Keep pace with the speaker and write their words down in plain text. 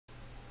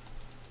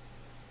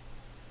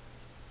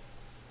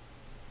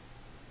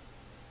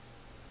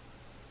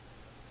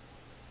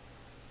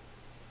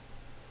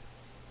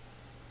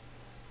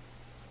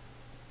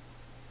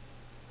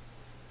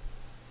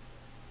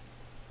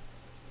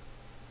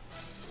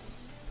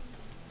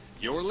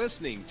You're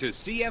listening to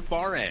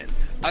CFRN,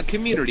 a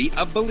community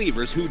of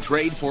believers who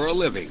trade for a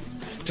living.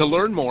 To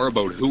learn more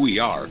about who we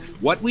are,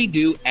 what we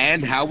do,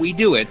 and how we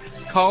do it,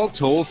 call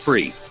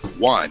toll-free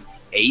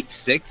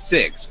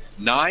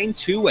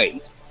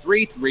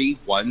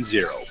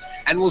 1-866-928-3310,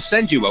 and we'll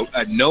send you out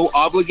a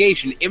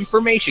no-obligation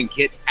information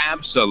kit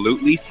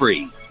absolutely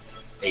free.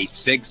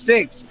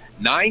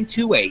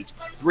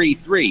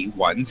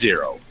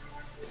 866-928-3310.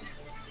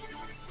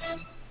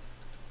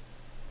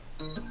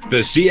 The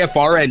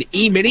CFRN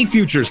Emini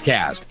Futures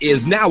Cast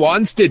is now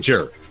on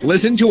Stitcher.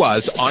 Listen to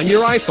us on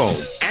your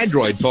iPhone,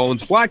 Android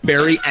phones,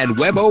 BlackBerry, and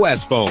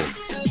WebOS phones.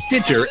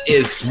 Stitcher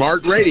is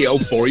smart radio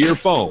for your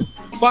phone.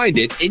 Find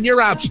it in your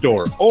app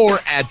store or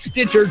at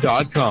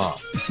Stitcher.com.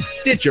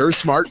 Stitcher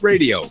Smart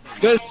Radio,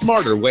 the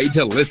smarter way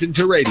to listen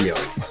to radio.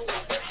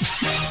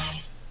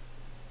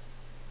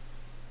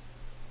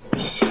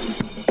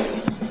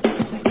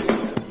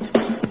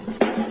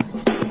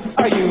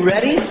 Are you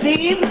ready,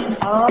 Steve?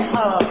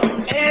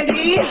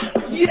 Andy?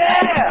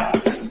 Yeah!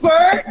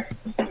 Bert?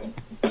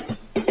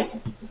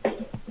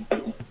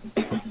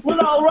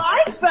 Well, all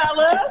right,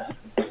 fellas.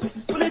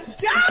 Well, let's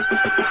go!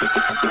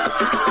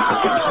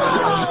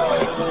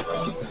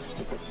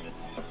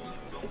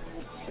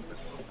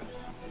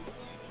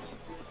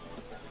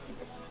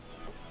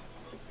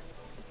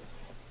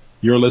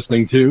 You're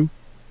listening to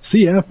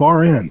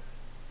CFRN,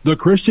 the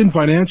Christian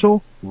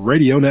Financial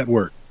Radio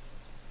Network.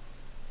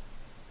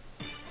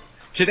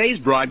 Today's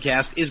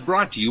broadcast is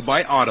brought to you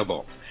by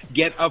Audible.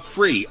 Get a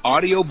free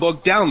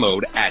audiobook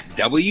download at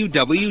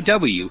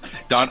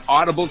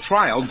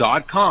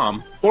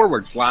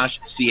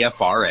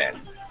www.audibletrial.com/CFRN.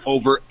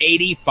 Over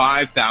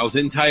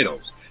 85,000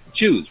 titles.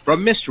 Choose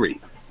from mystery,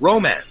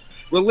 romance,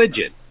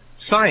 religion,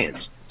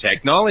 science,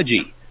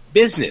 technology,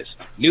 business,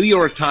 New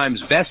York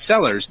Times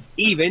bestsellers,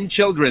 even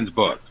children's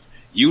books.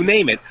 You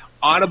name it,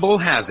 Audible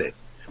has it.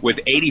 With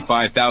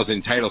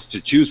 85,000 titles to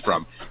choose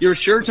from, you're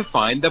sure to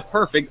find the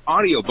perfect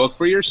audiobook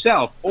for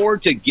yourself or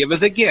to give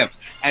as a gift,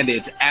 and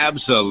it's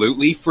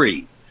absolutely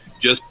free.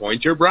 Just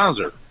point your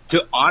browser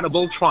to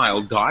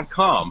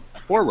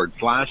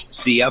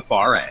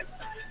audibletrial.com/CFRN.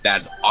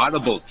 That's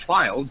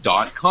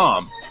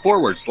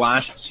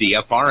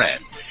audibletrial.com/CFRN.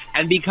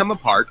 And become a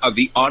part of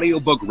the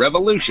audiobook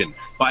revolution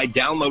by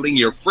downloading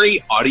your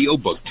free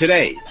audiobook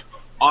today.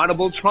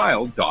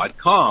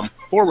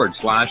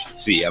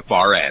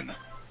 audibletrial.com/CFRN.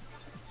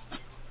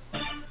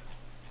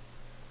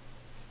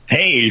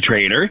 Hey,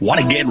 trader,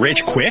 want to get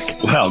rich quick?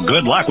 Well,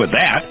 good luck with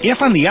that.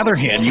 If, on the other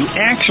hand, you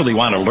actually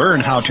want to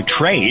learn how to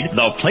trade,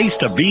 the place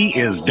to be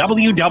is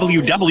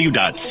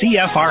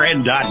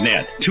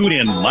www.cfrn.net. Tune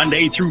in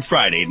Monday through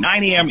Friday,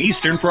 9 a.m.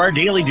 Eastern for our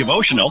daily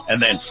devotional, and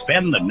then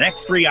spend the next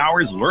 3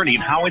 hours learning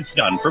how it's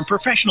done from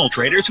professional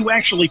traders who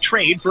actually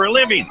trade for a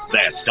living.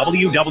 That's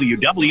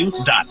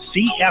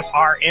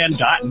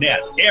www.cfrn.net.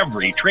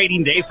 Every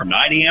trading day from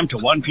 9 a.m. to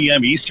 1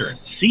 p.m. Eastern.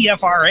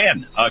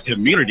 CFRN, a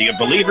community of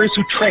believers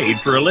who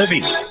trade for a living.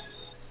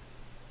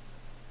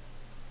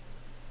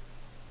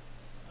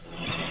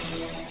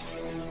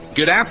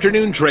 Good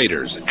afternoon,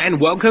 traders,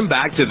 and welcome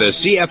back to the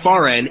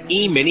CFRN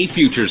Emini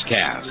Futures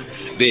Cast.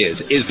 This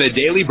is the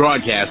daily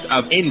broadcast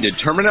of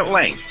Indeterminate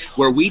Length,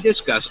 where we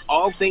discuss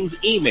all things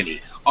Emini,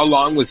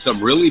 along with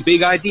some really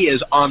big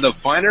ideas on the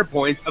finer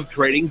points of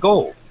trading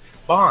gold,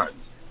 bonds,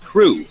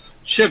 crude,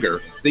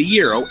 sugar, the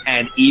euro,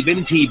 and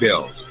even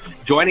T-bills.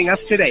 Joining us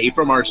today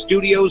from our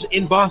studios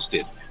in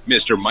Boston,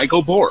 Mr.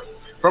 Michael Borth.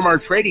 From our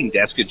trading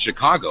desk in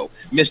Chicago,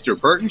 Mr.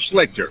 Burton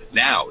Schlichter.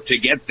 Now, to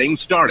get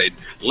things started,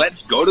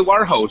 let's go to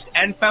our host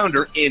and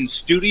founder in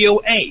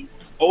Studio A,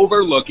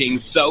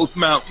 overlooking South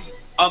Mountain,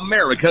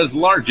 America's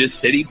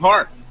largest city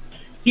park.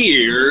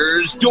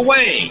 Here's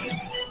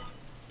Dwayne.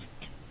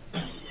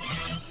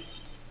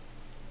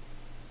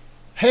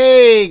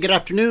 Hey, good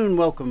afternoon.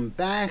 Welcome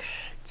back.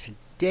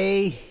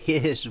 Today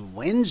is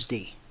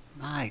Wednesday.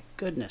 My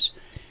goodness.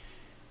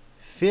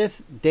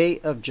 5th day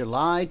of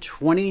July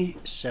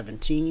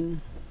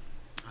 2017.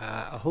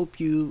 I hope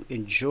you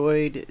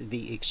enjoyed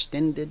the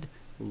extended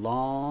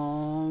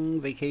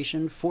long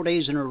vacation. 4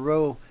 days in a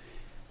row.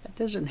 That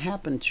doesn't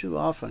happen too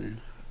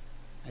often,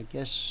 I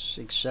guess,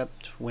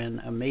 except when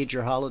a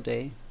major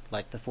holiday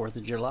like the 4th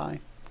of July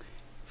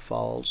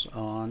falls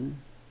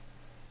on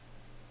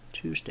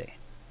Tuesday.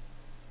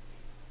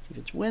 If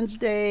it's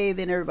Wednesday,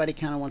 then everybody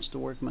kind of wants to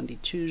work Monday,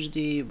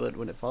 Tuesday, but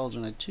when it falls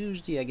on a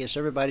Tuesday, I guess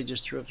everybody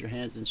just threw up their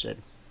hands and said,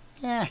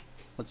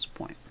 what's the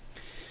point?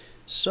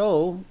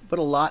 So, but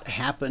a lot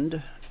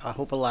happened. I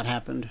hope a lot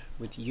happened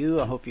with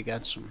you. I hope you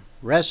got some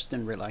rest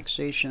and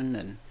relaxation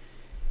and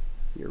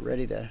you're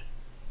ready to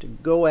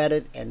go at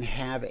it and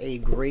have a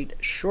great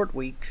short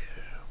week.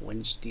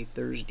 Wednesday,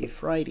 Thursday,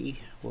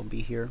 Friday, we'll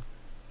be here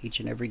each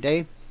and every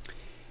day.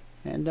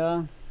 And,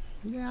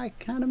 yeah, I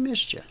kind of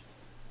missed you,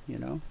 you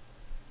know.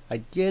 I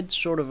did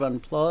sort of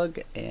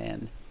unplug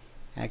and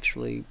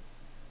actually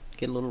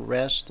get a little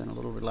rest and a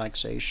little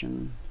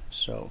relaxation.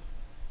 So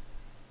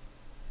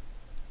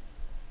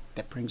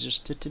that brings us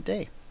to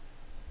today,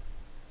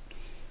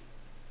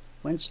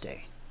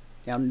 Wednesday.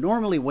 Now,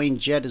 normally Wayne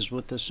Jett is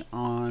with us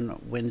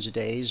on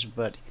Wednesdays,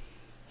 but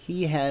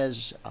he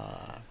has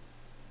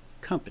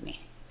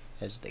company,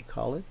 as they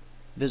call it,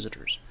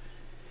 visitors.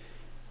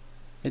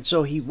 And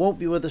so he won't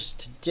be with us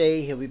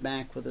today. He'll be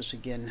back with us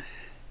again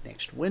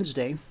next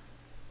Wednesday.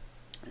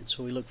 And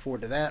so we look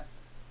forward to that.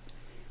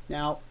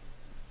 Now,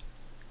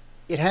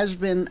 it has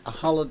been a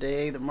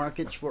holiday. The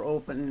markets were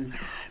open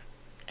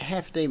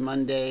half day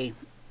Monday,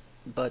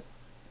 but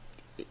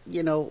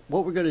you know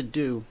what we're going to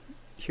do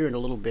here in a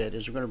little bit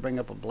is we're going to bring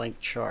up a blank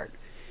chart.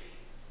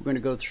 We're going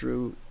to go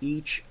through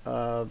each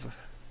of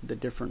the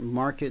different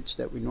markets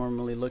that we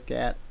normally look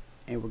at,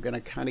 and we're going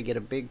to kind of get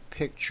a big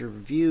picture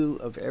view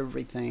of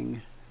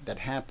everything that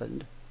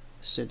happened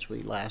since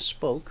we last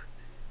spoke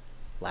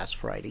last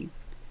Friday.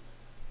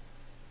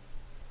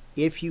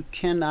 If you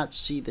cannot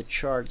see the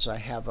charts I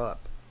have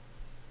up,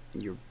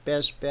 your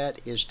best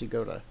bet is to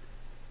go to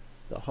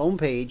the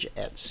homepage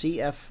at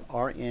cfrn.net.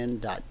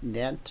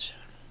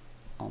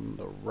 On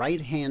the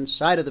right hand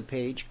side of the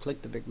page,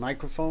 click the big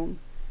microphone,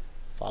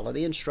 follow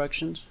the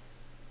instructions.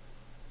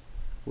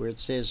 Where it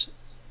says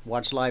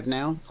watch live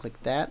now,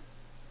 click that.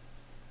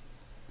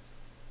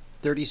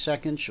 30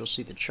 seconds, you'll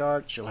see the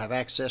charts, you'll have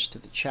access to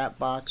the chat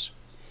box.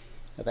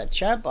 Now that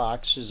chat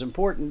box is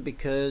important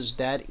because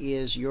that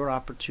is your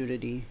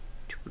opportunity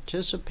to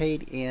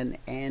participate in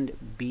and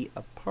be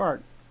a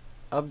part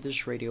of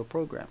this radio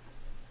program.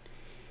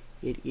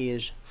 It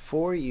is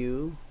for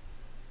you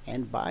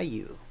and by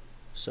you.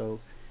 So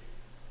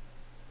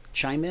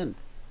chime in.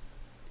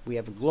 We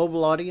have a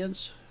global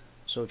audience,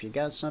 so if you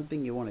got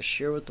something you want to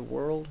share with the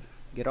world,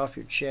 get off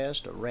your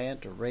chest, a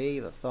rant, a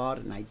rave, a thought,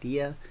 an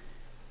idea,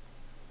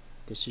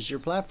 this is your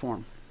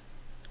platform.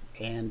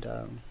 And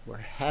we're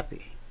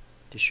happy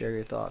to share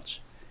your thoughts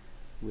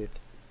with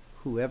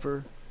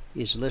whoever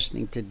is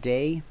listening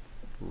today,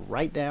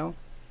 right now,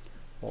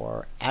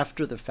 or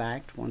after the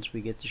fact once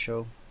we get the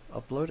show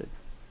uploaded.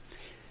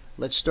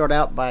 Let's start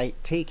out by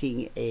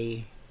taking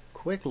a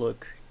quick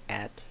look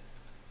at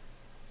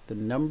the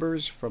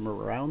numbers from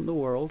around the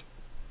world.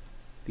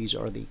 These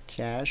are the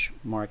cash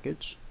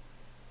markets.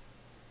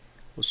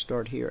 We'll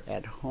start here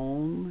at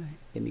home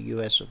in the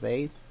US of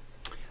A.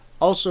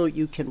 Also,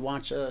 you can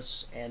watch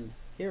us and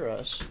hear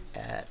us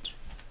at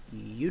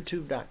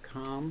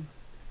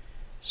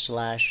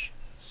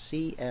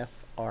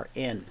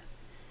youtube.com/CFRN.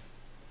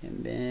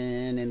 And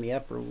then in the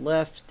upper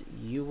left,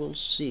 you will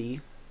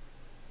see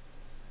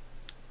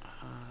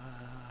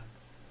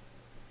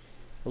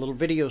a little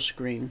video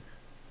screen,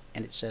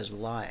 and it says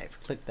live.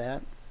 Click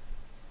that,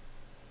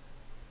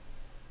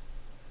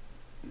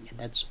 and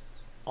that's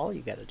all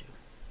you got to do.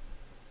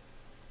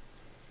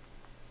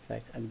 In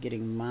fact, I'm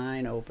getting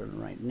mine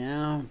open right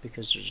now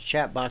because there's a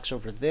chat box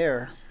over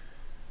there.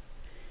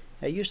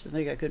 I used to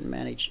think I couldn't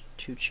manage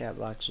 2 chat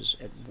boxes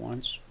at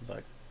once,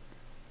 but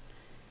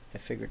I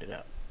figured it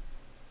out.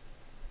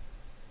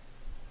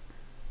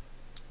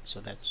 So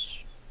that's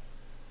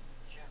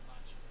chat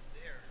box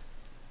over there.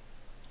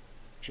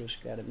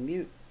 Just gotta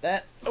mute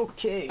that.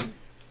 Okay,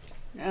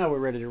 now we're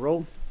ready to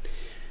roll.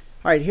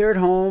 All right, here at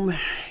home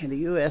in the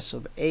US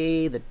of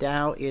A, the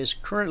Dow is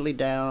currently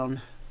down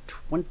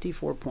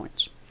 24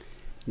 points.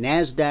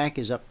 NASDAQ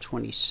is up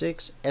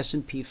 26.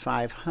 S&P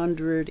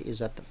 500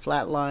 is at the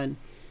flat line.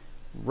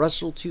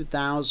 Russell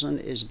 2000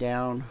 is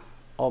down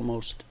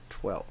almost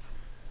 12.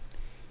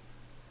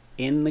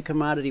 In the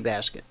commodity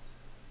basket,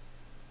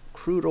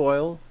 crude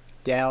oil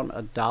down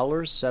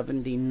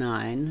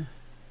 $1.79,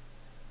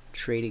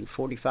 trading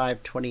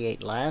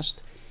 45.28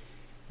 last.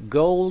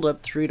 Gold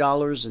up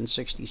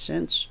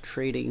 $3.60,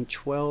 trading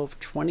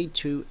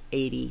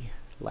 12.2280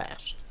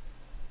 last.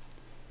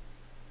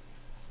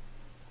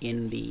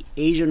 In the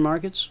Asian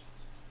markets,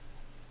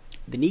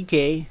 the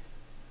Nikkei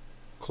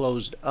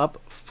closed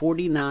up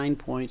 49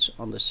 points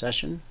on the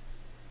session.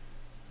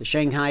 The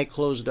Shanghai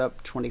closed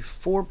up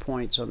 24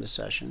 points on the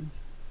session.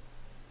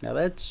 Now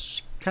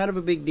that's kind of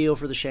a big deal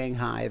for the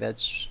Shanghai.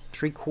 That's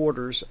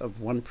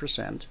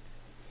 0.75%.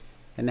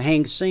 And the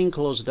Hang Seng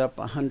closed up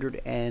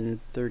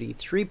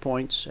 133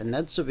 points, and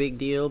that's a big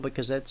deal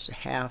because that's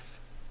a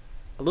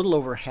little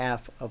over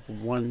half of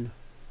 1%.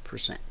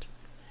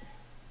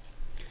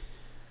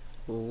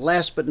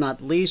 Last but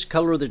not least,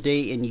 color of the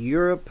day in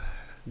Europe,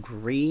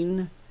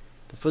 green.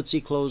 The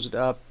FTSE closed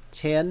up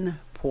 10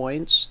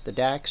 points, the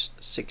DAX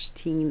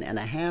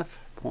 16.5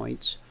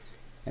 points,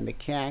 and the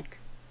CAC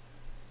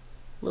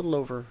a little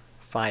over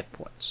 5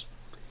 points.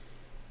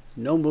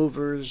 No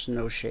movers,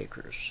 no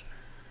shakers.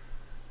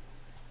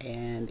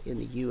 And in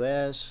the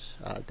US,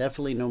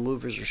 definitely no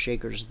movers or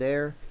shakers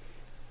there.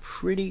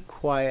 Pretty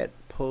quiet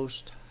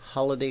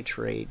post-holiday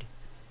trade.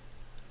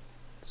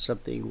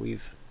 Something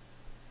we've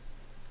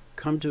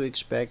come to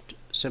expect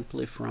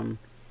simply from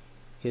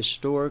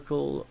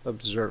historical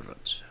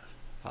observance.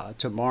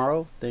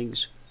 Tomorrow,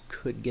 things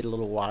could get a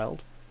little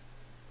wild.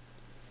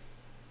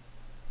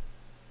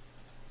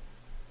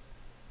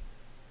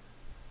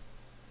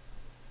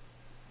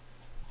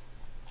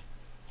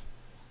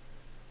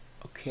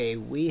 Okay,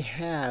 we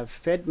have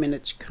Fed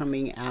minutes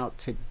coming out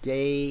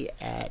today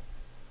at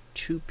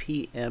 2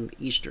 p.m.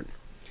 Eastern.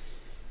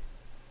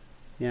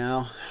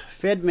 Now,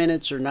 Fed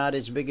minutes are not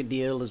as big a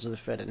deal as the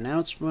Fed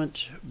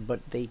announcement,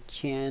 but they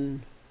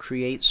can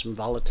create some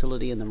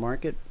volatility in the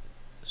market.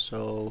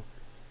 So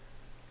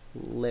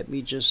let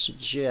me just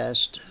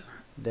suggest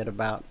that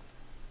about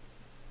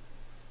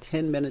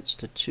 10 minutes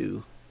to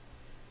 2,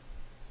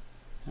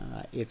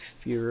 if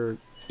you're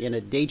in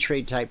a day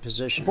trade type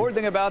position, important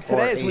thing about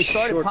today is we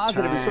started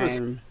positive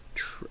and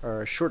sort of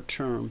or a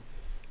short-term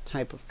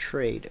type of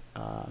trade,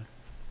 you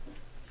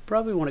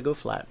probably want to go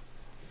flat.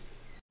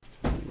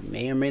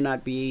 May or may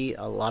not be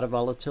a lot of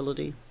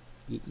volatility.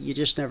 You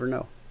just never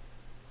know.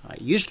 It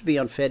used to be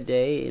on Fed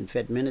day and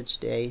Fed minutes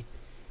day.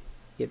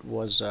 It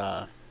was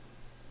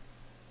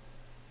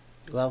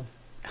well,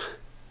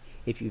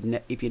 if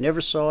you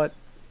never saw it,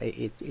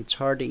 it's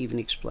hard to even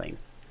explain.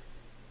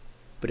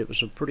 But it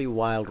was a pretty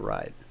wild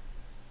ride.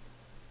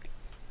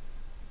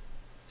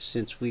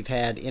 Since we've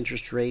had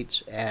interest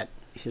rates at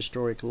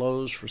historic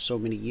lows for so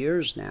many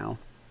years now,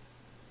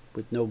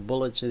 with no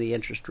bullets in the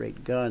interest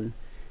rate gun,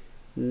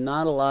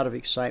 not a lot of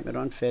excitement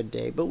on Fed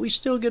day, but we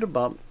still get a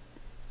bump,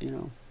 you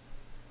know,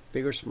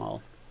 big or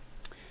small.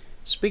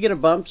 Speaking of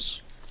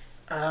bumps,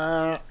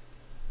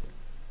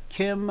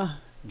 Kim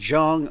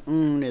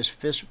Jong-un is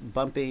fist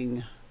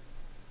bumping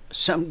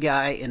some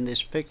guy in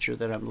this picture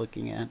that I'm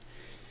looking at.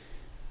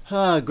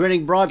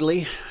 Grinning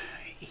broadly,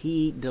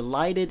 he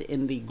delighted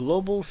in the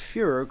global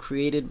furor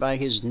created by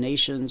his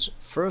nation's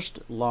first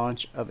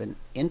launch of an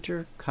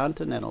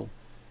intercontinental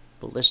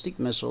ballistic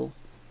missile,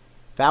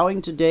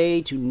 vowing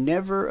today to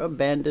never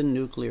abandon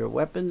nuclear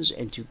weapons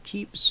and to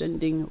keep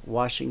sending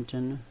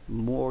Washington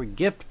more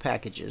gift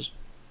packages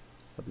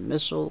of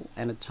missile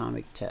and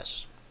atomic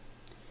tests.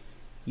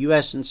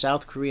 U.S. and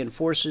South Korean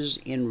forces,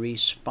 in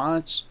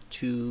response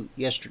to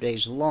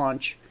yesterday's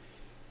launch,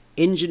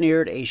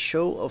 engineered a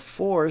show of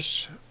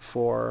force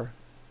for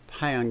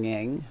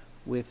Pyongyang,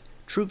 with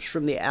troops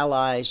from the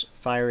Allies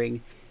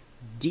firing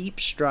deep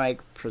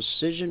strike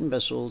precision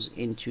missiles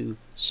into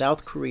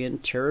South Korean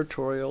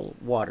territorial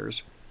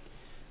waters.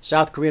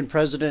 South Korean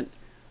President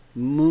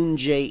Moon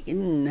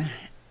Jae-in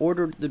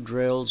ordered the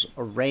drills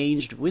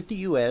arranged with the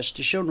U.S.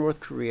 to show North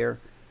Korea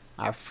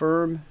our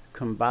firm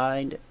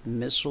combined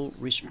missile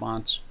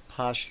response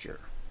posture.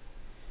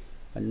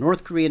 A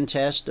North Korean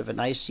test of an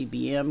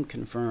ICBM,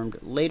 confirmed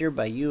later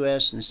by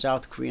U.S. and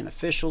South Korean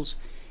officials,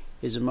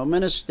 is a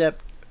momentous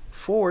step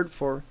forward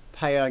for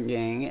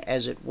Pyongyang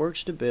as it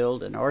works to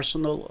build an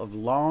arsenal of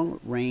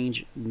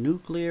long-range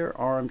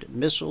nuclear-armed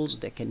missiles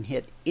that can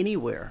hit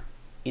anywhere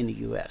in the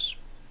U.S.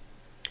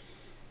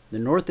 The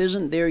North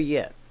isn't there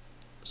yet.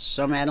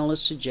 Some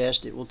analysts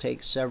suggest it will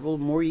take several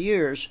more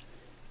years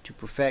to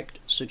perfect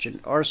such an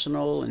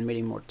arsenal and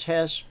many more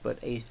tests,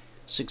 but a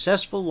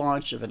successful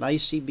launch of an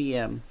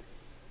ICBM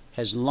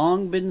has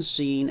long been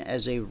seen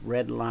as a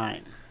red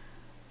line,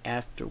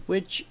 after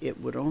which it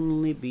would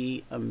only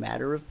be a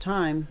matter of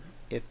time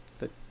if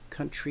the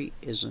country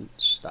isn't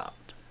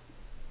stopped.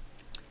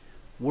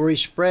 Worry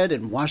spread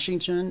in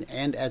Washington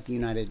and at the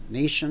United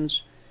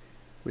Nations,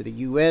 where the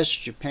U.S.,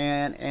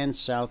 Japan, and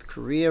South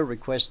Korea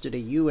requested a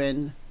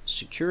UN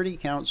Security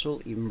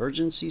Council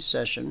emergency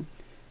session,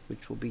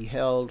 which will be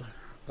held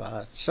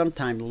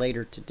sometime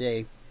later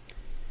today.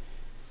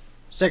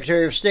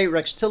 Secretary of State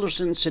Rex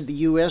Tillerson said the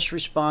U.S.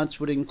 response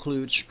would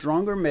include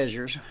stronger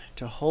measures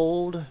to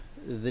hold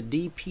the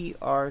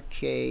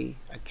DPRK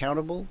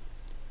accountable,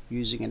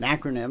 using an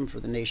acronym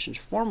for the nation's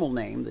formal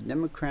name, the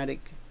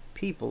Democratic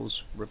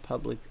People's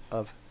Republic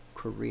of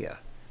Korea.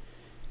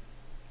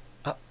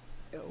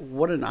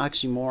 What an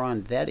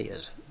oxymoron that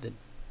is, the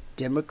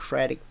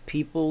Democratic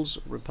People's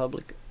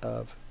Republic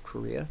of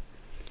Korea.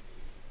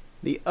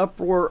 The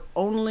uproar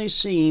only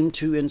seemed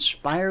to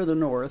inspire the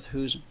North,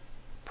 whose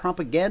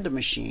propaganda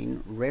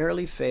machine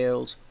rarely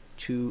fails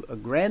to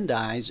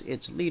aggrandize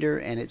its leader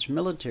and its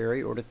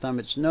military, or to thumb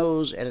its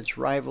nose at its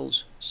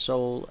rivals,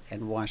 Seoul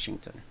and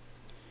Washington.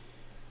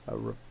 A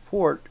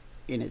report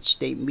in its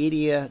state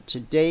media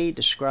today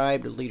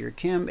described Leader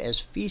Kim as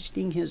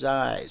feasting his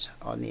eyes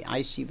on the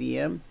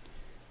ICBM,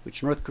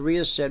 which North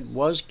Korea said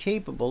was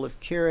capable of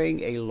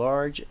carrying a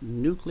large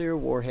nuclear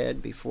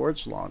warhead before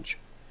its launch.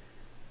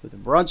 With a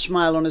broad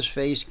smile on his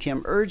face,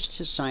 Kim urged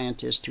his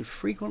scientists to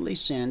frequently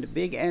send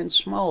big and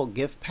small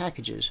gift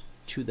packages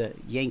to the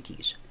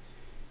Yankees,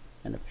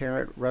 an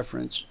apparent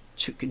reference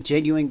to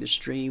continuing the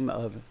stream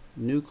of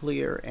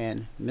nuclear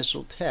and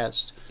missile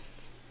tests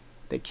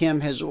that Kim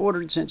has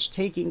ordered since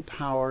taking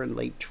power in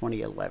late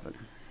 2011.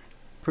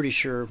 Pretty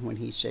sure when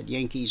he said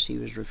Yankees, he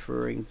was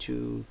referring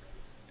to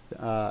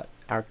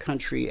our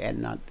country and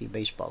not the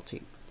baseball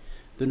team.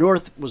 The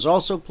North was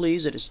also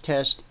pleased that its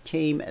test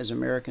came as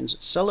Americans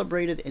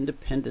celebrated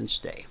Independence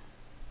Day.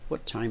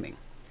 What timing.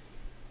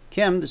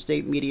 Kim, the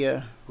state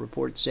media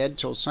report said,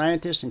 told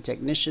scientists and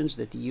technicians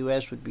that the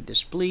U.S. would be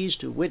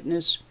displeased to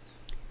witness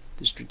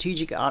the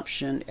strategic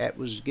option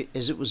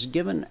as it was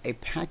given a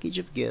package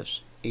of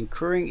gifts,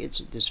 incurring its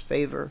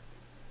disfavor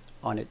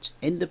on its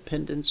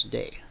Independence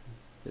Day.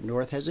 The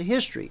North has a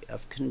history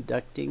of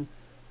conducting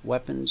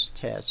weapons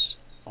tests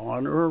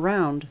on or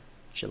around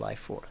July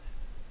 4th.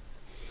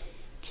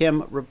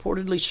 Kim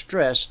reportedly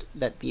stressed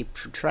that the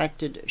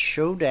protracted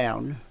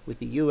showdown with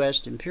the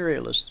U.S.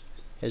 imperialists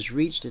has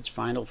reached its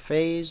final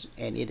phase,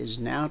 and it is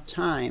now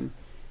time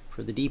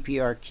for the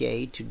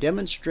DPRK to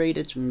demonstrate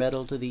its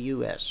mettle to the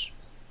U.S.,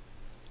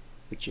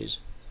 which is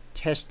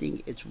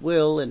testing its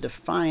will in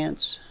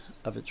defiance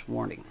of its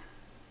warning.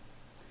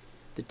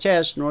 The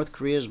test, North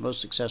Korea's most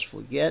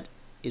successful yet,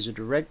 is a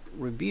direct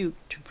rebuke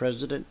to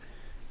President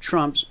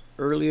Trump's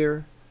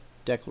earlier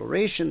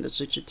declaration that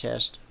such a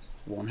test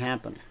won't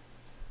happen.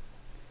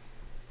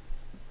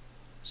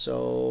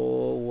 So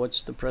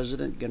what's the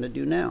president going to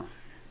do now?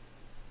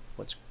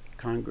 What's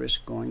Congress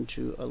going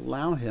to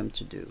allow him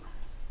to do?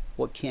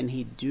 What can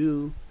he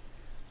do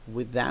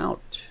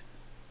without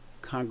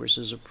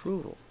Congress's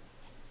approval?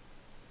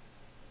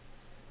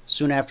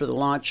 Soon after the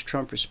launch,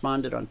 Trump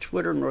responded on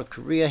Twitter, North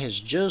Korea has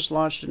just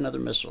launched another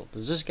missile.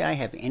 Does this guy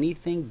have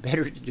anything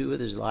better to do with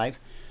his life?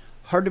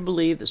 Hard to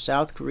believe that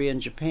South Korea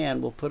and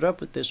Japan will put up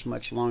with this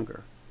much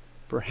longer.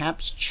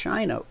 Perhaps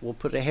China will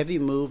put a heavy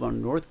move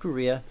on North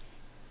Korea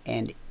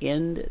and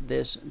end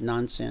this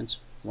nonsense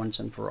once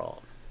and for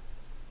all.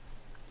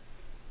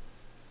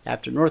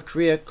 After North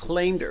Korea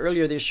claimed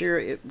earlier this year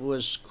it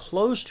was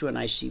close to an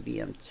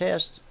ICBM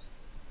test,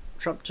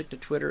 Trump took to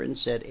Twitter and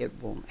said it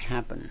won't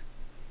happen.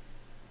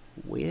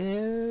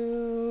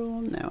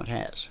 Well, now it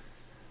has.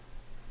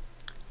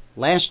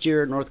 Last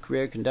year, North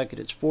Korea conducted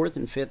its fourth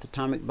and fifth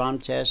atomic bomb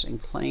tests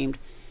and claimed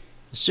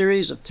a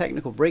series of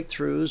technical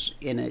breakthroughs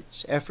in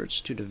its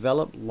efforts to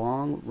develop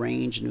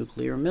long-range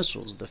nuclear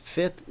missiles. The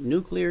fifth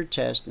nuclear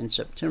test in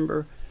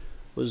September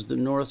was the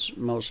North's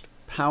most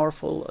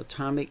powerful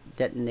atomic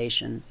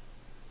detonation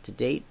to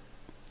date.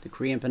 The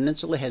Korean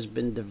Peninsula has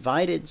been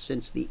divided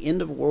since the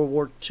end of World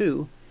War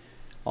II.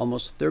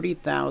 Almost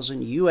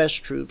 30,000 U.S.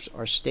 troops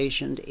are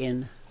stationed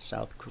in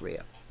South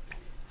Korea.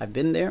 I've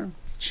been there.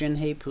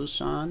 Shinhae,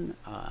 Busan,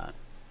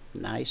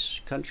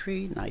 nice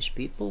country, nice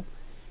people,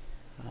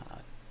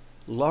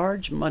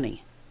 large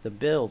money. The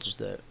bills,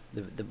 the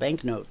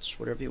banknotes,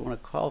 whatever you want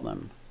to call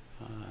them,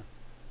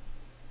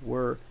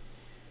 were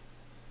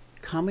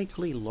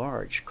comically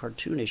large,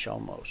 cartoonish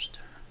almost.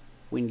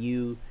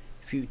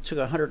 If you took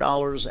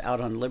 $100 out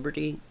on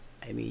Liberty,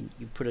 I mean,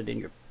 you put it in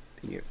your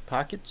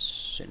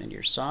pockets and in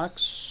your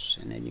socks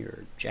and in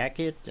your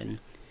jacket, and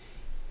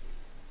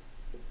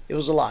it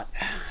was a lot.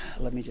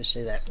 Let me just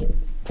say that.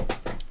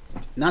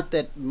 Not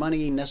that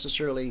money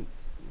necessarily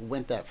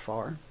went that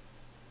far.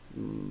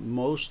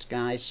 Most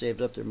guys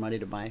saved up their money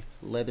to buy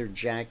leather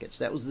jackets.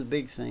 That was the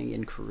big thing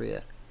in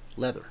Korea,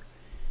 leather.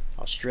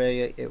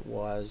 Australia, it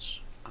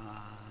was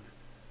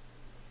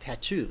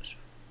tattoos.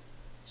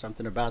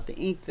 Something about the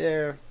ink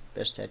there,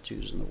 best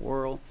tattoos in the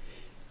world.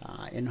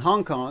 In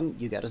Hong Kong,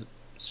 you got a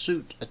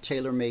suit, a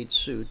tailor-made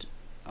suit,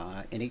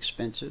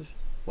 inexpensive,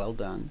 well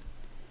done,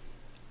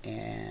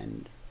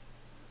 and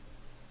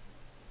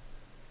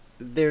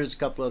there's a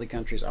couple other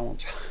countries I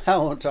won't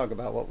talk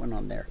about what went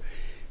on there,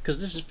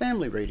 because this is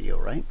family radio,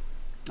 right?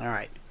 All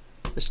right,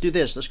 let's do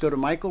this. Let's go to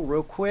Michael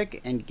real quick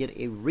and get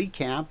a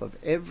recap of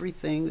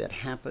everything that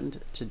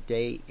happened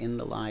today in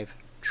the live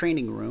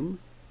training room.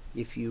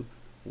 If you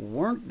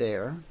weren't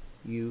there,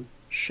 you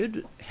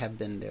should have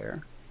been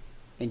there,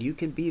 and you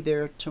can be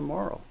there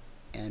tomorrow.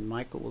 And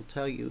Michael will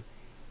tell you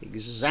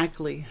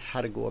exactly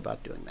how to go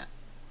about doing that.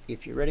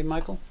 If you're ready,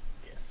 Michael?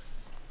 Yes,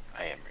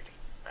 I am ready.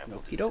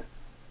 Okie doke.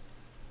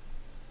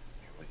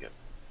 Here we go.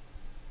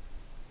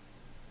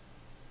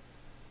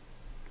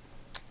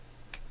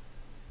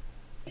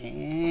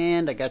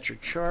 And I got your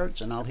charts,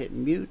 and I'll hit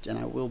mute, and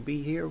I will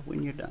be here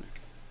when you're done.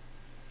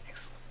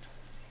 Excellent.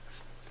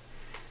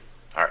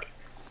 All right.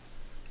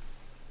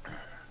 Here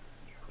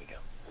we go.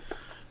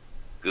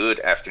 Good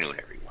afternoon,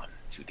 everyone.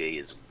 Today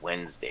is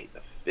Wednesday,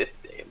 the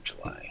 5th day of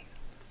July,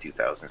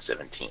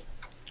 2017.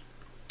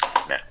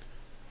 Now,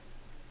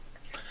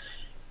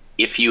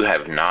 if you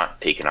have not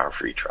taken our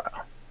free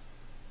trial,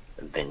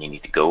 then you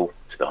need to go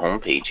to the home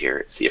page here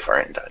at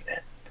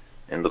CFRN.net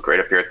and look right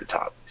up here at the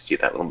top. See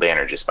that little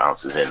banner just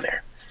bounces in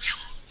there,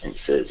 and it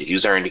says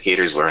use our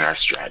indicators, learn our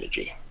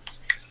strategy.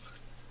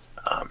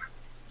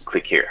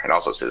 Click here. It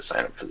also says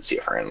sign up for the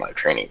CFRN live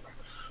training,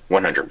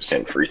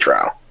 100% free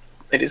trial.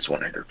 It is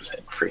 100%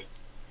 free.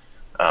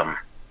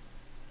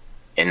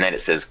 And then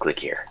it says click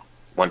here.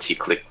 Once you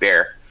click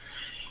there,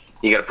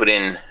 you got to put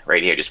in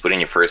right here, just put in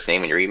your first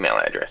name and your email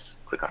address.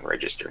 Click on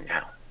register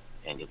now,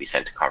 and you'll be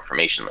sent a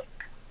confirmation link.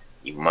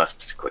 You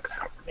must click the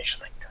confirmation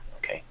link,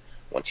 okay?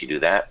 Once you do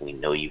that, we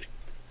know you've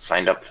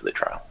signed up for the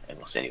trial, and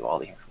we'll send you all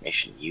the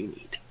information you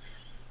need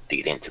to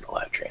get into the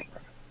live training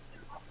room.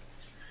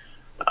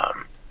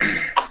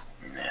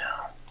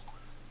 Now,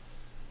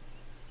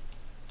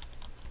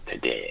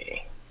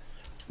 today,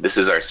 this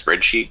is our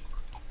spreadsheet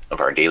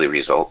of our daily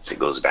results. It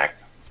goes back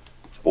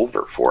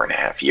over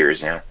 4.5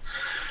 years now.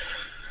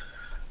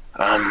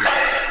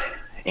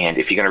 And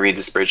if you're going to read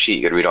the spreadsheet,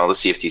 you got to read all the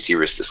CFTC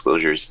risk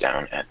disclosures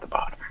down at the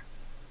bottom.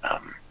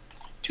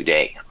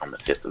 Today, on the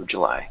 5th of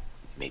July,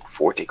 we made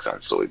 4 ticks on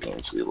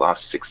soybeans. We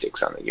lost 6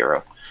 ticks on the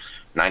euro,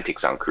 9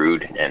 ticks on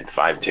crude, and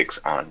 5 ticks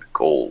on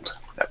gold.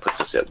 That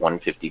puts us at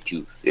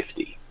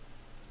 152.50.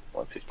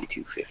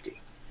 152.50.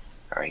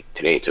 All right,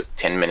 today it took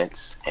 10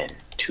 minutes and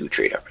 2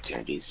 trade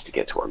opportunities to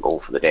get to our goal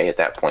for the day. At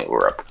that point,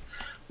 we're up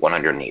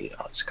 $180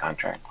 a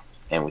contract,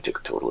 and we took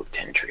a total of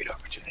 10 trade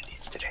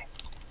opportunities today.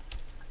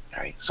 All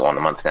right, so on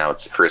the month now,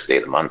 it's the first day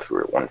of the month,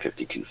 we're at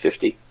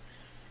 152.50.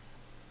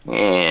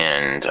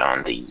 And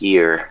on the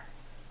year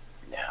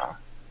now,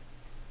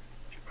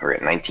 we're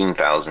at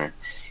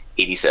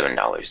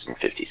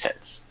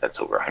 $19,087.50. That's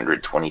over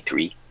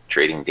 123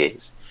 trading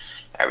days,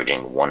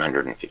 averaging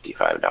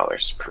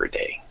 $155 per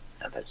day.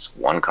 Now that's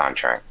one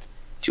contract,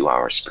 2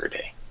 hours per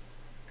day.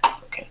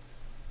 Okay.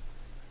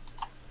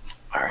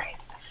 All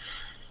right.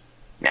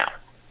 Now,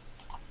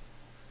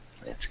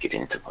 let's get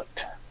into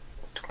what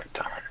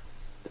went on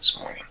this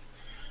morning.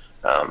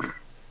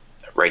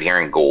 Right here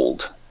in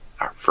gold,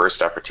 our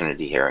first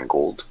opportunity here in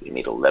gold, we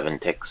made 11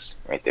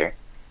 ticks right there.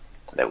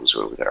 That was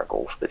where we got our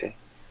goal for the day.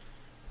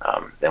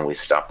 Then we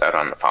stopped out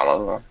on the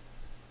follow one,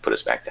 put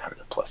us back down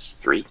to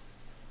 +3.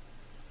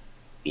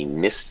 We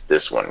missed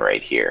this one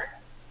right here.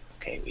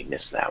 Okay, we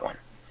missed that one.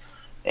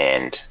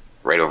 And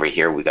right over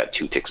here, we got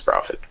 2 ticks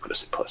profit, put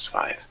us at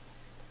 +5.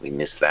 We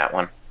missed that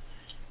one.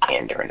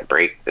 And during the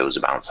break, there was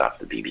a bounce off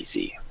the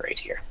BBC right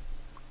here.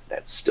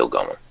 That's still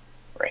going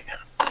right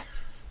now.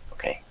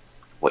 Okay,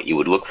 what you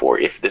would look for,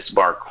 if this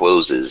bar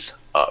closes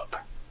up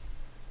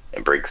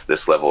and breaks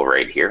this level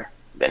right here,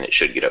 then it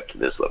should get up to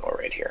this level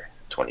right here,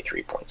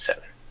 23.7.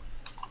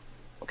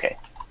 Okay.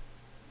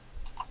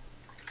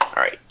 All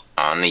right,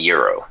 on the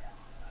euro,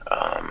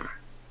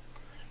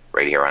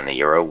 right here on the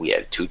euro, we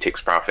had 2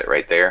 ticks profit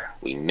right there.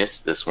 We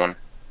missed this one,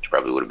 which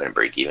probably would have been a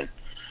break even.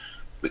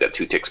 We got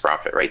 2 ticks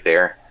profit right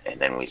there, and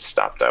then we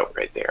stopped out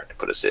right there to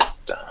put us at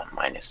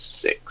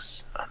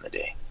 -6 on the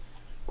day.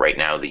 Right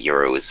now, the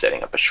euro is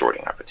setting up a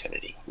shorting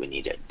opportunity. We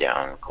need a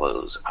down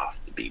close off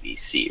the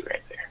BBC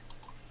right there.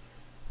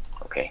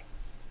 Okay.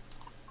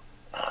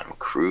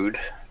 Crude.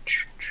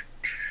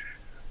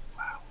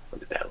 Wow,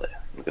 look at that.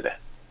 Look at that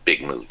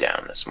big move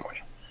down this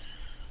morning.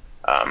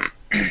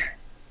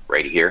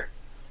 Right here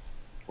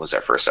was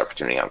our first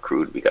opportunity on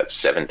crude. We got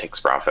 7 ticks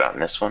profit on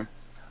this one.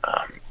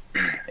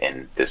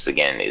 And this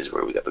again is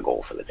where we got the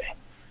goal for the day.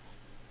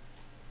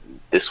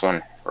 This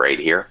one right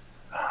here,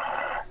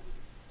 I'm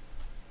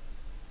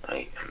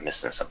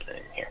missing something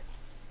in here.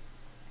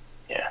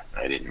 Yeah,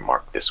 I didn't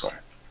mark this one.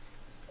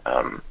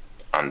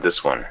 On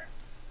this one,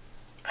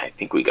 I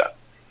think we got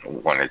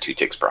 1 or 2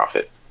 ticks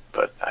profit,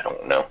 but I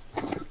don't know.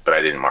 But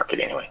I didn't mark it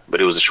anyway. But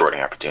it was a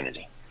shorting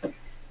opportunity.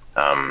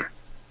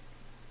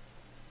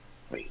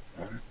 Wait,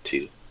 1,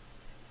 2,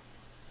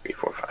 3,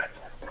 4, 5.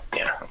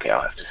 Yeah, okay,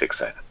 I'll have to fix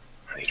that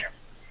later.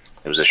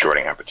 It was a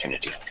shorting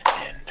opportunity,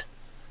 and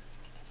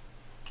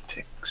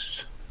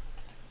ticks.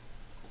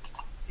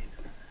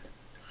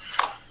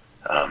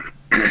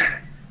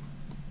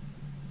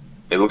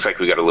 It looks like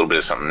we got a little bit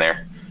of something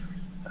there,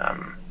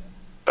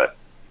 but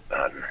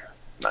I'm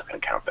not going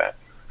to count that.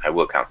 I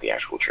will count the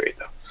actual trade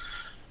though.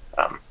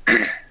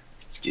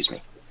 Excuse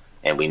me.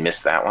 And we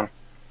missed that one.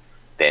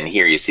 Then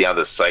here, you see how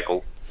the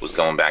cycle was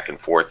going back and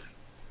forth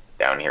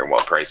down here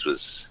while price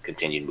was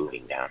continued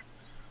moving down.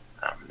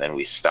 Then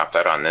we stopped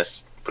out on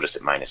this, put us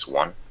at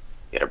 -1.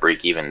 We had a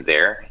break even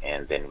there,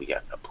 and then we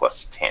got a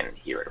 +10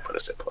 here to put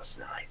us at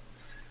 +9.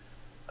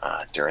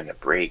 During the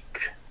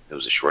break, there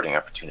was a shorting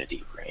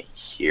opportunity right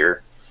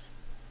here,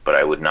 but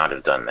I would not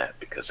have done that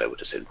because I would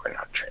have said we're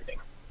not trending.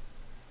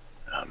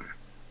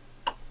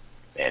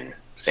 And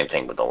same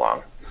thing with the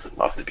long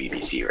off the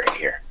BBC right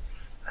here.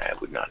 I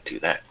would not do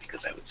that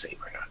because I would say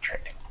we're not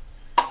trending.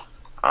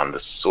 On the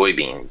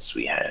soybeans,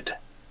 we had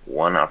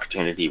 1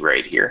 opportunity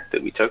right here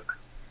that we took.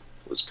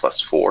 It was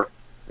 +4.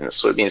 And the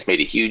soybeans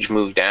made a huge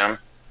move down.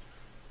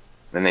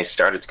 Then they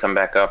started to come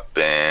back up,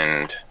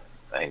 and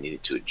I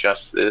needed to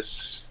adjust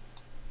this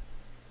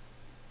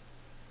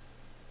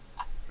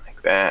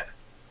like that.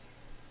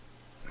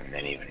 And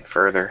then even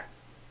further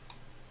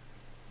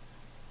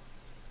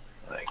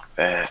like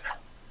that.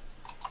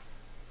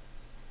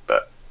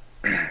 But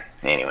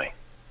anyway,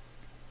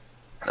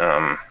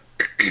 there's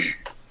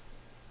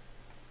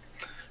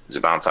a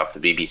bounce off the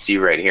BBC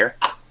right here,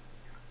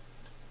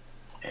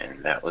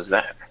 and that was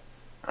that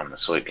on the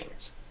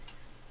soybeans.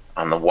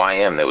 On the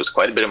YM, there was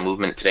quite a bit of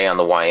movement today on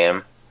the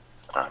YM,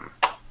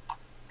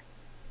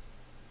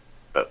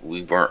 but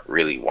we weren't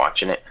really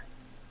watching it.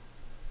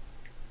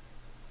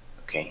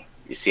 Okay,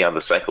 you see how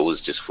the cycle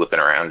was just flipping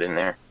around in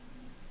there?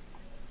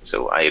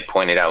 So I had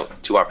pointed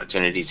out 2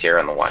 opportunities here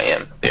on the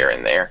YM, there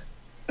and there,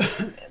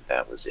 and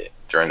that was it.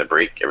 During the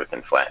break,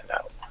 everything flattened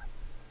out.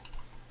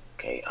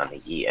 Okay, on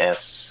the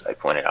ES, I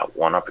pointed out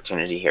 1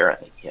 opportunity here on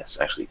the ES,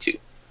 actually 2,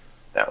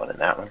 that one and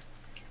that one.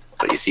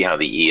 But you see how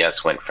the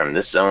ES went from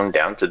this zone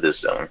down to this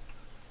zone,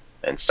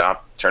 and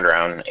stopped, turned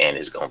around, and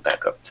is going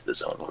back up to the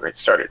zone where it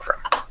started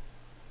from.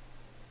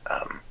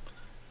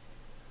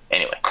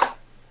 Anyway,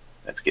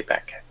 let's get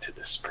back to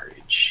the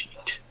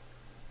spreadsheet.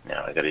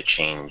 Now I got to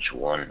change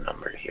 1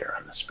 number here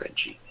on the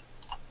spreadsheet.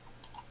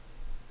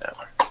 That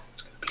one,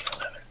 it's going to be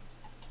 11.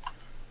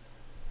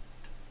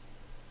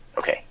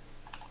 Okay,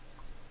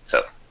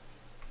 so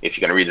if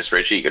you're going to read the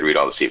spreadsheet, you got to read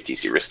all the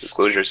CFTC risk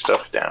disclosure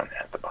stuff down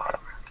at the bottom.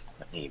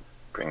 Let me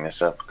bring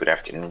this up. Good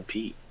afternoon,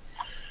 Pete.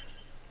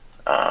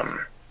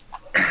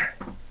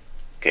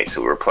 Okay,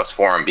 so we're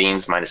 +4 on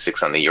beans,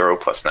 -6 on the euro,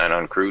 +9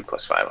 on crude,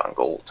 +5 on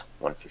gold,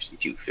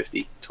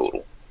 152.50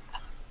 total.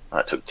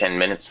 It took 10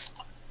 minutes,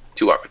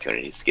 2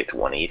 opportunities to get to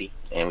 180,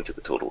 and we took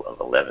a total of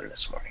 11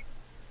 this morning.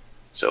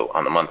 So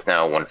on the month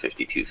now,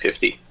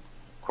 152.50,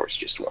 of course,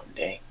 just one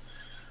day.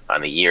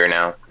 On the year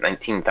now,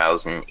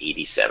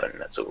 19,087.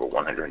 That's over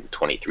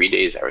 123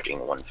 days, averaging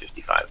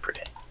 155 per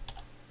day.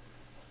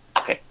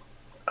 Okay.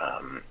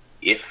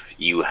 If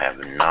you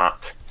have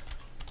not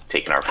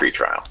taken our free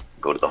trial,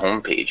 go to the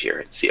home page here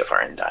at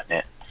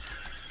cfrn.net.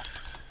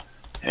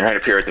 And right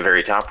up here at the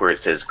very top where it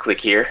says click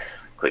here,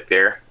 click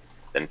there,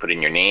 then put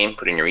in your name,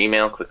 put in your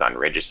email, click on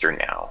register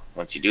now.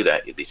 Once you do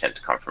that, you'll be sent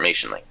a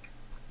confirmation link.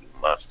 You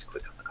must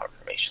click on the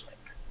confirmation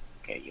link.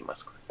 Okay, you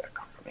must click that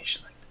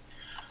confirmation link.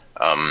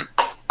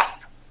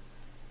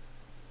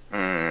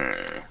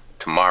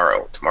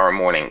 Tomorrow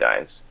morning,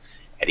 guys,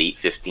 at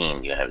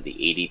 8:15, you have the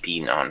ADP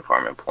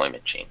non-farm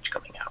employment change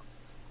coming out.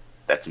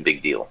 That's a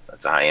big deal.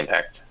 That's a high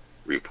impact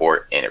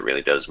report, and it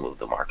really does move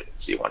the market.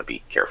 So you want to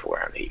be careful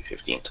around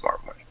 8:15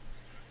 tomorrow morning.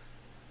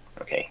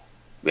 Okay,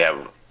 we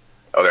have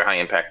other high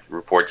impact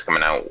reports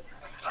coming out.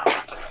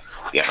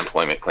 The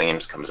unemployment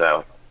claims comes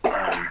out,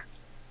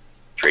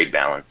 trade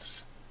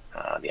balance,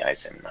 the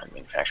ISM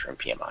non-manufacturing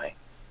PMI.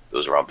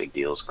 Those are all big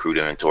deals. Crude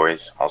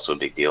inventories, also a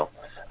big deal.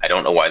 I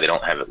don't know why they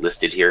don't have it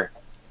listed here,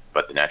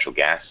 but the natural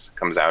gas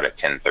comes out at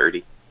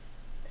 10:30,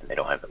 and they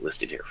don't have it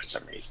listed here for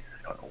some reason.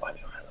 I don't know why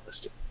they don't have it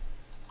listed.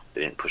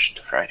 They didn't push it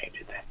to Friday,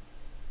 did they?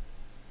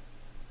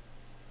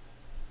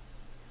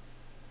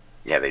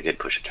 Yeah, they did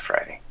push it to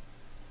Friday.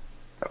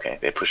 Okay,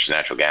 they pushed the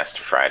natural gas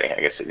to Friday. I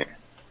guess they didn't.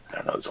 I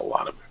don't know. There's a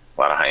lot of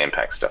high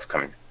impact stuff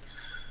coming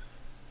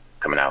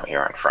out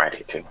here on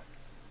Friday too.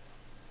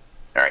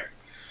 All right.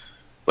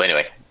 Well,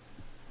 anyway,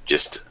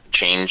 just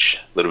a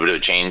little bit of a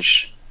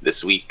change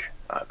this week.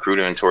 Crude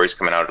inventories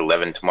coming out at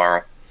 11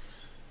 tomorrow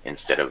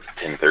instead of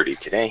 10:30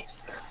 today,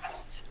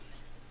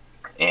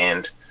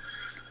 and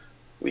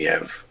we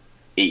have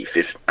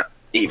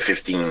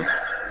 8:15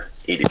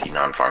 ADP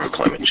non-farm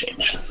employment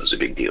change. Those are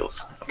big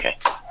deals. Okay.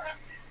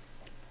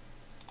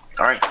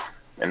 All right,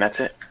 and that's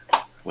it.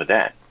 With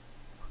that,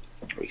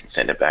 we can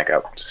send it back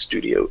out to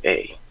Studio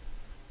A,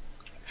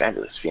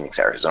 fabulous Phoenix,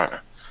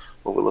 Arizona,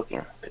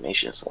 overlooking the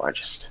nation's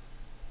largest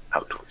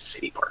outdoor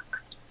city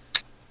park.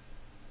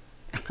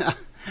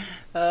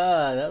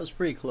 That was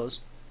pretty close.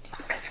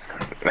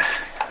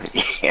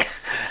 Yeah,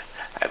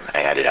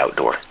 I added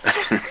outdoor.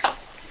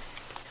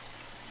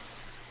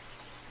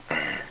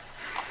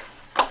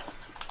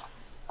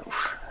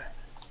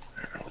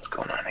 What's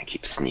going on? I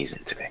keep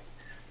sneezing today.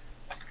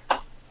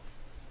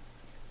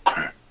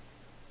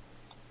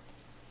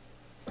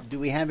 Do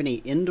we have any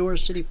indoor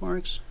city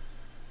parks?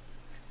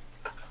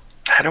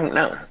 I don't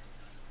know.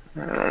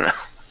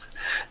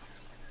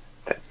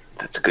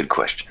 That's a good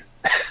question.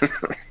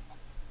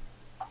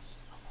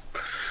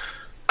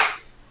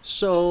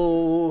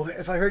 So,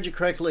 if I heard you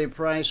correctly,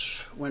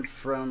 price went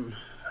from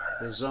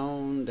the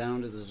zone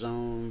down to the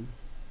zone,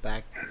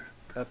 back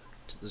up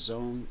to the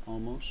zone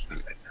almost?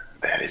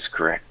 That is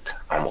correct.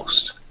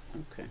 Almost.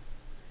 Okay.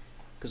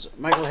 Because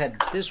Michael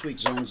had this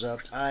week's zones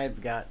up.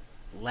 I've got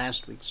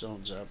last week's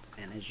zones up.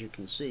 And as you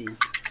can see,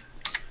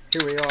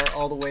 here we are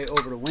all the way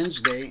over to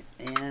Wednesday.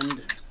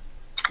 And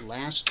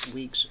last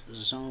week's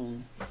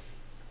zone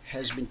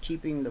has been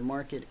keeping the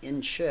market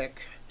in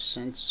check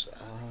since...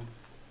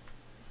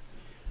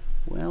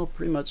 well,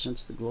 pretty much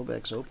since the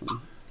Globex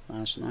opened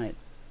last night.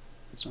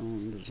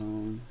 Zone to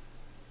zone,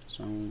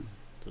 zone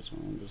to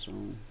zone to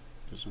zone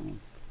to zone.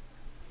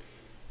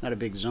 Not a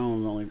big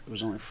zone, it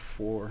was only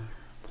 4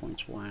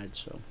 points wide,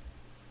 so.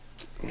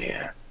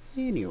 Yeah.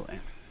 Anyway.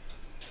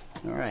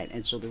 Alright,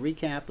 and so the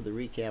recap of the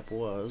recap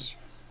was?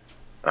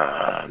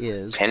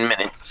 Is 10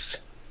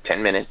 minutes.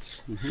 10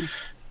 minutes.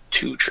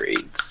 2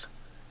 trades.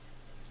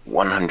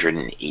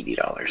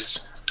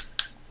 $180.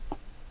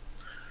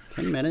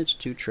 10 minutes,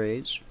 2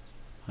 trades.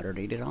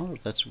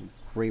 $180. That's a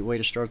great way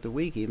to start the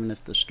week, even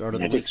if the start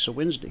of the week's a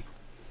Wednesday.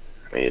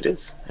 It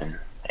is,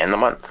 and the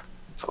month.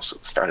 It's also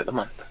the start of the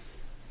month.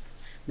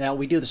 Now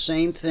we do the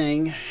same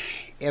thing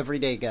every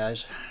day,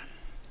 guys.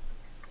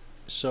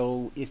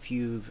 So if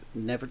you've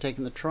never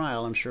taken the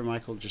trial, I'm sure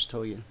Michael just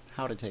told you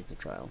how to take the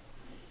trial.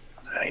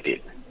 I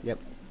did. Yep,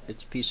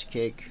 it's a piece of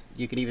cake.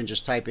 You can even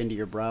just type into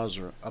your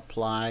browser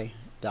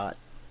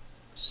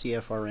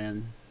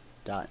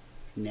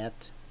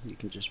apply.cfrn.net. You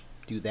can just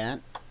do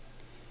that.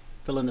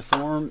 Fill in the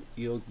form,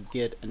 you'll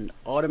get an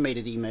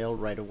automated email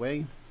right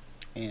away,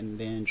 and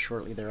then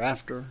shortly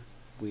thereafter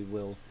we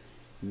will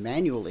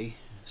manually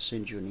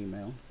send you an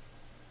email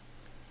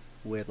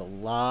with a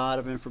lot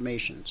of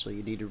information. So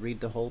you need to read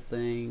the whole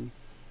thing,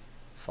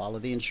 follow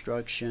the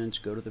instructions,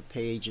 go to the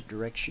page it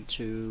directs you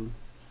to,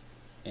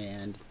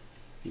 and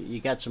you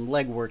got some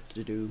legwork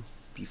to do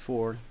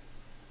before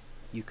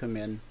you come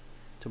in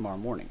tomorrow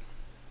morning.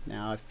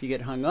 Now if you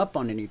get hung up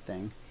on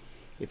anything,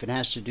 if it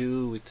has to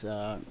do with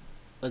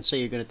let's say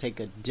you're going to take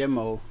a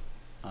demo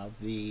of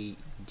the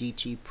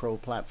DT Pro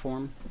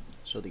platform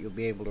so that you'll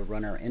be able to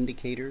run our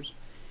indicators.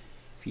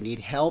 If you need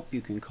help,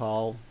 you can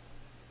call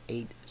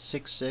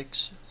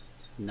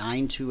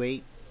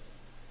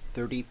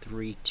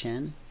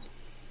 866-928-3310.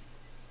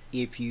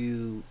 If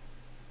you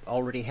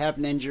already have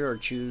Ninja or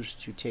choose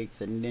to take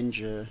the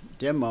Ninja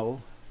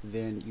demo,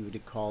 then you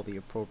would call the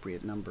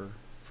appropriate number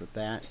for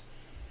that.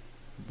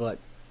 But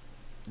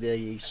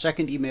the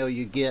second email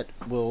you get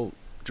will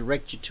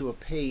direct you to a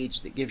page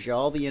that gives you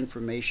all the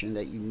information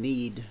that you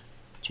need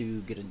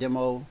to get a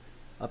demo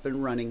up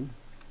and running,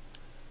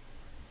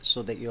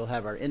 so that you'll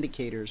have our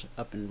indicators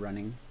up and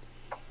running,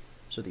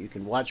 so that you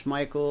can watch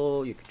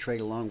Michael, you can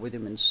trade along with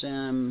him in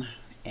sim,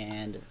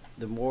 and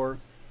the more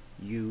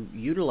you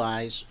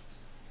utilize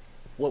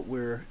what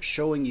we're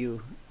showing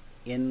you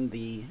in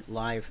the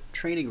live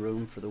training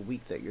room for the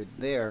week that you're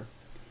there,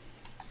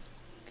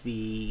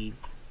 the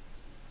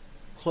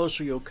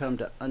closer you'll come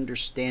to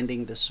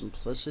understanding the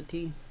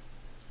simplicity,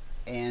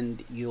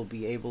 and you'll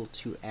be able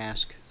to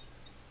ask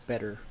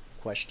better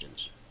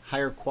questions,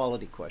 higher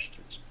quality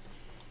questions,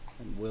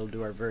 and we'll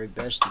do our very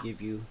best to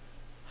give you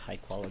high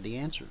quality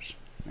answers.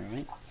 All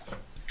right.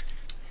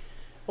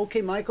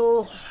 Okay,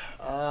 Michael,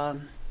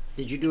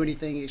 did you do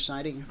anything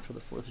exciting for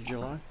the 4th of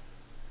July?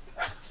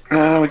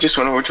 We just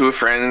went over to a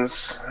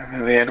friend's.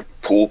 They had a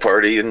pool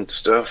party and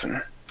stuff,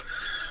 and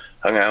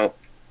hung out,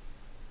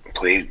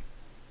 played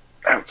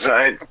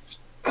outside,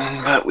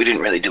 but we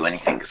didn't really do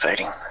anything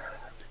exciting.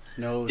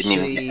 No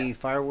city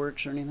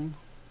fireworks or anything?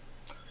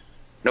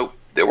 Nope,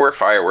 there were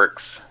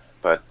fireworks,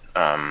 but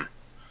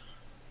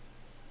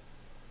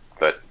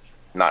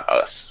not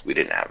us. We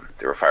didn't have them.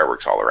 There were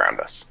fireworks all around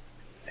us,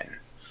 and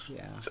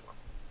so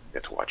we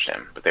got to watch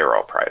them, but they were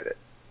all private,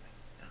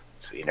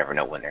 so you never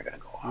know when they're going to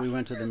go off. We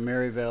went to the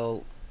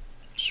Maryville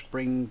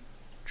spring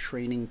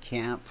training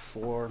camp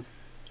for,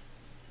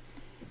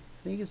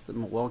 I think it's the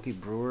Milwaukee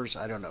Brewers,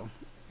 I don't know,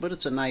 but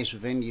it's a nice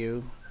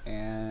venue,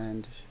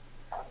 and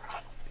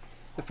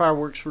the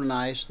fireworks were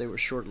nice. They were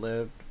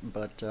short-lived,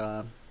 but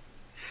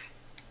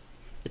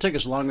it took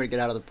us longer to get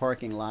out of the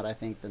parking lot, I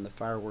think, than the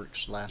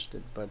fireworks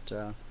lasted. But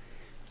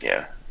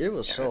yeah, it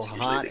was so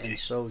hot and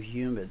so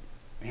humid.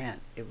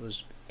 Man, it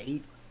was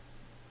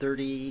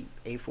 8:30,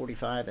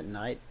 8:45 at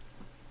night.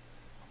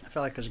 I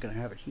felt like I was going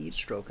to have a heat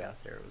stroke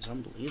out there. It was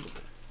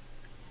unbelievable.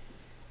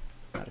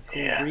 Not a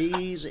cool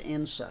breeze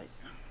in sight.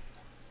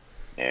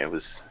 Yeah, it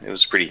was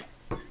pretty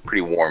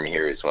warm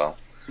here as well.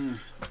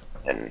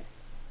 And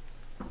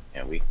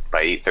we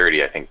by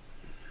 8:30, I think.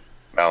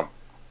 Well,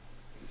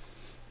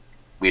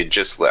 we had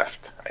just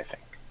left, I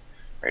think,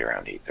 right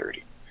around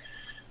 8:30,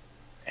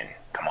 and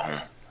come home.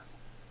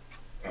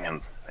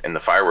 And the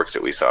fireworks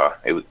that we saw,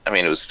 it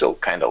was still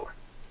kind of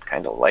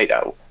light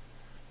out.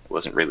 It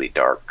wasn't really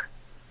dark.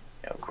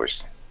 Of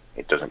course,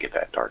 it doesn't get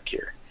that dark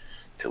here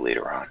till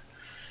later on.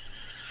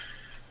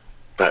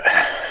 But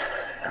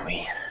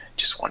we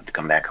just wanted to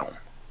come back home.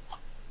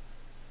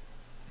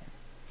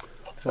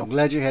 So I'm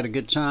glad you had a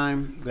good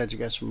time. Glad you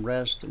got some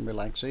rest and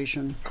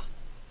relaxation.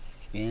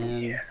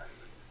 And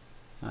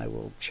I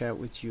will chat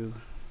with you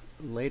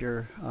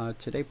later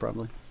today,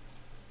 probably.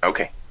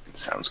 Okay,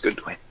 sounds good,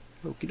 Dwayne.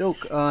 Okie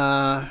doke.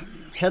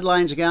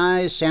 Headlines,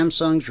 guys.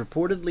 Samsung's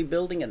reportedly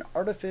building an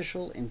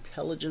artificial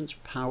intelligence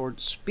powered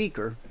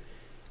speaker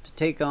to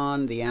take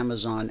on the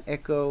Amazon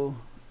Echo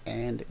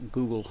and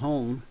Google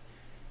Home.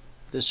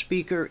 The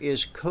speaker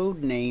is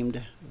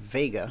codenamed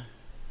Vega.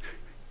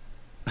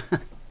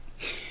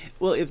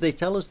 Well, if they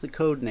tell us the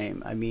code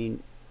name, I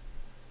mean,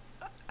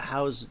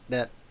 how's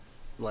that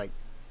like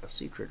a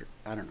secret?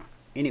 I don't know.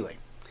 Anyway,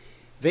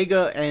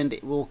 Vega, and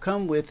it will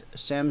come with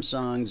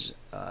Samsung's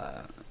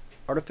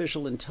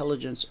artificial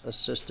intelligence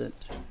assistant,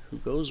 who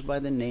goes by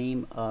the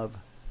name of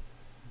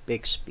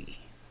Bixby.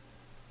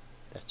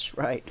 That's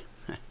right.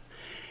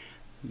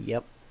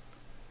 Yep.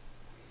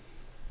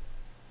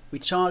 We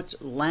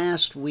talked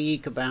last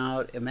week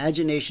about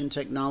Imagination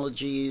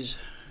Technologies,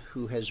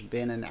 who has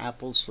been an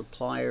Apple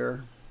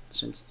supplier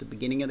since the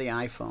beginning of the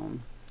iPhone.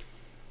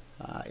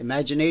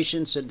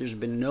 Imagination said there's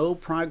been no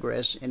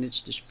progress in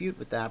its dispute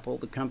with Apple.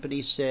 The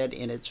company said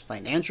in its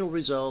financial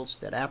results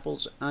that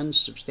Apple's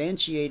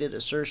unsubstantiated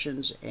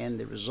assertions and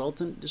the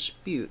resultant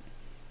dispute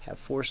have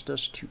forced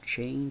us to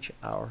change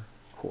our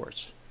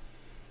course.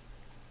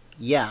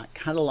 Yeah,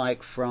 kind of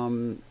like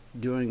from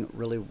doing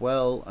really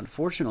well,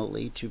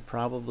 unfortunately, to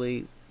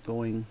probably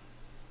going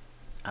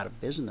out of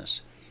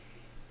business.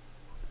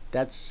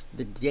 That's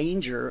the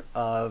danger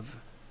of,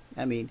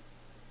 I mean,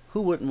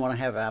 who wouldn't want to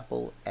have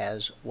Apple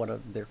as one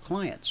of their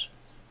clients?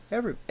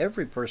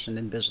 Every person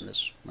in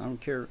business. I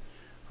don't care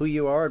who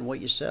you are and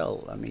what you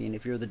sell. I mean,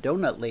 if you're the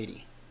donut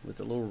lady with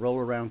the little roll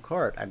around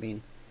cart, I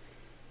mean,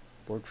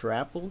 work for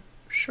Apple?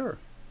 Sure.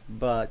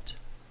 But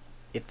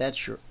if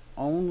that's your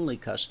only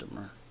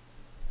customer,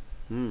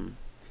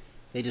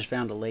 they just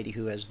found a lady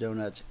who has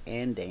donuts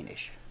and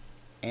Danish,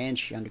 and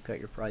she undercut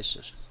your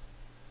prices.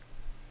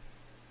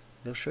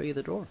 They'll show you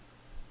the door.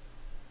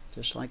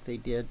 Just like they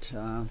did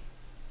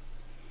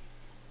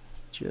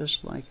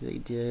just like they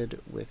did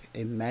with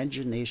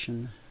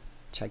Imagination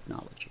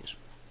Technologies.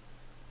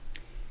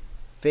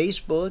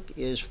 Facebook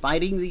is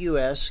fighting the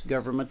U.S.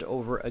 government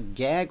over a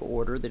gag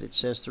order that it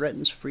says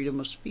threatens freedom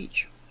of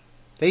speech.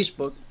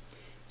 Facebook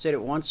said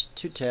it wants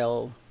to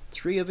tell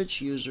 3 of its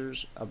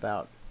users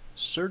about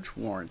search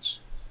warrants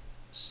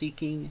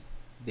seeking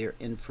their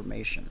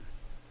information.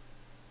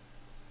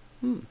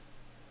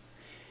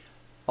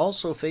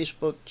 Also,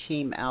 Facebook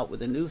came out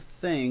with a new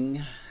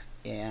thing,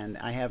 and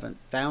I haven't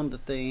found the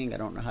thing. I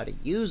don't know how to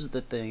use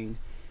the thing,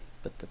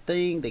 but the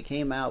thing they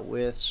came out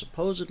with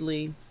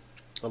supposedly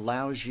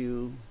allows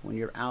you, when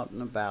you're out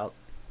and about,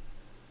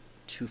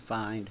 to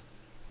find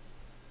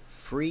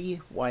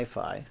free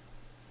Wi-Fi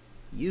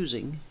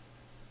using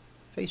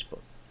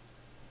Facebook.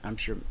 I'm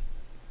sure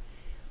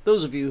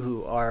those of you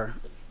who are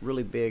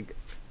really big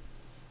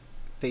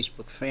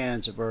Facebook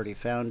fans have already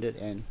found it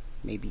and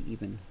maybe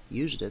even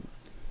used it.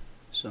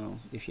 So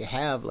if you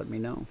have, let me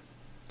know.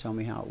 Tell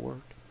me how it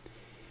worked.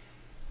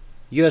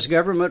 U.S.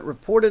 government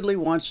reportedly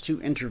wants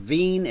to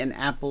intervene in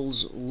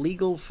Apple's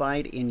legal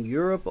fight in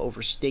Europe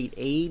over state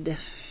aid.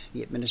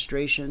 The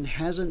administration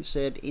hasn't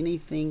said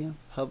anything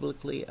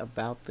publicly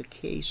about the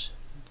case.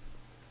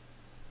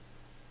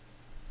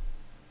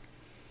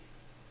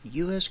 The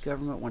U.S.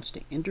 government wants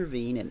to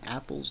intervene in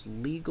Apple's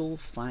legal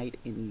fight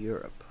in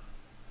Europe.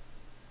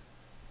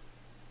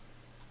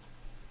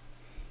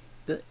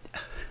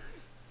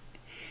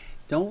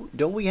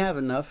 Don't we have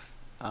enough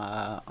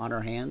on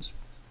our hands?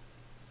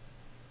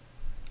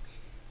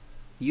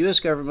 The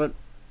U.S. government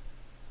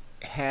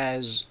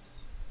has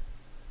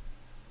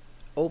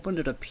opened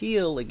an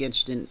appeal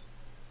against an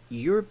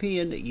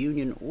European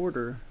Union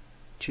order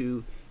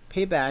to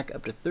pay back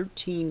up to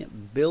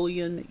 13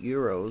 billion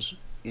euros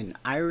in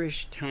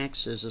Irish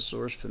taxes, a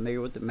source familiar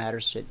with the matter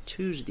said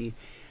Tuesday.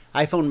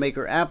 iPhone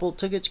maker Apple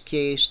took its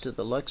case to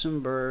the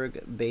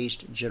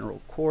Luxembourg-based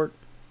General Court,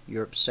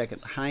 Europe's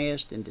second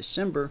highest, in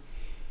December,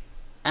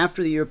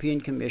 after the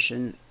European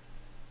Commission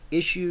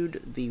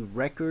issued the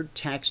record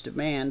tax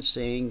demand,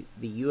 saying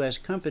the U.S.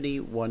 company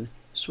won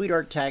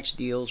sweetheart tax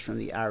deals from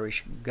the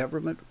Irish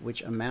government,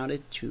 which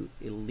amounted to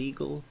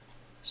illegal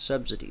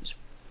subsidies.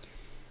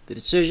 The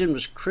decision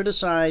was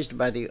criticized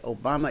by the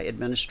Obama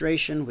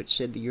administration, which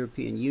said the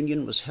European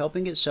Union was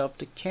helping itself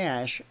to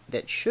cash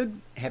that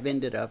should have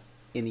ended up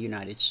in the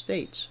United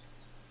States.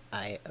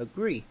 I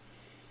agree.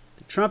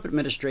 The Trump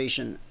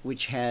administration,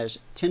 which has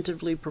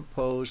tentatively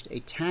proposed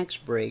a tax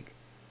break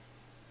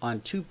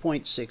on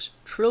 $2.6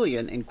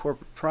 trillion in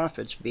corporate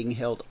profits being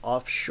held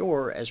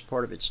offshore as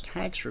part of its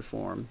tax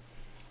reform,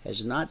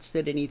 has not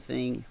said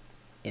anything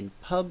in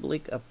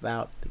public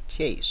about the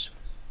case.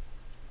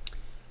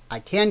 I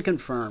can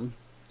confirm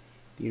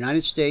the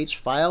United States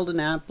filed an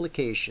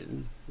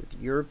application with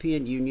the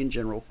European Union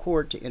General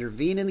Court to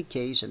intervene in the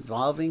case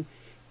involving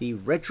the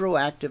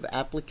retroactive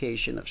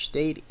application of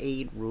state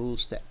aid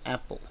rules to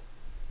Apple.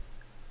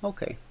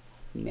 Okay,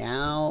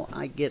 now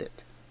I get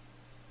it.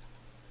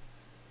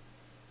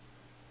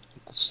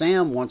 Uncle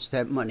Sam wants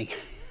that money.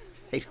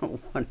 They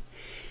don't want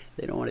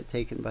it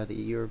taken by the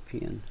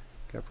European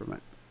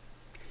government.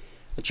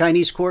 A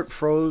Chinese court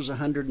froze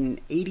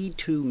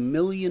 $182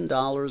 million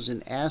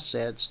in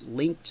assets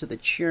linked to the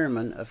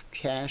chairman of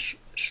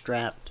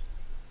cash-strapped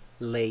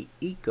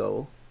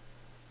Leiko,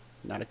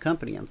 not a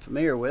company I'm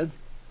familiar with.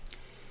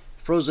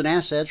 Frozen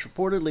assets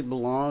reportedly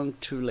belong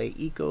to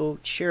Leiko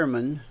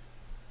chairman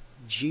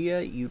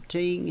Jia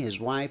Yuting, his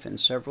wife, and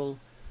several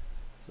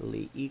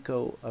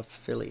Leiko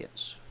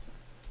affiliates.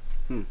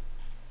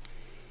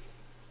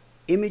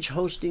 Image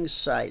hosting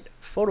site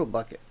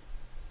PhotoBucket,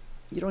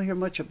 you don't hear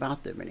much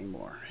about them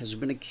anymore, has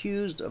been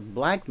accused of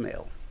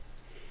blackmail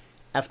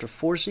after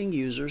forcing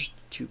users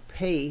to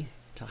pay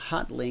to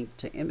hotlink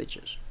to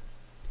images.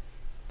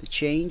 The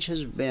change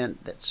has been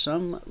that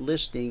some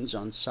listings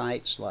on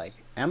sites like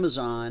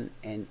Amazon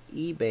and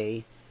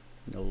eBay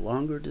no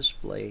longer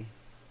display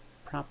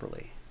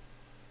properly.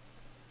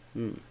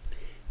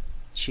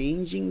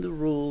 Changing the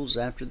rules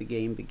after the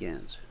game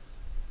begins.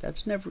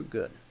 That's never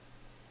good.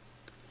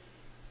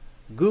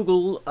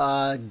 Google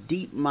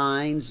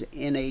DeepMind's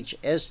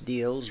NHS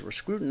deals were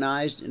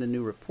scrutinized in a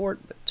new report,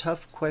 but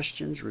tough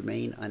questions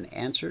remain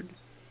unanswered.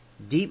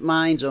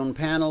 DeepMind's own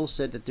panel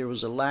said that there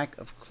was a lack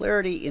of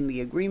clarity in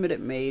the agreement it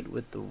made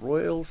with the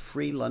Royal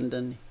Free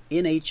London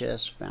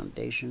NHS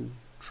Foundation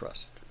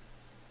Trust.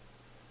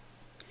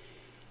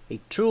 A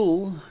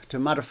tool to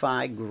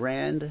modify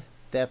Grand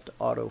Theft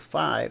Auto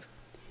 5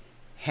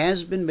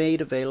 has been made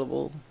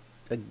available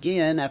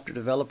again after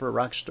developer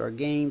Rockstar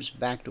Games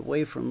backed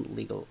away from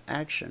legal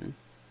action.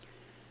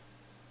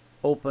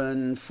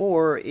 Open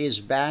 4 is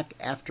back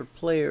after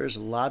players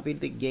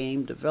lobbied the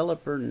game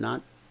developer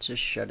not to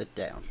shut it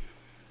down.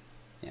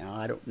 Now,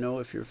 I don't know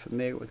if you're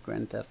familiar with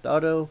Grand Theft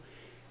Auto,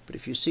 but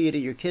if you see it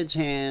in your kids'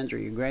 hands or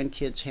your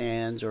grandkids'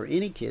 hands or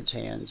any kid's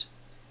hands,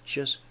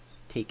 just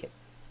take it.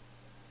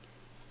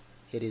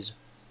 It is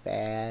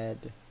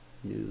bad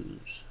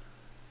news.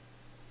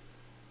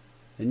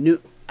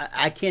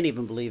 I can't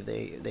even believe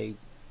they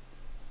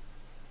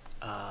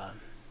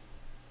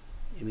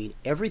I mean,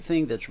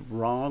 everything that's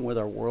wrong with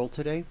our world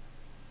today,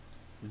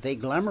 they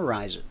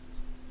glamorize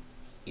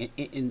it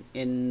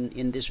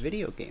in this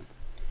video game.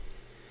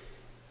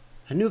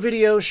 A new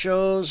video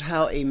shows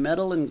how a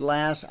metal and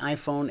glass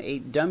iPhone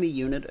 8 dummy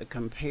unit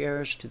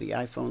compares to the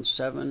iPhone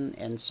 7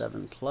 and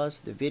 7 Plus.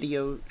 The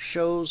video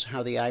shows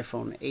how the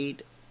iPhone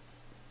 8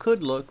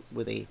 could look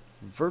with a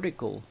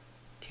vertical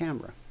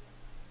camera.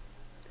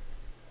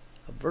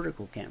 A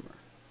vertical camera.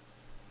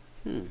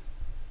 Well,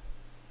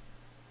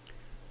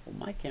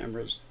 my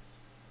camera's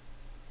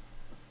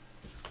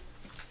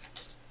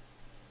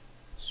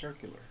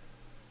circular.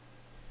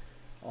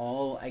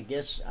 Oh, I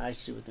guess I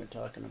see what they're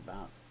talking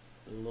about.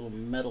 The little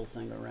metal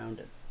thing around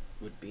it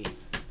would be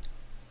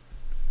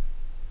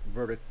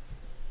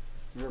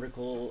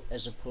vertical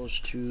as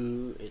opposed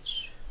to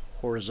its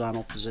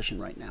horizontal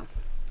position right now.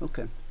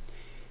 Okay.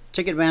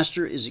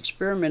 Ticketmaster is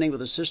experimenting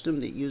with a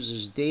system that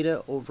uses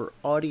data over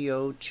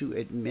audio to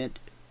admit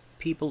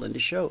people into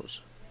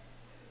shows.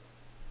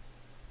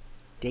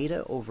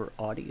 Data over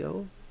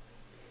audio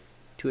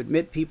to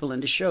admit people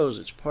into shows.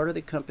 It's part of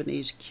the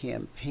company's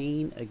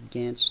campaign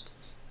against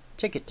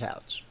ticket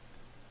touts.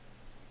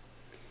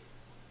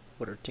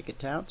 What are ticket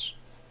touts?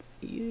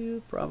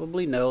 You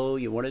probably know.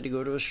 You wanted to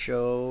go to a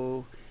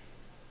show.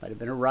 Might have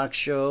been a rock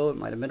show. It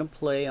might have been a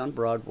play on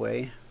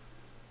Broadway.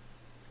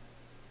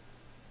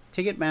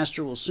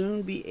 Ticketmaster will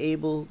soon be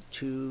able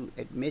to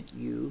admit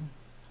you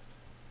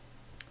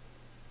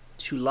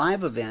to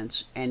live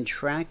events and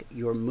track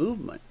your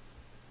movement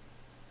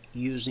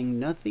using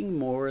nothing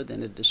more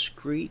than a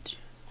discrete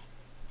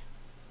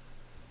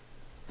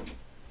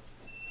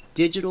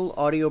digital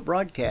audio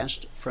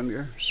broadcast from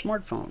your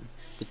smartphone.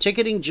 The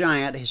ticketing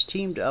giant has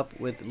teamed up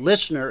with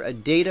Listener, a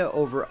data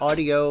over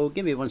audio.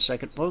 Give me 1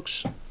 second,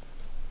 folks.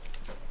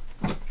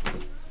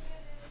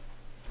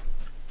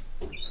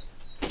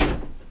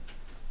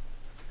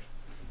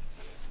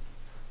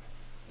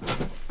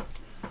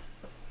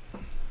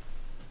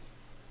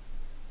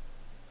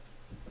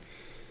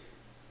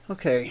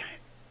 Okay.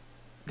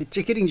 The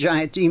ticketing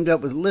giant teamed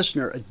up with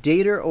Listener, a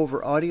data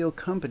over audio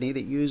company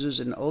that uses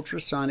an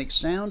ultrasonic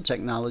sound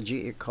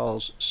technology it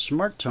calls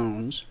smart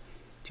tones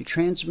to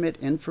transmit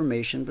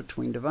information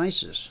between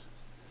devices.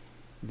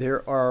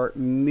 There are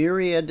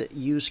myriad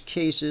use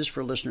cases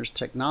for Listener's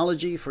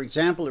technology. For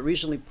example, it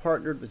recently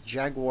partnered with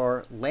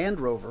Jaguar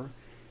Land Rover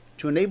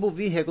to enable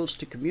vehicles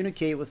to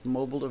communicate with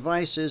mobile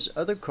devices,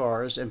 other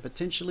cars, and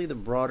potentially the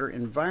broader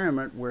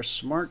environment where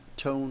smart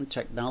tone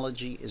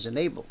technology is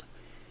enabled.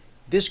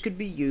 This could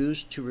be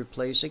used to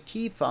replace a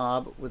key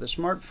fob with a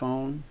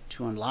smartphone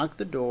to unlock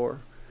the door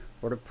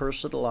or to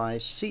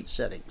personalize seat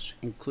settings,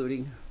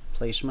 including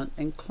placement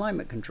and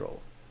climate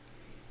control.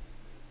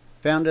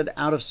 Founded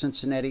out of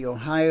Cincinnati,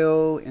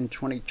 Ohio in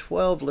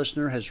 2012,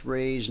 Listener has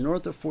raised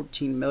north of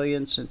 $14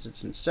 million since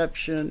its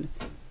inception,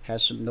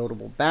 has some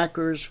notable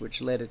backers,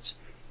 which led its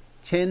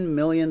 $10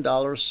 million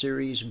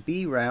Series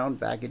B round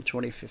back in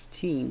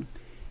 2015.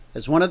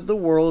 As one of the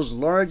world's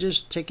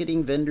largest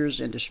ticketing vendors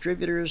and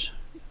distributors,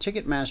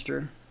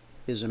 Ticketmaster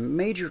is a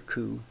major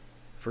coup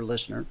for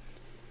Listener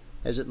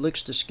as it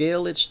looks to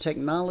scale its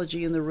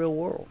technology in the real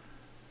world.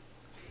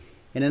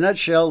 In a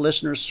nutshell,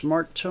 Listener's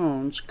smart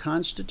tones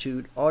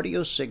constitute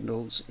audio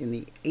signals in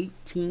the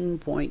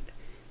 18.75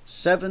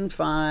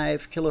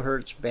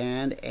 kilohertz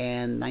band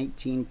and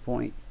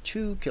 19.2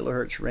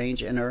 kilohertz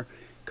range and are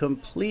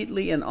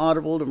completely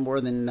inaudible to more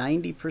than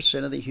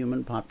 90% of the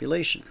human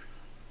population.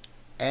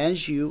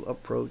 As you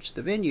approach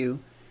the venue,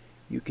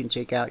 you can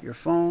take out your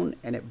phone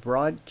and it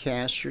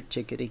broadcasts your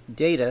ticketing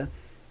data,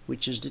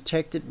 which is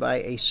detected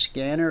by a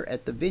scanner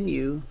at the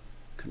venue,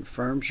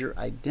 confirms your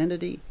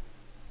identity,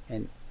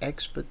 and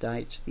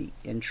expedites the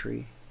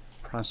entry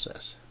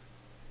process.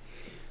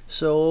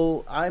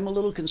 So I'm a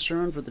little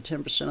concerned for the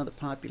 10% of the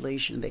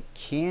population that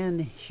can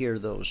hear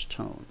those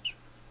tones.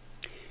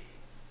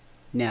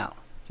 Now,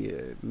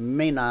 you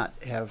may not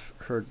have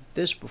heard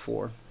this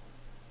before,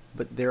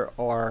 but there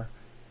are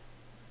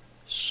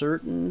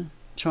certain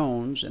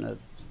tones in a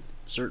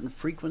certain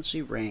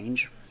frequency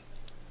range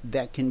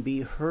that can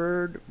be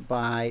heard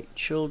by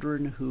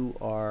children who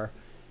are,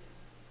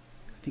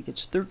 I think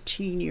it's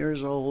 13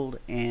 years old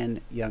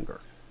and younger.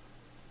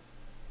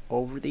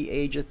 Over the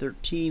age of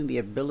 13, the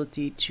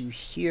ability to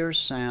hear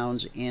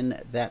sounds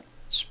in that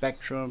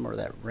spectrum or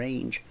that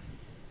range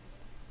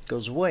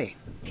goes away.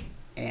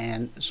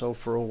 And so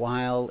for a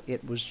while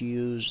it was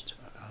used,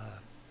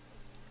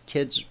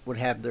 kids would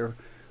have their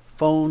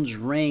phones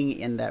ring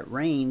in that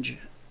range.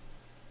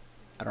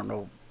 I don't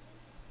know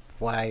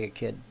why a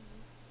kid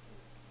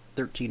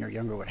 13 or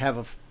younger would have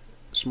a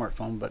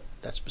smartphone, but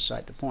that's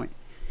beside the point.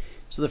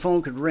 So the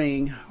phone could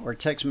ring or a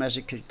text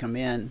message could come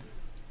in.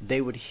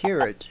 They would hear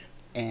it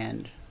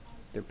and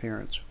their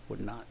parents would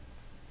not.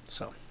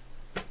 So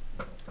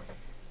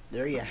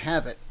there you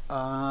have it.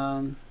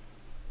 John,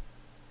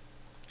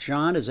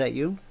 is that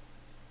you?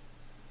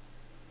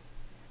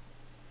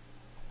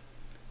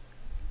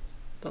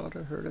 Thought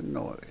I heard a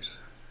noise.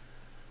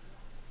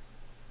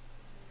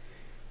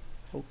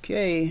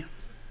 Okay.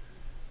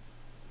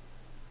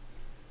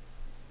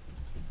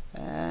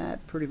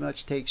 That pretty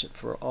much takes it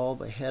for all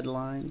the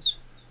headlines.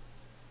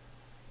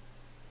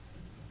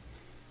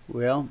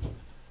 Well,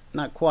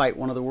 not quite.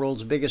 One of the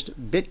world's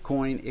biggest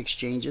Bitcoin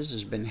exchanges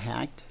has been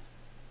hacked,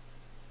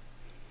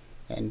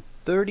 and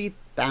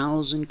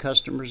 30,000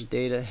 customers'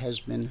 data has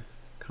been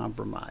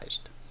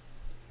compromised.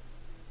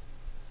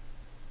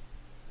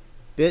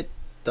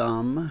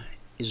 BitThumb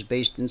is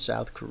based in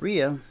South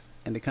Korea,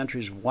 and the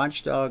country's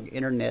watchdog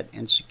internet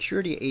and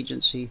security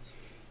agency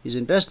is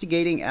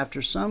investigating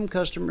after some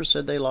customers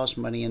said they lost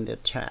money in the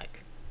attack.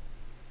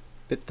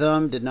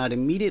 BitThumb did not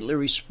immediately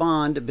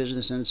respond to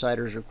Business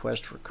Insider's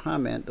request for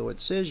comment, though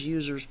it says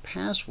users'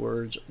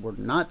 passwords were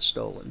not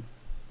stolen.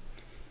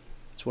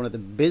 It's one of the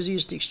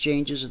busiest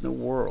exchanges in the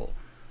world.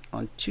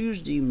 On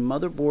Tuesday,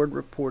 Motherboard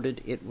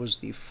reported it was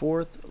the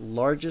 4th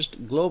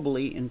largest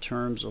globally in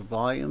terms of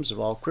volumes of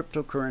all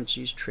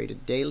cryptocurrencies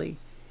traded daily,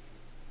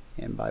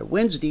 and by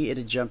Wednesday it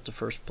had jumped to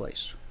first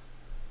place.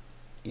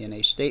 In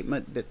a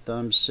statement,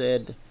 BitThumb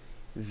said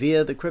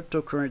via the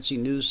cryptocurrency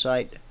news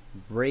site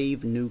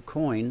Brave New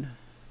Coin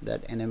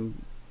that an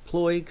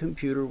employee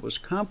computer was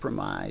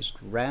compromised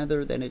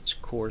rather than its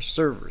core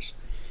servers.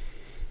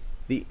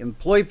 The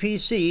employee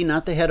PC,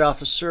 not the head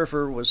office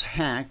server, was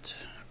hacked.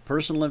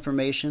 Personal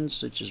information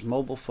such as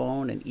mobile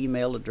phone and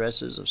email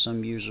addresses of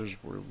some users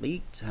were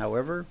leaked.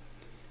 However,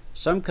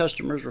 some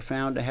customers were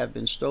found to have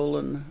been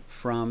stolen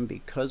from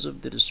because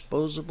of the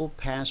disposable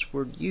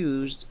password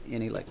used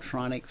in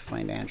electronic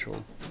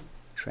financial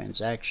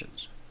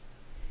transactions.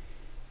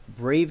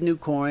 Brave New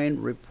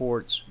Coin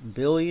reports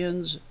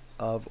billions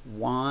of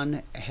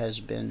won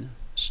has been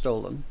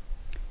stolen.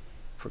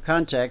 For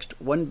context,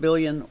 1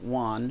 billion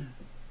won,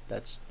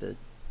 that's the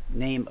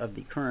name of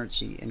the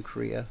currency in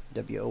Korea,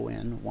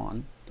 W-O-N,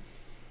 won,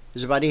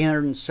 is about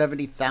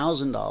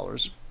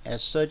 $870,000.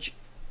 As such,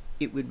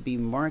 it would be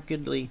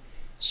markedly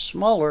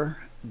smaller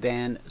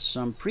than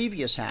some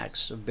previous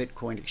hacks of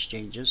Bitcoin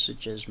exchanges,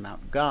 such as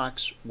Mt.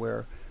 Gox,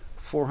 where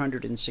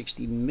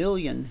 460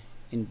 million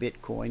in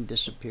Bitcoin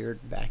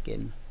disappeared back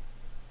in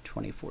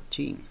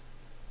 2014.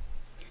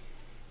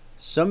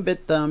 Some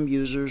BitThumb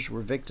users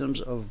were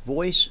victims of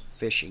voice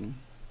phishing,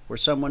 where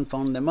someone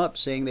phoned them up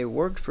saying they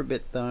worked for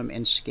BitThumb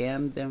and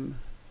scammed them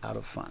out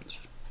of funds.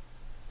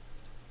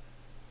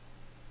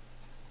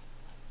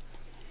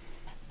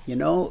 You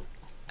know,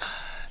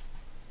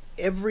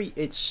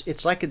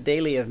 it's like a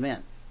daily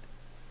event.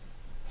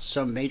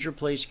 Some major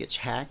place gets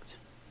hacked,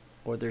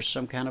 or there's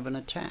some kind of an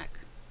attack.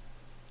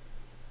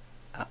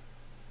 I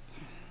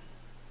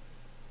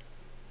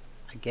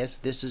guess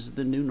this is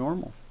the new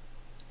normal,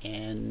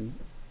 and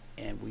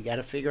we got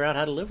to figure out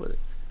how to live with it.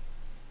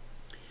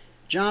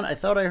 John, I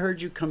thought I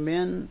heard you come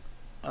in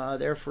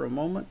there for a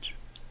moment,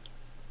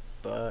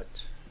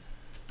 but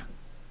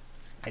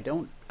I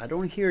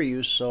don't hear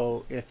you.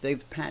 So if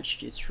they've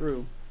patched you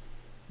through,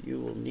 you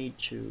will need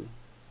to,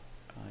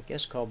 I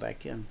guess, call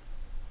back in.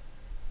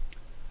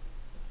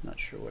 Not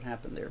sure what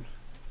happened there.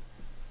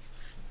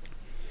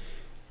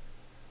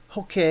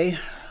 Okay,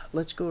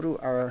 let's go to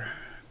our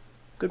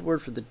good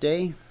word for the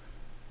day.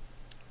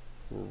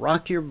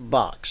 Rock your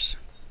box.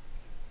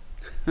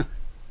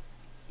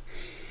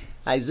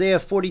 Isaiah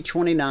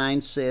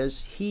 40:29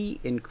 says, He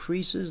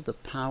increases the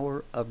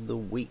power of the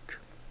weak.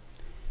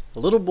 A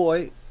little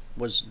boy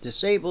was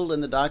disabled,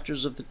 and the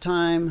doctors of the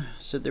time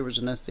said there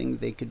was nothing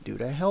they could do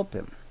to help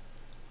him.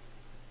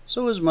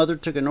 So his mother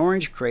took an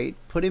orange crate,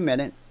 put him in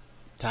it,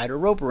 tied a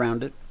rope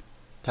around it,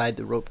 tied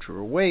the rope to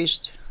her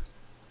waist,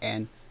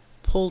 and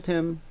pulled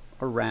him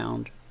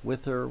around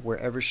with her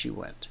wherever she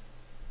went.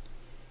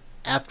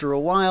 After a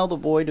while, the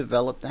boy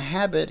developed a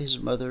habit his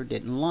mother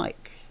didn't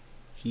like.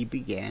 He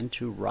began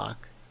to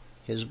rock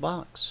his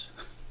box.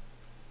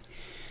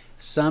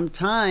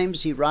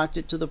 Sometimes he rocked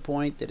it to the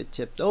point that it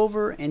tipped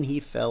over and he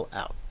fell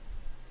out.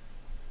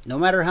 No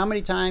matter how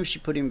many times she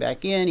put him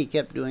back in, he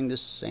kept doing the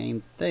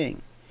same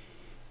thing.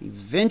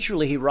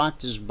 Eventually, he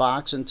rocked his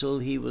box until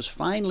he was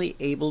finally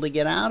able to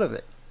get out of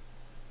it.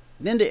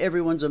 Then, to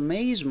everyone's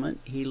amazement,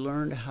 he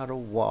learned how to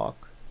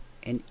walk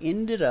and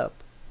ended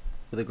up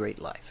with a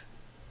great life.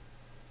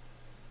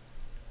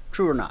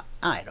 True or not?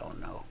 I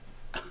don't know.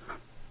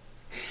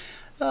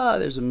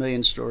 There's a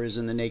million stories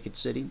in the Naked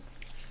City,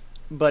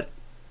 but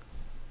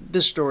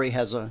this story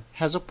has a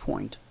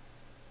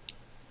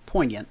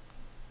poignant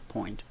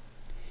point.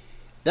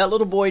 That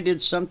little boy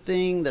did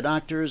something the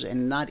doctors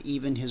and not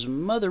even his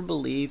mother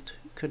believed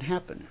could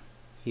happen.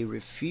 He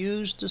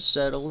refused to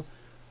settle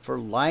for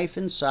life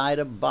inside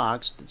a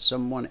box that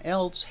someone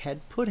else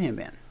had put him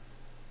in.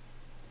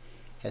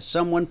 Has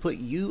someone put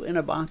you in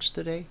a box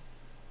today?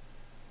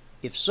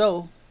 If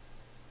so,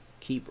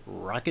 keep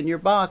rocking your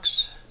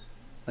box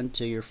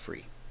until you're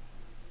free.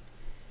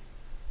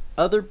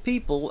 Other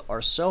people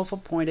are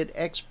self-appointed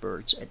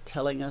experts at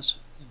telling us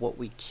what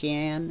we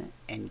can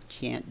and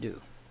can't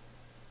do.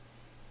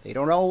 They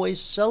don't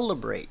always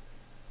celebrate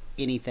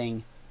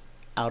anything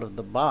out of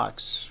the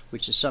box,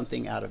 which is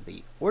something out of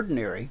the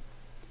ordinary.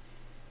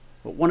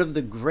 But one of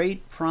the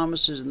great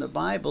promises in the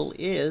Bible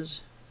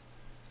is,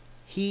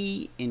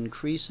 He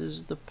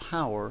increases the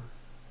power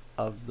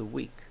of the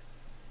weak.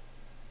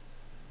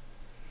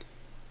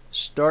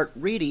 start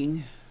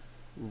reading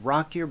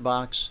Rock Your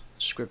Box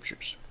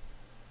scriptures.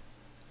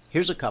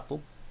 Here's a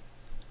couple.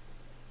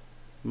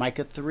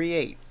 Micah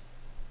 3:8.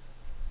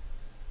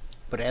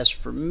 But as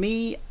for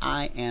me,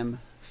 I am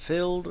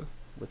filled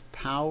with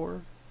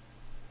power,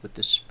 with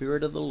the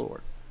Spirit of the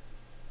Lord.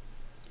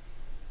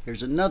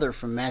 Here's another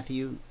from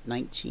Matthew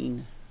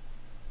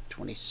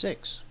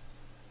 19:26.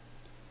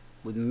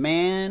 With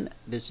man,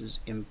 this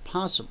is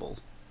impossible,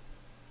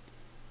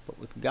 but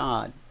with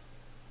God,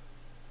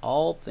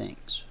 all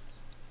things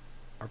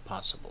are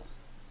possible.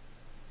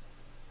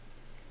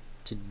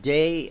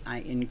 Today, I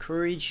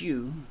encourage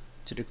you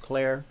to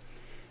declare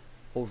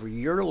over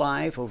your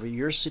life, over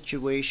your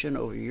situation,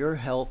 over your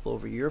health,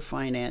 over your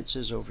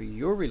finances, over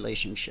your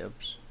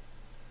relationships.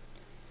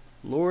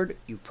 Lord,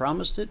 you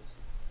promised it.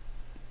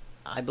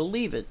 I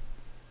believe it.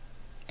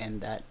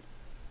 And that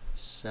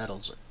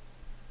settles it.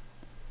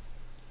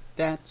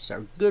 That's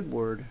our good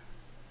word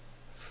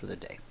for the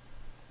day.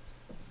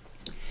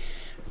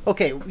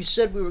 Okay, we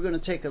said we were going to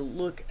take a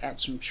look at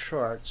some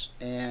charts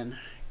and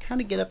kind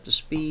of get up to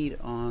speed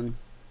on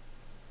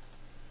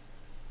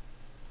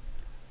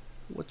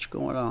what's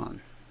going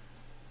on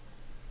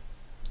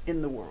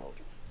in the world.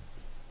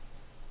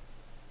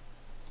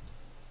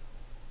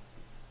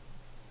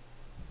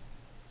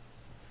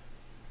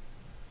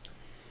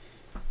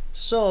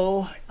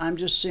 So, I'm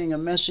just seeing a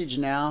message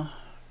now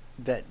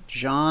that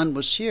John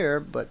was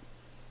here, but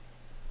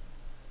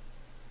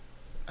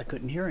I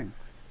couldn't hear him.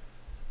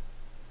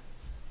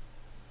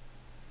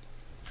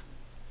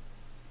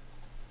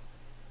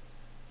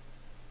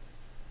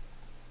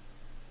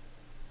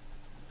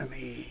 Let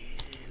me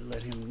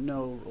let him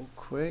know real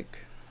quick.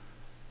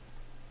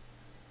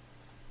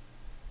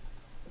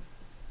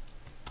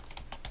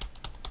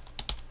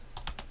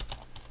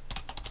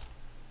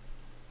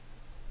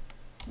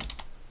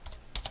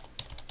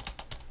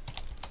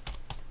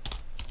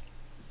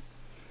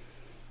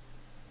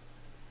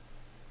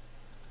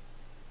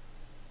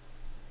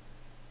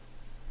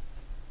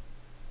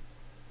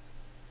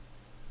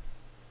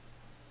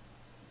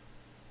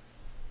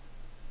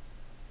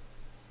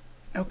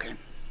 Okay,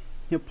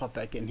 he'll pop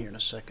back in here in a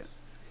second.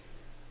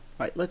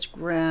 All right, let's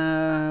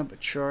grab a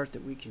chart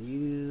that we can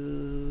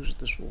use.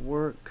 This will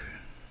work.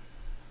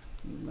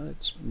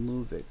 Let's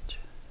move it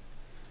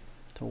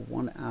to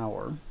 1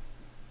 hour.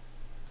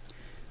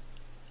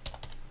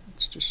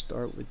 Let's just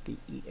start with the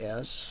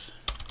ES.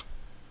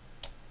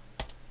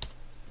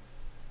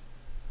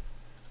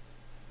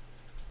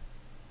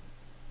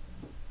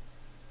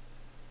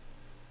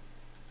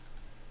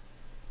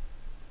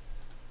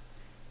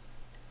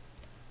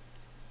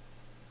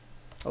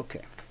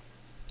 Okay.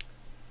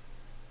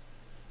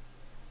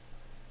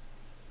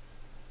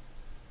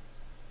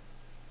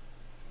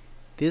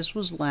 This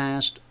was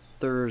last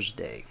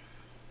Thursday,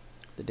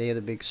 the day of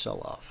the big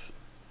sell-off.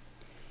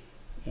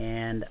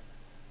 And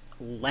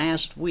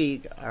last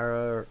week,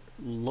 our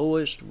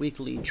lowest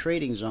weekly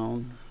trading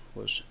zone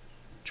was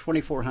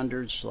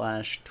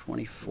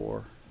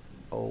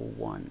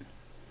 2400/2401.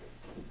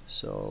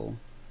 So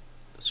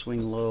the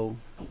swing low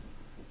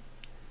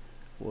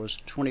was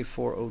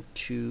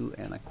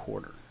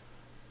 2402.25.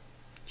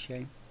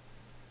 Okay.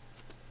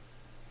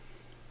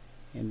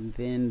 And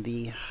then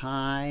the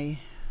high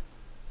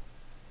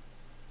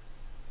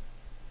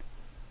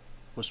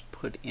was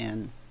put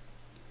in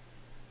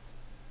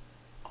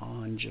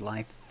on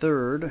July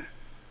 3rd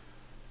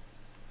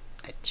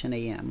at 10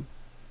 a.m.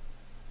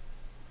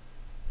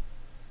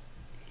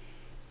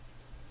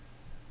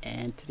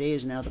 And today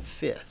is now the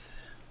 5th.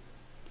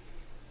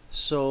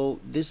 So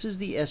this is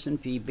the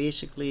S&P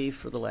basically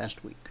for the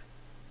last week.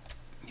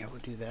 Yeah, we'll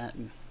do that.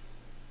 And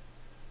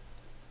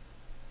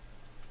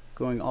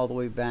going all the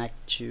way back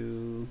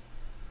to,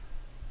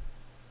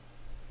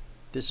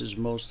 this is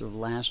most of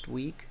last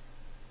week.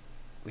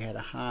 We had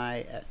a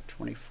high at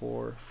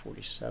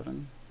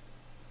 2447.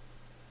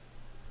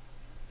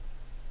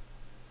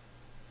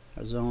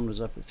 Our zone was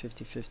up at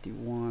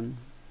 5051.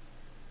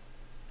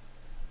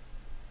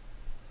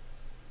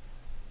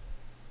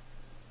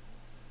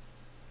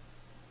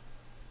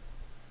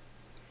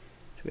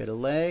 So we had a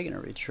leg and a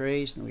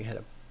retrace, and we had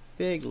a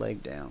big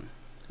leg down.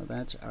 So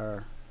that's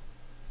our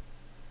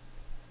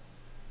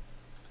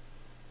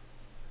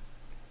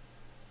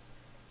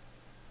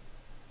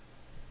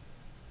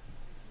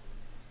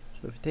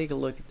So if you take a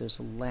look at this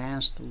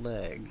last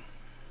leg,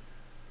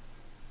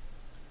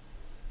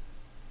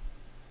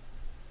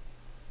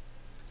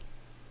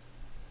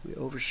 we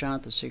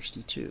overshot the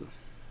 62.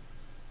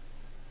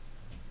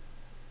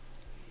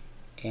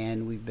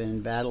 And we've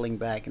been battling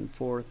back and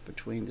forth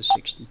between the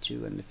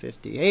 62 and the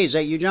 50. Hey, is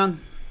that you, John?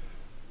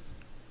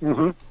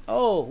 Mm-hmm.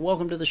 Oh,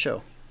 welcome to the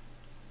show.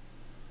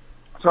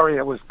 Sorry,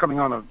 I was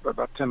coming on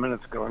about 10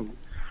 minutes ago and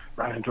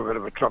ran into a bit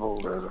of a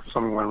trouble.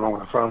 Something went wrong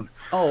with the phone.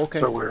 Oh, okay.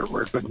 So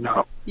we're good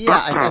now.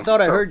 Yeah, I thought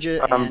I heard you,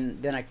 and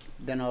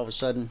then all of a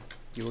sudden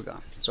you were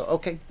gone. So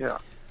okay. Yeah.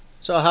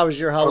 So how was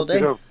your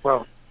holiday?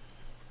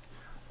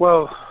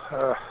 Well,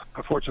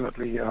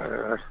 unfortunately,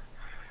 I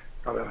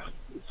got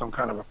some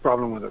kind of a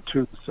problem with a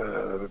tooth.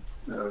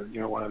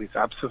 one of these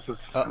abscesses.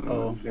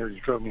 Uh-oh. And nearly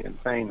drove me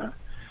insane.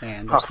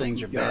 Man, those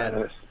things are bad.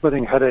 A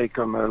splitting headache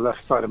on the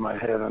left side of my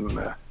head, and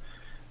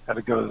had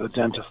to go to the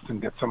dentist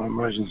and get some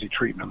emergency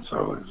treatment.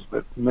 So it was a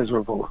bit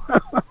miserable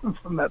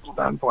from that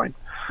standpoint.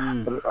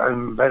 But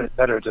I'm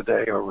better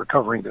today, or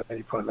recovering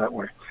today, put it that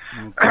way.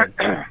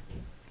 Okay.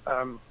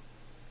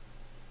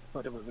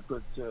 But it was a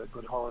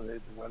good holiday.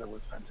 The weather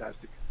was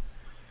fantastic.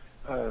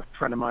 A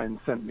friend of mine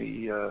sent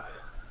me a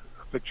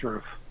picture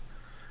of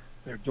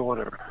their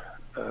daughter,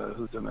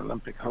 who's an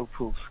Olympic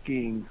hopeful,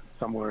 skiing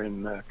somewhere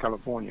in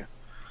California.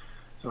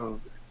 So,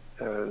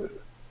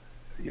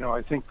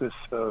 I think this,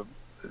 a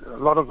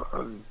lot of,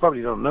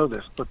 probably don't know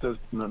this, but there's,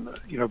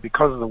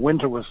 because the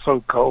winter was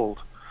so cold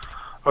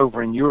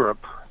over in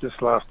Europe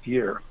this last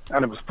year,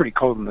 and it was pretty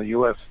cold in the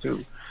U.S.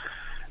 too,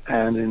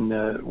 and in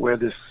where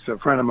this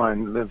friend of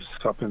mine lives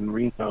up in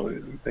Reno,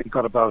 they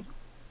got about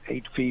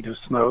 8 feet of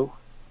snow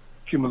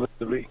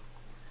cumulatively.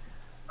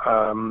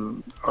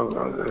 So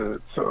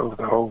over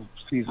the whole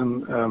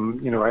season,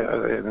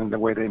 and the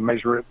way they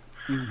measure it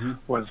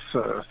was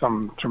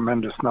some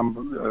tremendous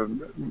number,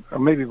 or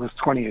maybe it was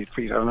 28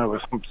 feet. I don't know,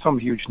 it was some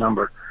huge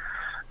number.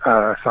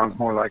 Sounds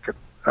more like it.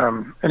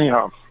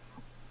 Anyhow,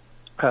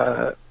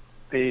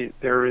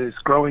 there is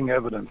growing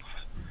evidence.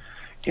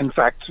 In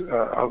fact,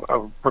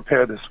 I'll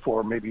prepare this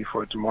for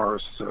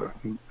tomorrow's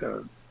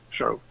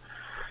show,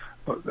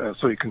 but,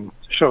 so you can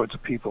show it to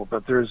people.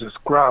 But there's this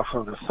graph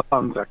of the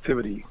sun's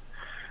activity,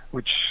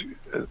 which,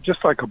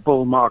 just like a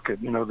bull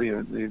market,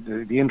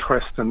 the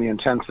interest and the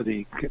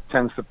intensity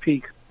tends to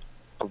peak.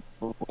 The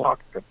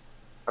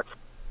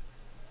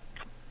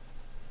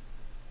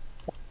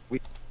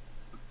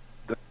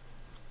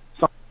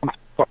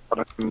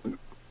sunspot in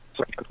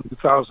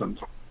 2000,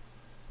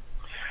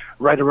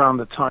 right around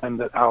the time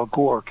that Al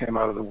Gore came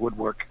out of the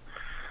woodwork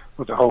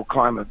with the whole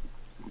climate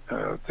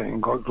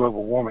thing,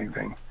 global warming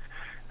thing,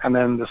 and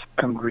then the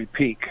secondary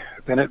peak.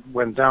 Then it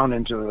went down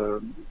in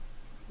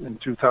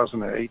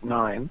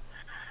 2008-9,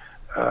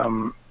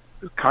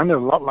 kind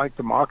of a lot like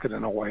the market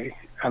in a way,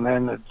 and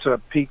then it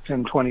peaked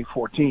in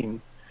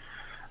 2014,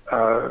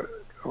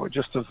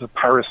 just as the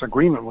Paris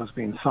Agreement was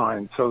being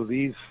signed. So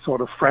these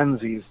sort of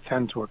frenzies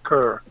tend to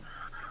occur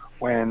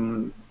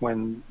when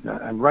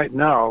and right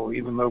now,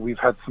 even though we've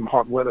had some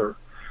hot weather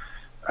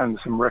and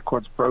some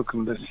records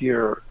broken this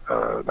year,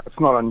 that's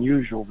not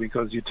unusual,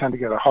 because you tend to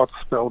get a hot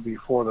spell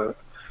before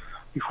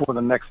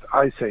the next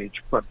ice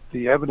age. But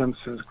the evidence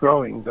is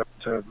growing that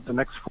the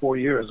next 4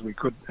 years we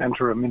could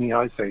enter a mini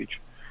ice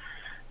age,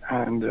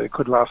 and it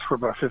could last for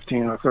about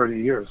 15 or 30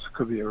 years. It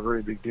could be a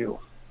very big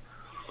deal.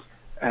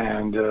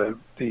 And there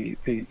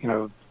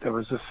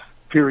was this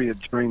period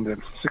during the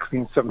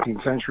 16th,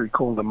 17th century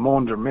called the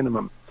Maunder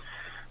minimum,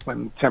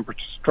 when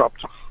temperatures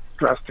dropped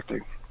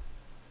drastically,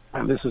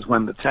 and this is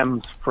when the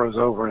Thames froze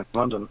over in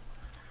London.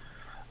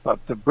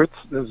 But the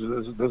Brits, there's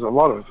a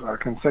lot of, I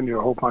can send you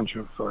a whole bunch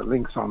of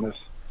links on this.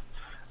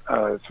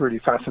 It's really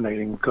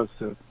fascinating, because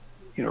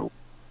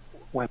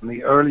when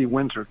the early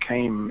winter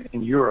came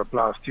in Europe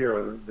last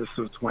year, this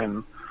was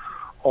when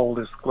all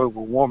this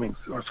global warming,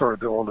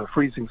 all the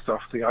freezing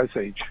stuff, the ice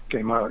age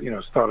came out,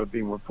 started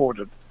being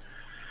reported.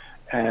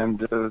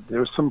 And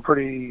there's some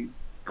pretty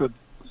good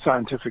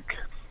scientific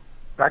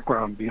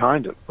background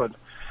behind it,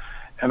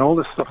 and all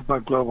this stuff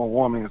about global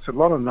warming, it's a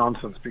lot of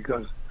nonsense,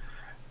 because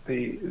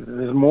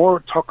there's more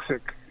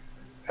toxic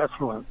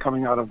effluent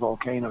coming out of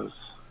volcanoes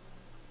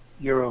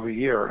year over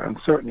year, and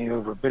certainly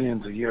over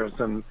billions of years,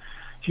 than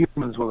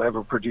humans will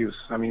ever produce.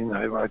 I mean,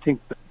 I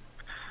think that,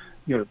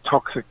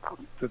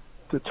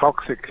 the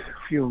toxic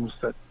fumes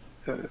that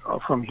are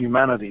from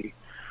humanity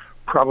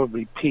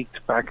probably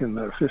peaked back in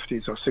the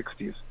 50s or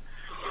 60s,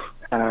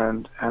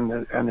 and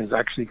is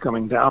actually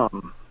coming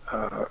down.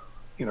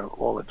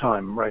 All the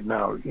time right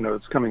now.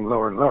 It's coming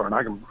lower and lower. And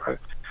I'm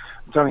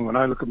telling you,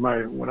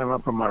 when I'm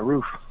up on my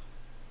roof,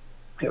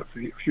 a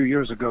few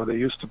years ago, there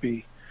used to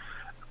be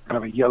kind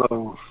of a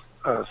yellow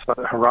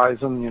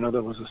horizon.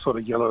 There was a sort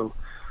of yellow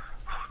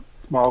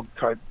smog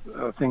type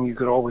thing you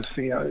could always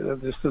see.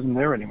 This isn't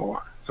there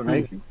anymore. It's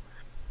amazing.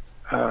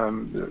 I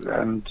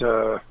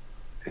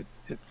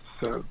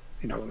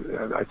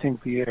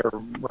think the air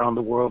around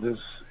the world is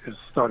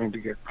starting to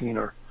get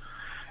cleaner.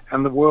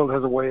 And the world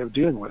has a way of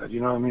dealing with it.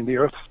 The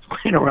Earth's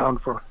been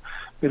around for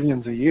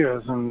billions of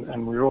years,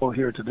 and we're all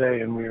here today,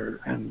 and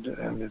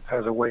it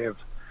has a way of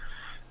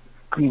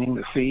cleaning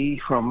the sea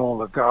from all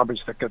the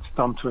garbage that gets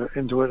dumped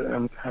into it,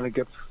 and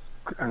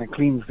it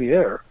cleans the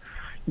air,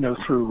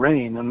 through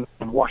rain and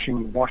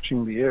washing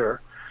the air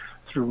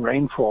through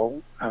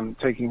rainfall and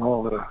taking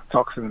all the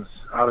toxins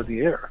out of the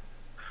air.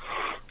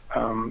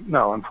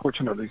 Now,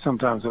 unfortunately,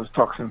 sometimes those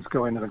toxins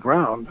go into the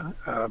ground,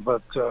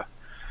 but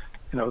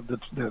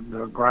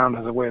the ground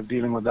has a way of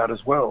dealing with that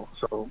as well.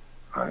 So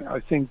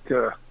I think,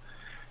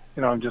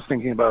 I'm just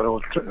thinking about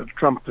old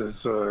Trump is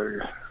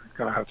going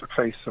to have to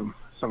face some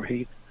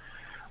heat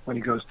when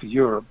he goes to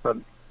Europe. But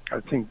I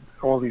think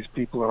all these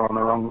people are on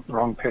the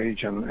wrong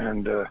page,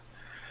 and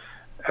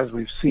as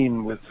we've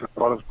seen with a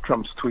lot of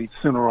Trump's tweets,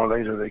 sooner or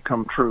later they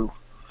come true.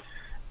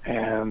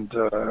 and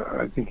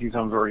I think he's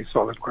on very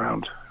solid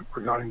ground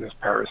regarding this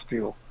Paris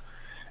deal.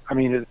 I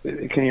mean,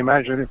 can you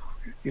imagine if,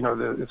 you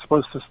know, it's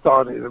supposed to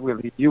start, well,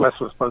 the U.S.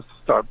 was supposed to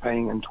start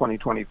paying in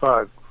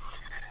 2025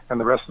 and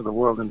the rest of the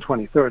world in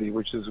 2030,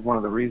 which is one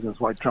of the reasons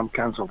why Trump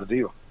canceled the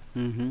deal.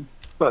 Mm-hmm.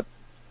 But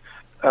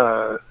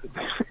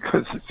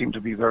because it seemed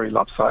to be very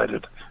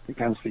lopsided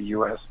against the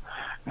U.S.,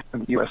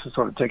 and the U.S. is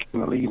sort of taking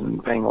the lead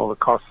and paying all the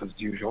costs as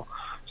usual,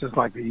 just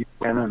like the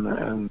UN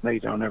and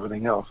NATO and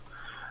everything else.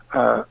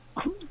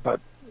 But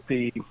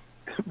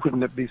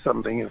wouldn't it be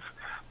something if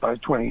by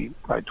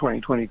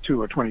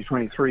 2022 or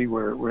 2023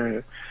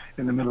 we're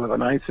in the middle of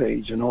an ice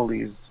age and all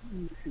these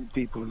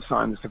people who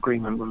signed this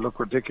agreement would look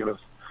ridiculous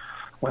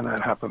when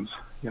that happens,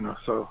 you know?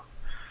 So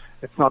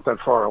it's not that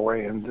far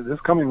away, and this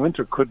coming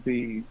winter could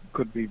be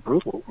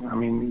brutal. I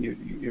mean,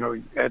 you know,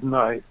 Ed and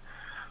I,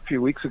 a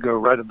few weeks ago,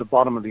 right at the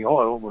bottom of the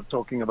oil, were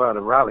talking about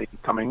a rally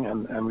coming,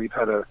 and we've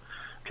had a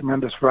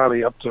tremendous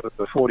rally up to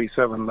the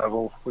 47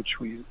 level, which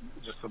we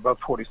just above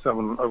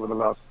 47 over the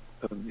last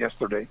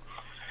yesterday,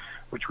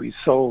 which we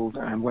sold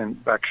and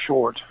went back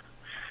short.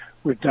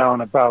 We're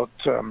down about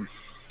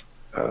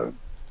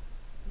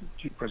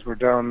we're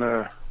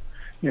down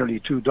nearly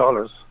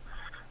 $2.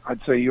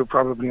 I'd say you're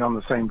probably on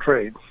the same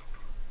trade.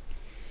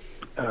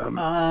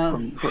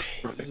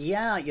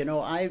 Yeah, you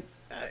know, I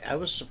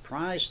was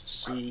surprised to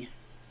see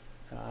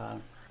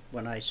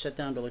when I sat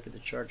down to look at the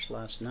charts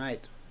last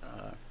night.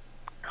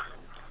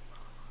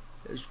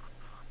 It was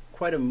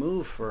quite a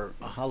move for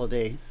a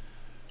holiday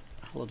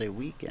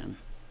weekend.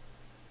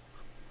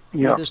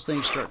 Yeah. When this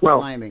thing started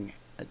climbing,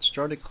 it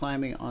started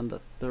climbing on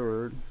the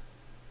 3rd.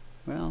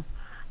 Well,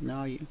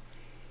 now you.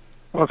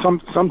 Well,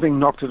 something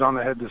knocked it on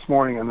the head this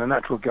morning, and the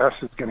natural gas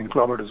is getting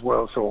clobbered as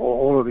well. So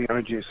all of the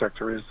energy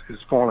sector is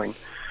falling.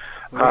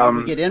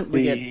 We get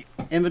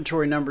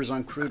inventory numbers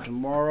on crude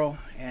tomorrow,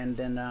 and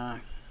then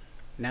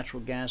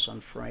natural gas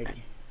on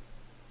Friday.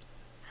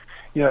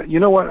 Yeah, you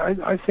know what?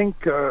 I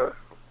think that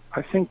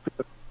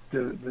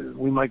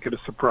we might get a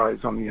surprise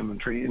on the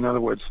inventory. In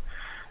other words,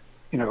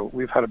 you know,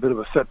 we've had a bit of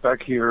a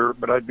setback here,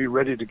 but I'd be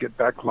ready to get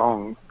back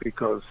long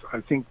because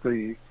I think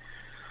the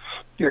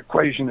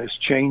equation is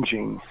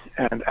changing.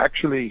 And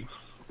actually,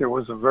 there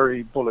was a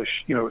very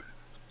bullish, you know,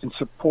 in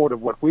support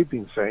of what we've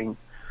been saying,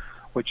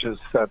 which is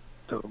that,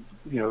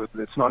 you know,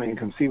 it's not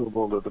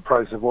inconceivable that the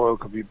price of oil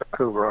could be back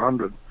over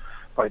 100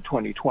 by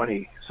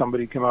 2020.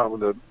 Somebody came out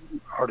with an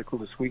article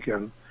this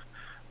weekend,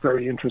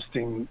 very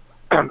interesting,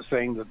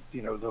 saying that,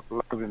 you know, the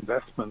lack of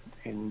investment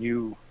in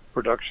new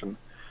production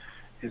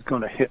is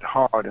going to hit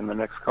hard in the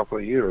next couple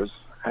of years,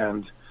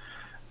 and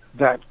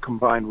that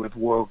combined with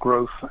world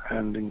growth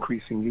and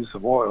increasing use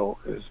of oil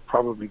is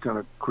probably going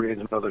to create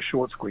another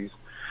short squeeze,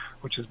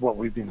 which is what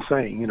we've been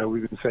saying. You know,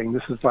 we've been saying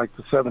this is like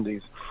the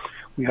 70s.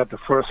 We had the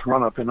first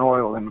run up in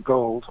oil and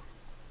gold,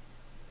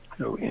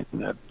 you know, in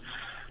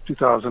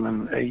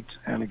 2008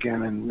 and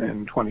again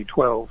in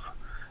 2012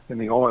 in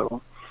the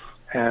oil,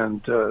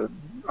 and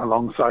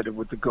alongside it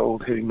with the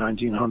gold hitting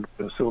 1900,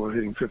 the silver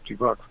hitting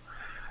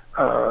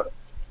 $50.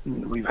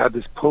 We've had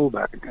this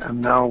pullback, and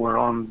now we're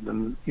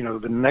on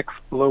the next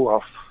blow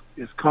off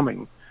is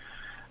coming,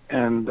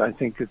 and I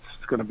think it's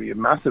going to be a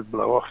massive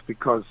blow off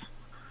because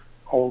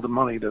all the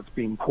money that's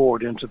being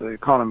poured into the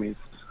economies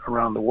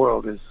around the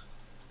world is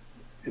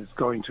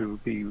going to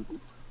be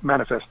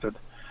manifested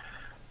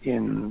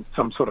in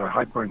some sort of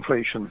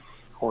hyperinflation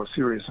or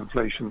serious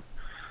inflation.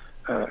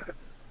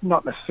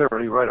 Not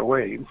necessarily right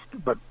away,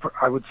 but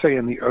I would say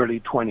in the early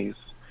 20s.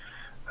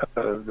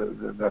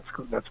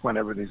 That's when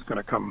everything's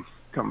going to come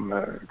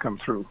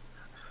through.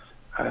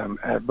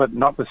 But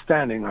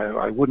notwithstanding,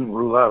 I wouldn't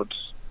rule out,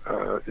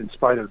 in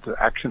spite of the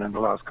action in the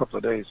last couple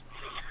of days,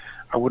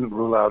 I wouldn't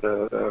rule out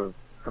the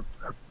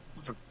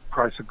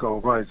price of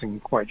gold rising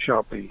quite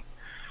sharply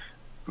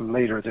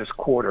later this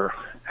quarter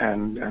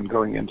and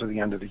going into the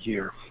end of the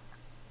year.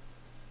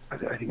 I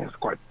think it's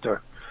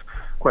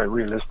quite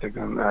realistic,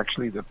 and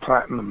actually the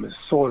platinum is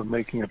sort of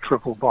making a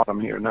triple bottom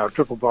here. Now,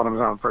 triple bottoms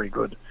aren't very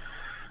good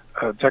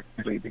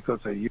technically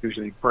because they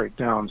usually break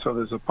down, so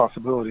there's a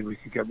possibility we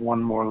could get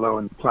one more low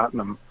in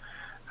platinum,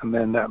 and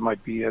then that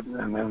might be it,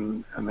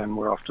 and then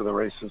we're off to the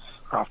races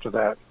after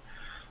that.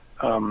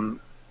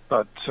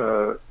 But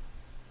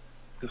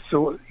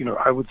so, you know,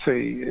 I would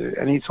say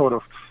any sort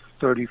of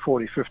 $30,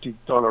 $40,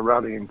 $50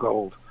 rally in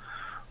gold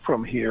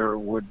from here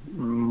would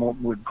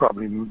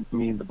probably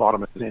mean the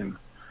bottom is in,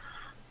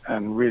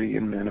 and really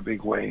in a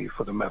big way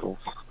for the metals.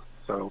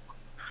 So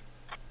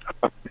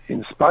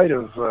in spite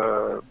of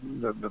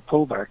the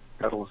pullback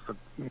metals,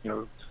 you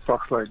know,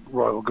 stocks like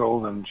Royal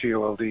Gold and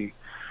GOLD are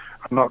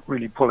not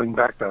really pulling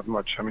back that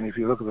much. I mean, if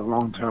you look at the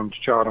long-term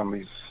chart on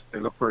these, they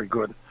look very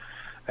good.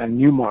 And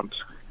Newmont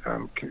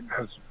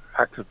has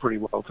acted pretty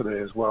well today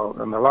as well.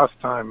 And the last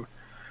time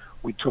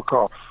we took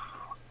off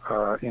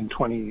in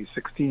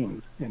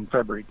 2016, in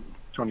February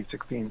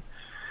 2016,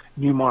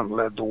 Newmont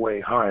led the way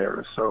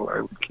higher. So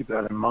I would keep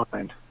that in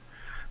mind.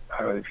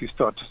 If you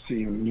start to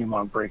see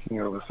Newmont breaking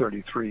over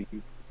 $33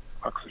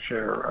 a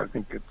share, I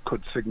think it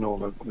could signal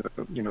that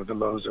the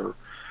lows are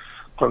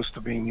close to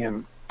being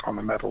in.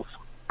 metals.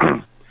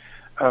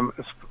 On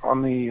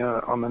the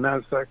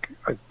Nasdaq,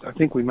 I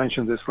think we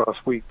mentioned this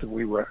last week that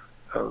we were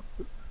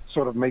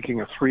sort of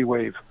making a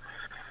three-wave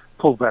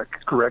pullback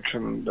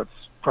correction that's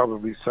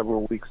probably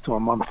several weeks to a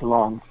month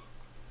long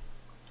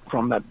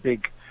from that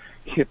big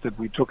hit that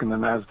we took in the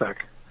Nasdaq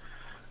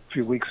a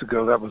few weeks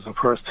ago. That was the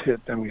first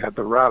hit. Then we had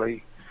the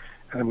rally,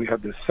 and then we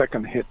had the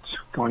second hit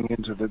going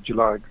into the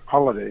July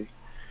holiday.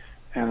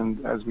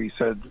 And as we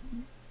said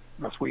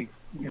last week,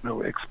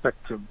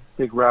 expect a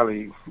big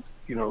rally,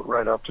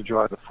 right after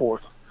July the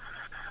 4th.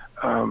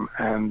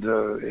 And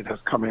it has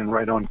come in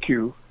right on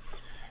cue.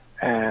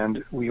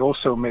 And we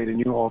also made a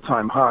new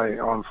all-time high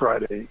on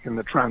Friday in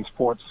the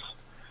transports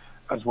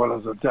as well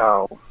as the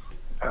Dow.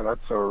 And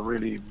that's a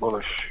really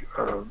bullish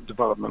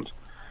development.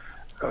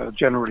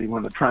 Generally,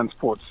 when the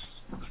transports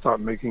start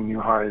making new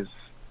highs,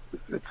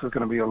 it's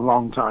going to be a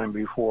long time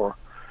before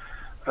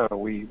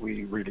we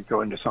really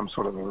go into some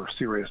sort of a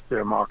serious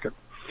bear market.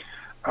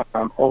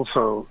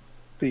 Also,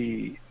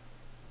 the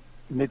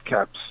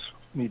mid-caps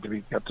need to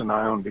be kept an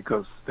eye on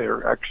because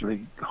they're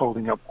actually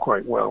holding up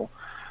quite well.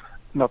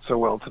 Not so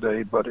well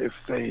today, but if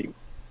they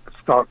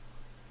start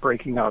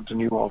breaking out to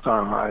new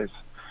all-time highs,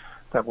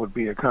 that would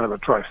be a kind of a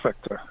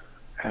trifecta.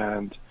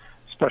 And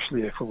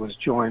especially if it was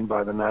joined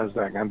by the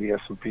Nasdaq and the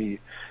S&P.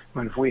 I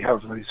mean, if we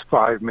have these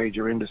 5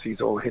 major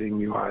indices all hitting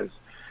new highs,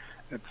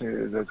 that's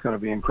going to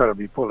be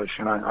incredibly bullish.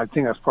 And I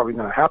think that's probably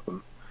going to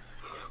happen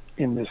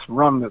in this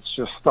run that's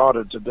just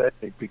started today,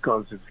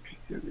 because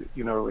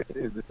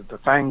the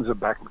FANGs are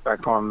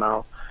back on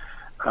now.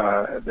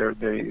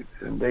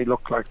 They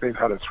look like they've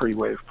had a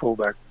 3-wave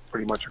pullback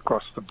pretty much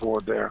across the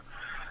board there.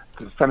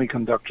 The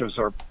semiconductors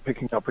are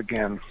picking up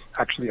again,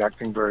 actually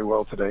acting very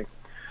well today.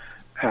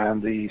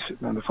 And the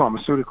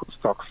pharmaceutical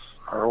stocks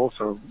are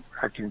also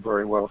acting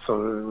very well.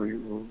 So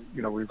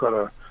we've got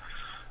a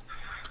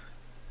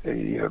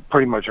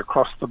pretty much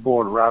across the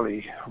board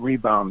rally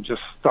rebound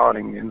just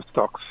starting in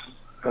stocks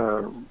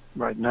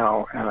right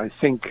now, and I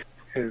think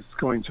is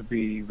going to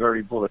be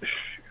very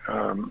bullish.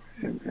 In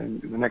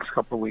the next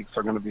couple of weeks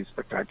are going to be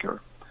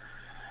spectacular,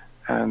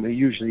 and they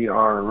usually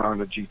are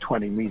around a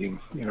G20 meeting.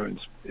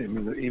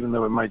 Even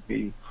though it might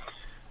be,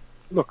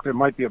 there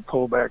might be a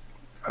pullback.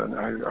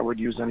 I would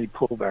use any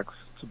pullbacks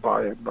to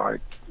buy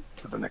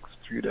for the next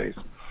few days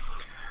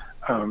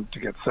to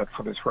get set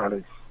for this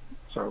rally.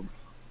 So,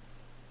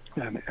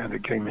 and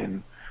it came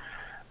in,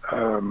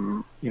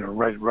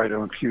 right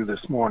on cue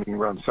this morning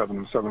around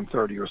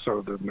 7:30 or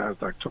so. The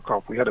Nasdaq took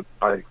off. We had a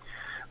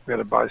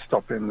buy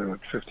stop in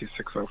at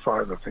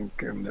 56.05, I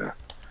think, and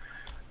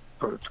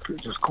but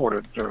it just caught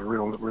it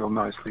real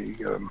nicely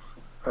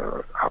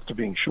after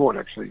being short.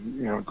 Actually,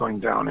 going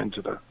down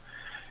into the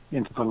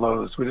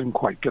lows. We didn't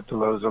quite get the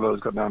lows. The lows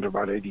got down to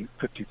about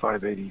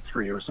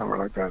 55.83 or somewhere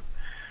like that.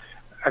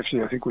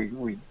 Actually, I think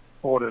we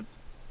bought it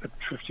at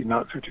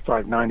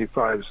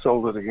 55.95,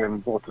 sold it again,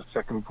 bought the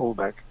second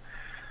pullback.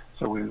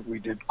 So we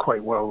did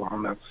quite well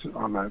on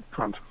that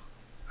front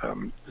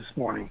this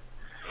morning.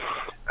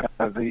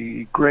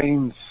 The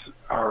grains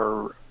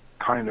are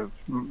kind of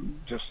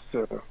just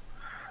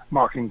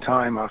marking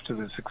time after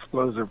this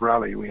explosive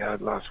rally we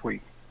had last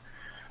week.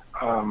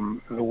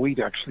 The wheat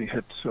actually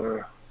hit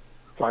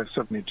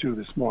 572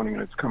 this morning,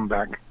 and it's come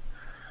back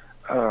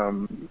a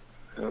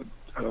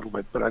little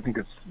bit. But I think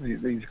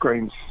these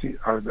grains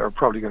are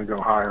probably going to go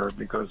higher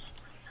because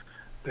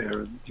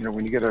they're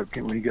when you get a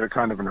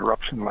kind of an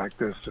eruption like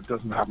this, it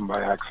doesn't happen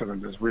by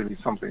accident. There's really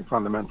something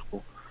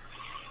fundamental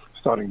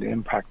starting to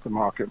impact the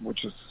market,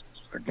 which is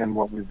again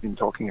what we've been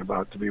talking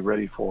about to be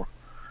ready for.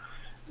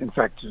 In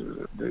fact,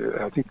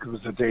 I think it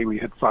was the day we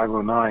hit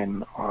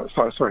 509.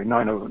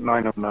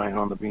 909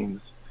 on the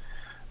beans.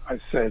 I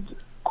said,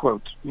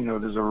 quote,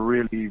 there's a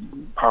really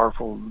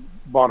powerful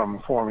bottom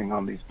forming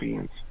on these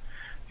beans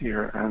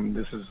here, and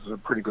this is a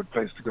pretty good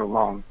place to go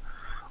long,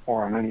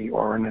 or in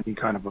any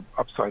kind of a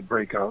upside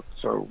breakout.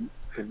 So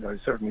I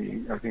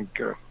think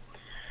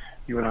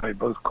you and I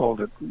both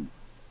called it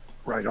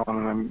right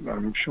on, and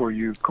I'm sure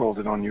you called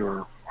it on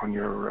your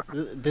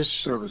this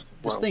service.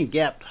 This thing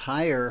gapped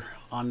higher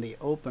on the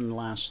open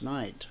last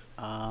night.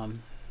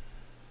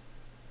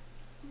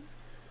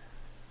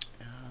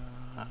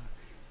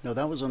 No,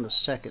 that was on the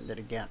second that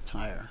it gapped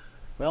higher.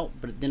 Well,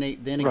 but then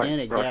again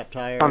it gapped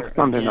higher.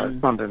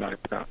 Sunday night.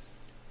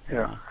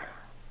 Yeah.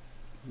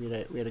 We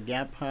had a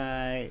gap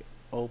high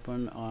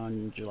open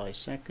on July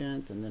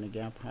 2nd, and then a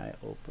gap high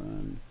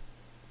open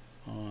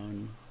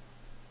on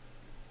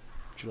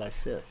July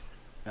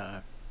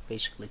 5th.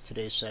 Basically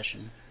today's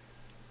session,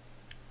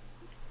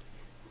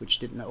 which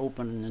didn't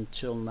open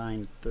until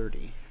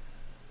 9:30.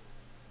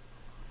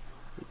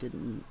 It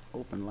didn't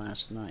open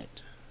last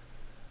night.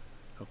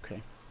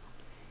 Okay.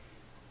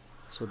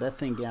 So that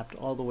thing gapped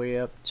all the way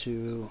up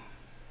to,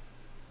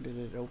 what did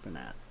it open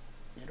at?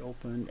 It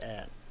opened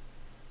at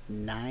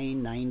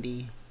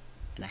 990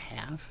 and a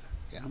half.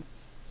 Yeah.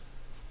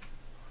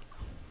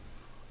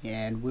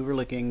 And we were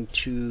looking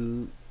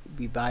to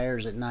be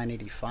buyers at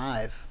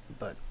 985,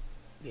 but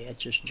yeah, it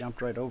just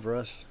jumped right over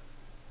us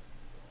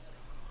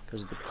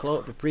because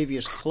the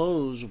previous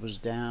close was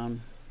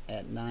down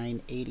at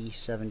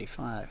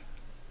 980.75.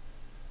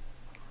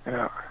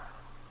 Yeah.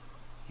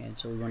 And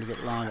so we want to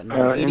get long at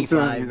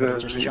 985, but it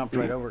just jumped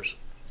right over us.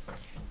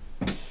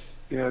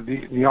 Yeah,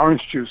 the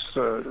orange juice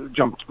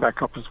jumped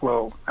back up as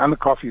well, and the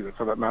coffee,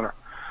 for that matter.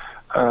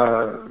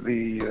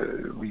 The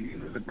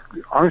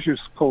orange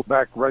juice pulled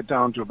back right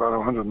down to about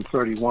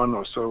 131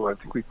 or so. I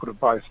think we put a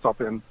buy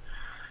stop in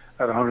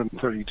at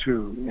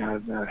 132.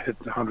 Hit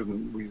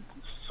 100. We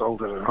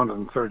sold it at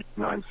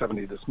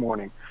 139.70 this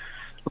morning.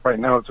 Right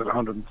now it's at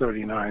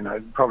 139.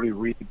 I'd probably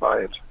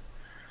rebuy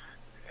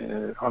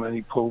it on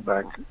any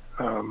pullback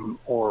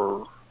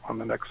or on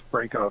the next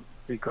breakout,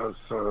 because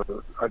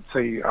I'd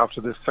say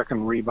after this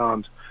second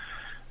rebound,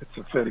 it's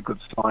a fairly good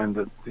sign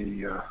that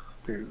the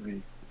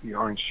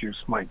orange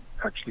juice might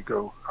actually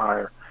go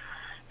higher,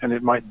 and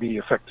it might be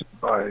affected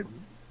by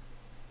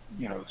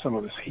some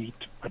of this heat,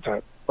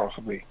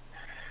 possibly.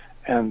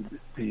 And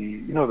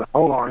the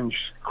whole orange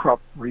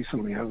crop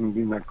recently hasn't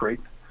been that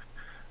great.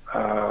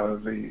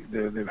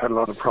 They've had a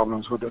lot of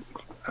problems with it,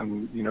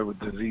 and with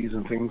disease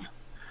and things,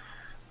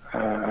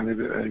 and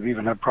they've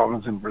even had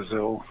problems in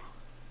Brazil.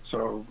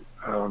 So,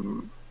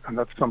 and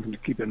that's something to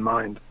keep in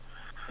mind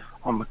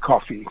on the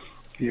coffee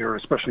here,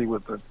 especially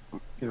with the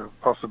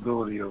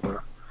possibility of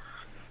a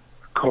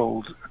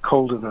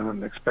colder than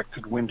an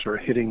expected winter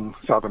hitting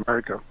South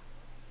America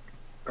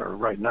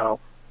right now.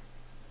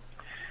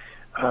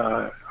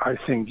 I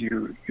think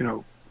you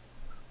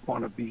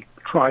want to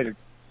try to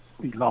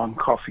be long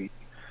coffee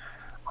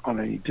on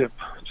any dip,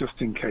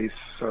 just in case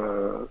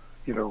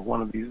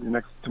one of these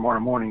tomorrow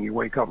morning you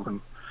wake up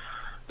and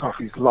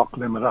coffee's lock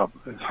limit up.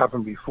 It's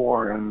happened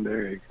before, and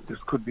this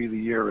could be the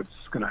year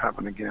it's going to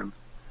happen again.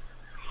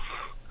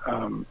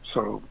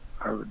 So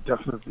I would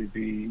definitely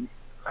be,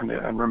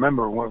 and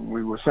remember when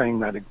we were saying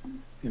that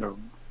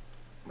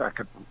back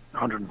at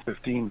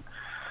 115,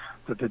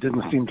 that there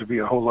didn't seem to be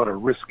a whole lot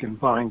of risk in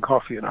buying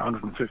coffee at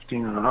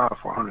 115 and a half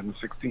or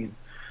 116,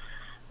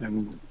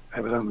 and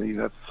evidently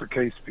that's the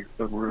case,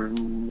 because we're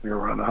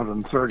around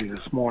 130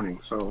 this morning.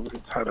 So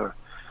it's had a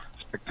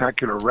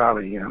spectacular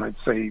rally, and I'd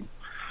say,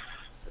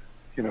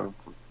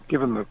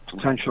 given the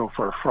potential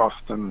for a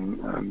frost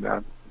and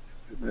that,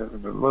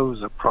 the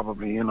lows are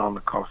probably in on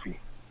the coffee.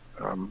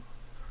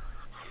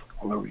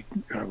 Although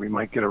we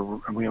might get a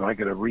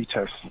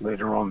retest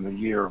later on in the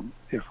year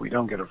if we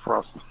don't get a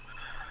frost.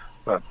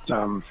 But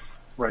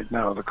right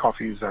now the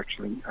coffee is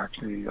actually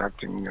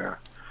acting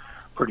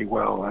pretty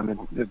well,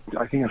 and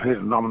I think it hit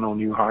a nominal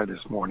new high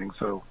this morning.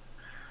 So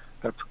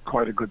that's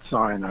quite a good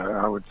sign.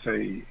 I would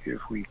say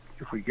if we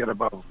get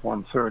above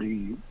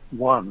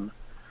 131.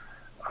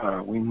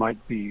 We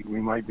might be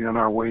on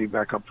our way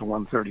back up to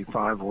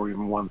 135 or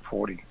even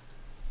 140.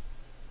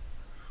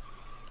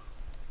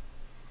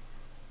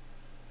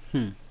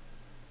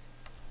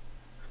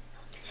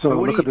 So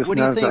look at this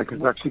NASDAQ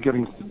is actually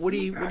getting. What do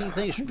you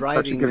think is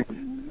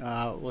driving?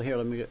 Well, here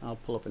I'll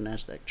pull up a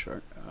NASDAQ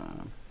chart.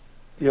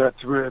 Yeah,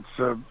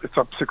 it's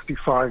up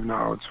 65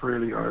 now. It's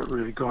really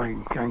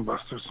going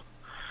gangbusters,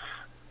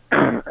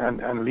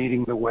 and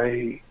leading the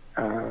way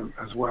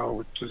as well,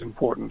 which is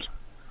important.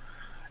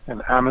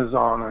 And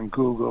Amazon and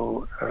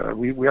Google,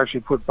 we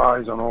actually put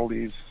buys on all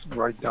these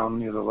right down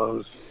near the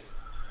lows,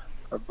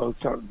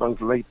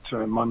 both late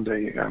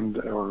Monday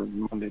or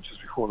Monday just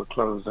before the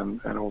close,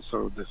 and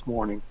also this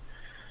morning.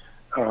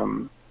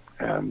 Now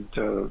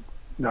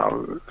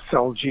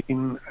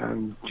Celgene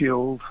and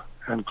Guild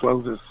and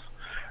Clovis.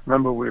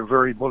 Remember, we're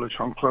very bullish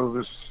on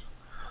Clovis,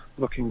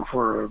 looking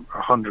for a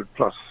 100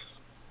 plus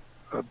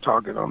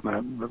target on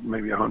that,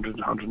 maybe 100,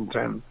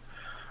 110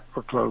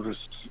 for Clovis.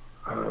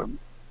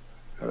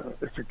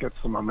 If it gets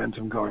the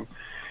momentum going,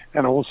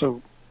 and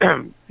also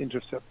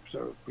Intercept.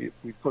 So we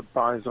put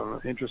buys on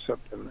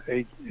Intercept and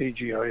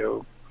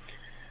AGIO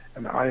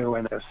and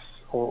IONS,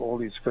 all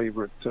these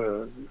favorite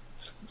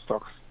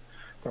stocks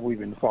that we've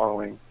been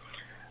following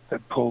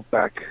that pulled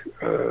back.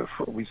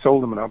 We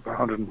sold them at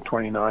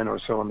 129 or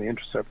so on the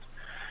Intercept,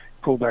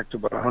 pulled back to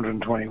about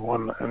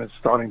 121, and it's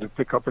starting to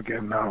pick up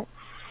again now.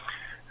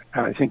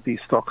 And I think these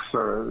stocks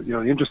are,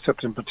 the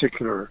Intercept in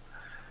particular,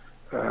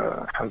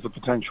 has the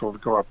potential to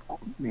go up,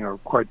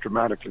 quite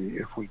dramatically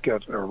if we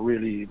get a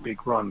really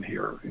big run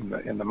here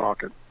in the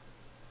market.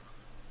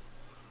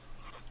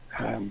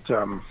 And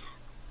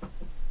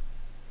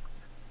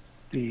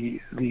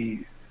the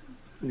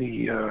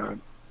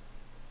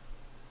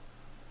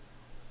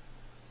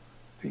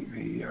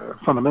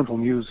fundamental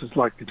news is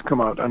likely to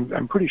come out.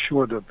 I'm pretty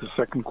sure that the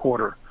second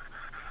quarter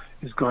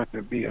is going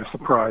to be a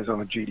surprise on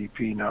the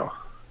GDP now,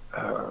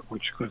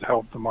 which could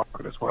help the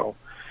market as well.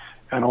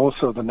 And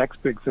also the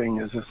next big thing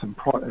is this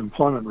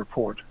employment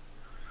report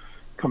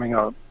coming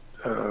out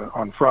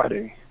on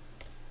Friday.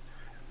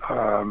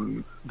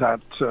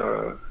 That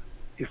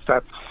if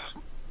that's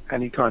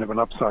any kind of an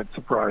upside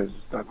surprise,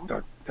 that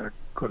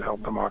could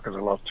help the market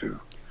a lot too.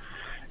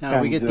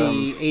 Now we get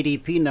the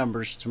ADP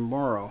numbers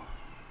tomorrow,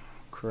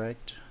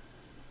 correct?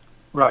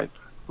 Right.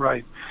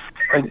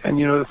 And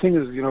the thing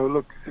is,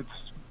 look,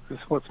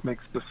 it's what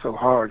makes this so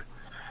hard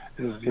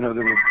is they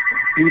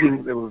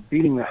were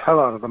beating the hell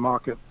out of the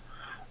market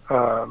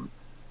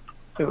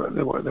They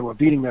were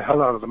beating the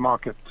hell out of the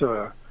market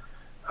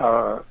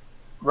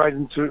right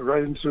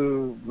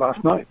into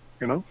last night.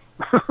 You know,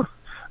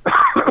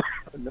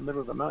 in the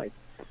middle of the night.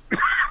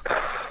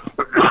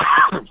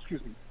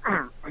 Excuse me.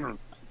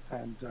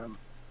 And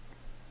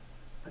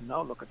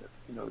now look at it.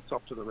 You know, it's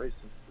up to the races.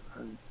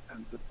 And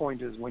the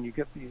point is, when you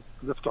get these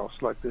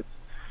liftoffs like this,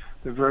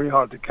 they're very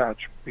hard to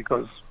catch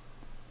because,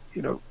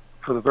 you know,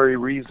 for the very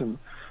reason,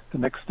 the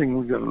next thing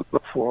we got to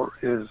look for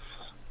is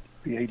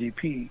the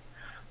ADP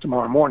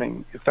tomorrow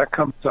morning. If that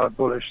comes out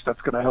bullish,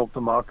 that's going to help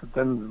the market.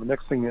 Then the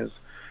next thing is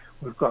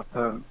we've got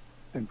the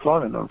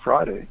employment on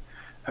Friday,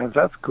 and if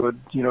that's good,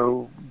 you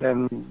know,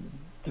 then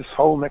this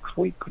whole next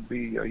week could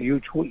be a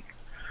huge week,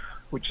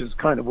 which is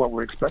kind of what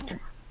we're expecting.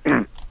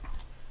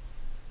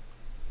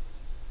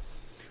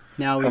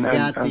 Now we've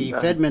got the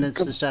Fed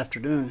minutes this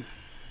afternoon.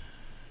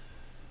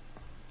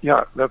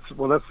 Yeah, that's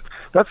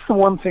the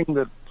one thing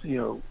that, you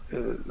know,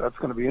 that's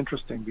going to be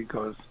interesting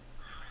because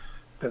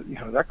that, you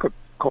know, that could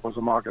cause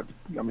the market.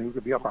 I mean, we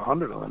could be up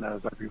 100 on the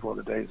Nasdaq before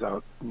the day's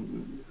out,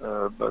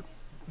 but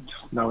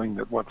just knowing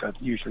that what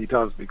that usually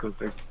does, because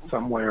they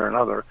some way or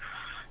another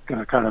going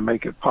to kind of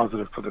make it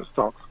positive for the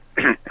stocks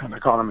and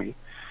economy.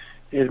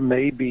 It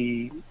may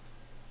be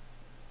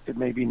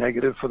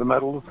negative for the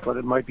metals, but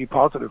it might be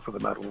positive for the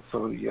metals.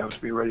 So you have to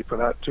be ready for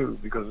that too,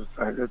 because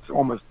it's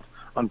almost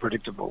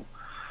unpredictable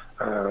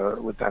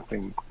with that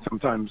thing.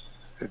 Sometimes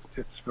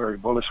it's very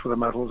bullish for the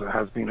metals. It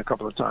has been a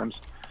couple of times.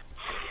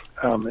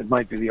 It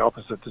might be the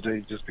opposite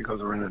today, just because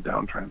we're in a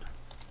downtrend.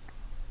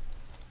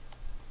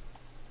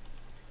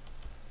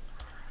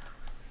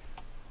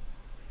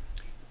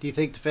 Do you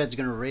think the Fed's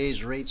going to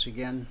raise rates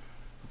again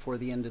before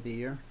the end of the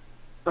year?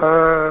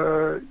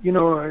 You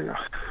know,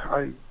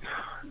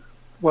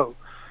 well,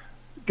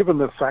 given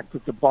the fact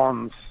that the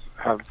bonds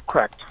have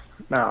cracked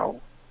now,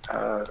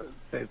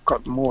 they've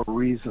got more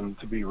reason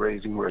to be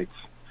raising rates,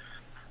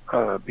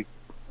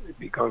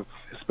 because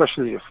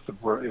especially if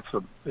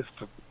the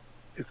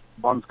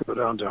bonds go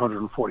down to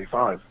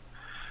 145,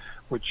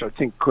 which I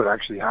think could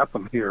actually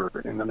happen here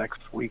in the next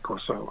week or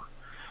so.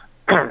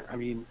 I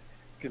mean,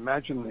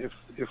 imagine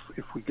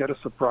if we get a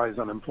surprise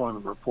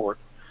unemployment report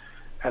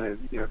and it,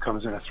 you know,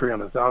 comes in at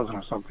 300,000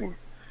 or something,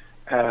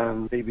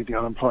 and maybe the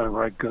unemployment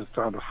rate goes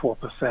down to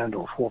 4%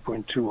 or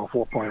 4.2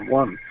 or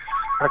 4.1.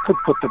 That could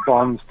put the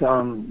bonds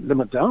down,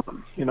 limit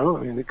down. You know,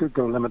 I mean, it could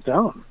go limit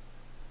down.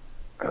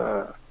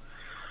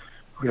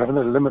 We haven't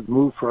had a limit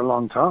move for a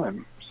long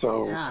time.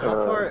 So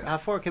yeah, how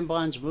far can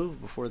bonds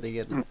move before they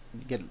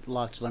get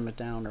locked limit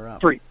down or up?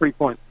 3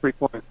 points. 3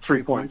 points.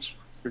 3 points.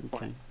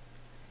 Okay.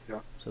 Yeah.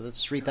 So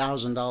that's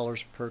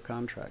 $3,000 per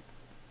contract.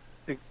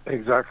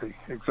 Exactly.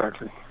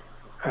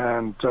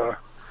 And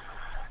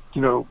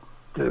you know,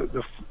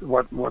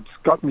 what's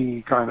got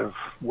me kind of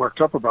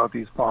worked up about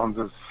these bonds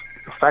is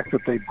the fact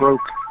that they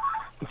broke.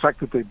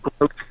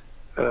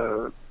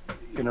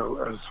 You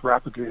know, as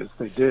rapidly as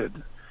they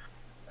did.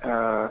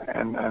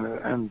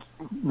 And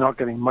not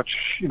getting much,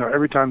 you know,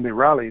 every time they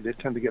rally, they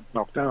tend to get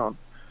knocked down.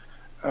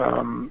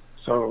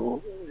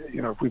 So,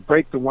 you know, if we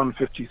break the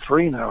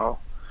 153 now,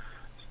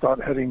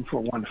 start heading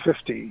for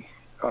 150,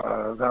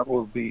 that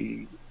will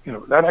be, you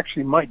know, that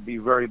actually might be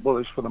very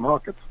bullish for the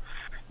markets.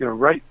 You know,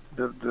 right,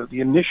 the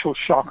initial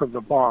shock of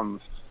the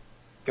bonds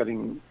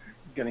getting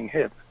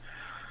hit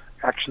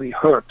actually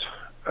hurt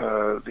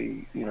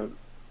the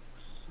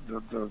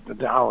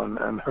Dow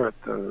and hurt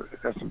the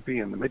S&P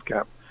and the mid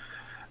cap.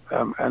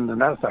 And the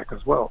Nasdaq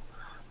as well.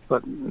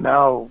 But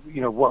now,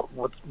 you know,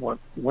 when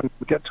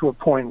we get to a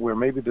point where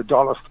maybe the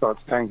dollar starts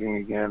tanking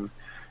again,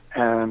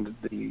 and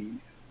the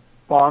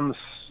bonds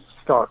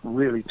start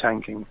really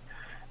tanking,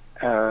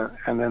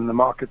 and then the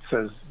market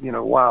says, you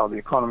know, wow, the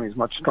economy is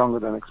much stronger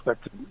than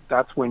expected.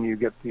 That's when you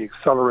get the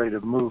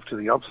accelerated move to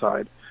the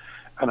upside,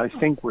 and I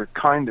think we're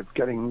kind of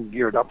getting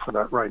geared up for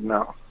that right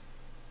now.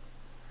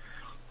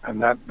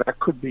 And that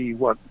could be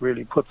what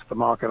really puts the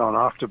market on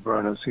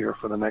afterburners here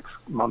for the next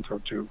month or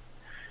two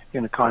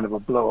in a kind of a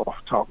blow-off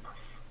top.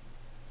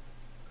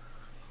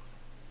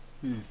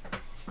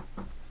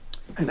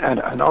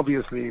 And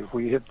obviously, if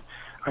we hit,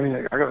 I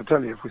mean, I got to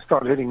tell you, if we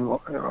start hitting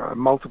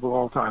multiple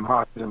all-time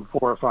highs in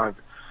 4 or 5,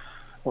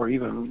 or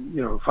even,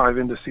 you know, 5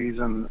 indices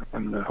and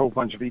a whole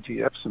bunch of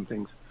ETFs and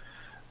things,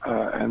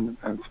 and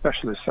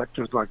specialist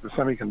sectors like the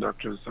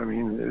semiconductors, I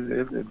mean,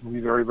 it will be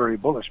very, very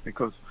bullish,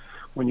 because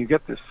when you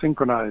get this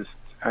synchronized,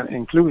 and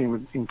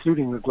including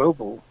the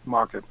global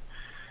market,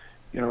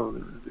 you know,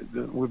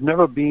 we've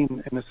never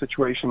been in a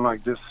situation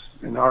like this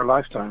in our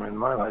lifetime, in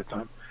my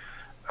lifetime,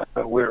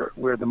 where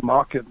the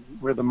market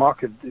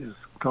is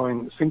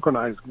going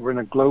synchronized. We're in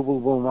a global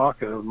bull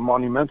market of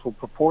monumental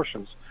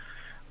proportions,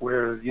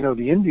 where, you know,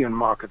 the Indian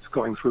market's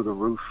going through the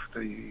roof,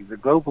 the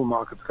global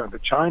market's going, the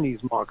Chinese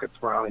market's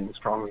rallying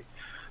strongly,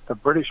 the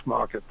British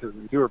market, the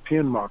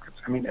European markets.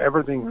 I mean,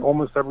 everything,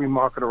 almost every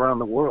market around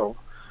the world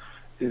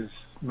is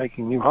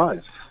making new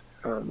highs,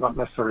 not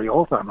necessarily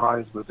all-time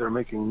highs, but they're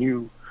making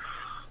new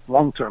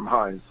long-term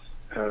highs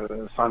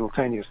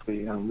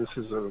simultaneously, and this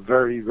is a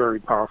very, very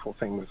powerful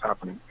thing that's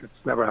happening. It's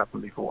never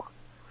happened before.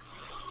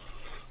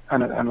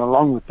 and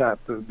along with that,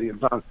 the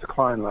advanced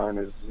decline line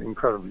is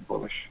incredibly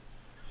bullish.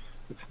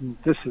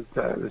 This has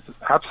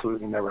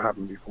absolutely never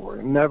happened before.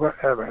 It never,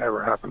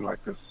 ever happened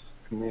like this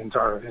in the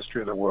entire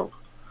history of the world.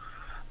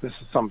 This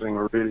is something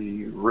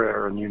really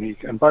rare and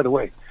unique. And by the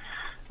way,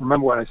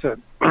 remember what I said,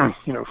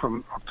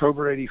 from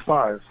October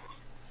 85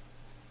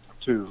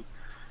 to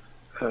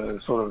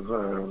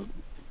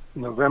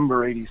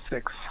November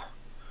 86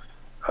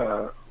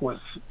 was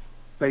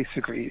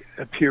basically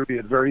a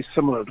period very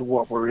similar to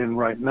what we're in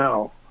right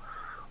now,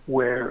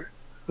 where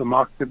the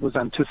market was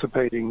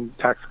anticipating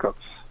tax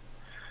cuts.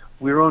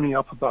 We're only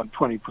up about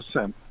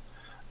 20%.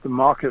 The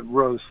market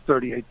rose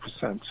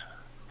 38%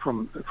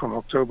 from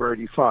October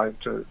 85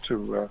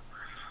 to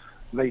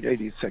late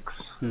 86.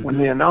 Mm-hmm. When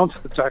they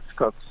announced the tax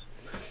cuts,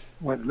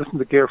 listen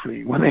to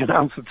carefully, when they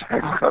announced the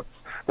tax cuts,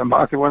 the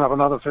market went up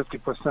another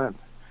 50%.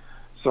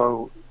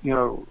 So,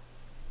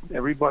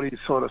 everybody's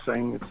sort of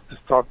saying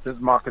this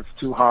market's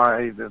too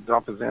high, the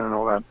drop is in and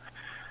all that.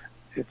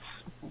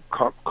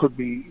 Could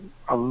be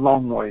a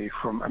long way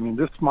from,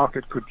 this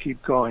market could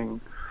keep going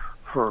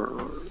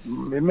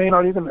it may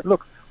not even,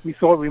 look, we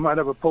thought we might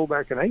have a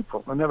pullback in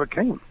April. It never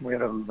came. We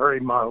had a very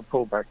mild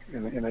pullback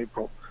in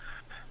April,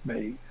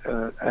 May.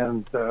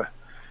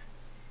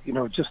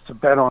 Just to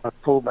bet on a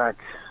pullback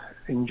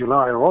in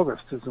July or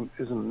August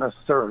isn't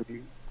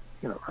necessarily,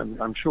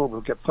 I'm sure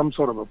we'll get some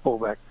sort of a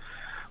pullback,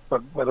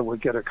 but whether we'll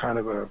get a kind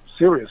of a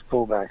serious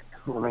pullback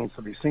remains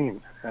to be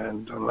seen.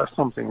 And unless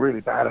something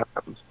really bad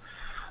happens,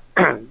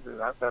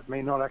 that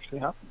may not actually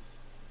happen.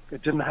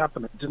 It didn't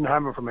happen. It didn't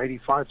happen from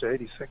 85 to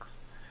 86.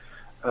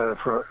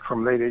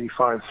 From late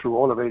 85 through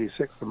all of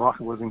 86, the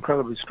market was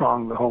incredibly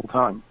strong the whole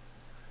time.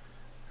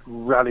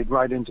 Rallied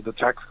right into the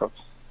tax cuts.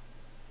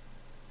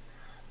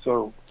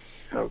 So,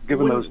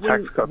 given those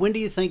tax cuts... When do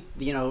you think,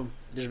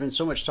 there's been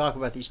so much talk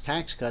about these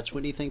tax cuts,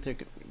 when do you think they're...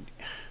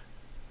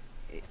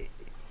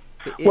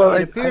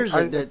 It appears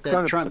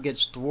that Trump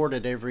gets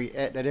thwarted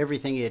at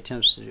everything he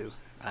attempts to do.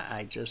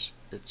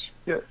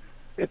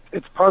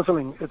 It's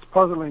puzzling. It's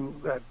puzzling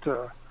that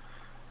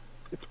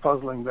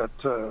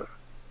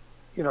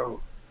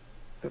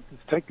that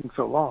it's taking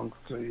so long,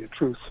 to tell you the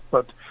truth.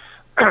 But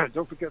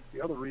don't forget,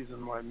 the other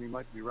reason why we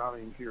might be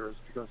rallying here is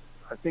because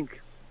I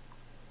think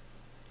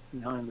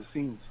behind the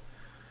scenes,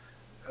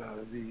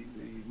 the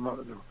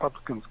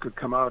Republicans could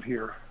come out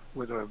here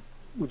with a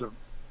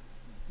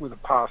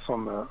pass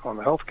on the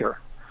healthcare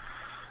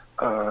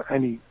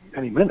any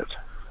minute.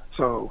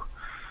 So,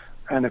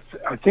 and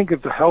I think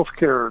if the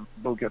healthcare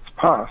bill gets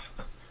passed,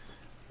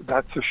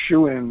 that's a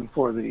shoo-in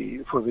for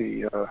the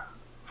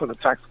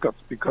tax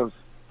cuts, because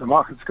the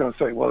market's going to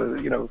say, well,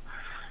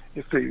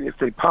 if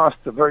they passed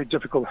a very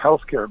difficult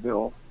healthcare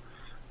bill,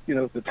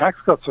 the tax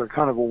cuts are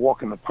kind of a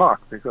walk in the park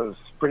because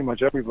pretty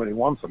much everybody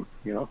wants them,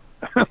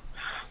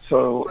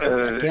 So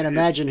I can't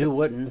imagine who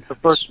wouldn't.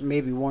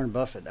 Maybe Warren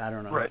Buffett. I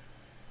don't know. Right.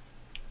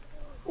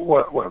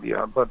 Well,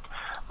 yeah, but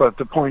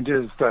the point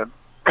is that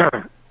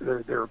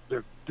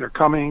they're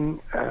coming,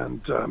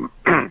 and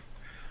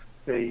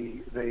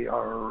they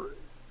are,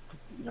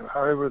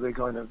 however they're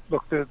going to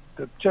look. The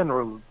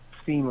general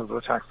theme of the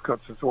tax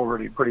cuts is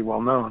already pretty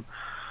well known,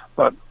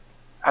 but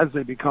as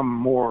they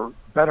become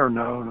better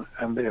known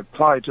and they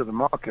apply to the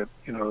market,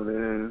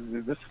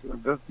 you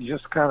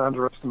just can't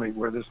underestimate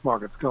where this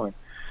market's going.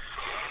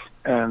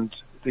 And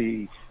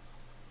the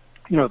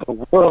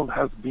world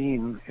has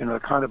been in a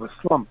kind of a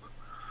slump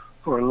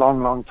for a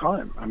long, long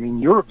time.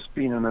 Europe's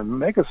been in a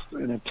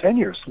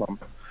 10-year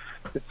slump.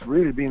 It's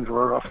really been through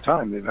a rough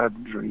time. They've had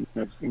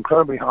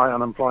incredibly high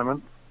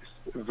unemployment,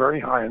 very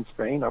high in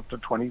Spain, up to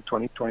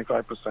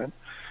 25%,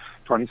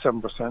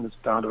 27%. It's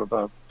down to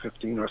about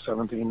 15 or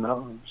 17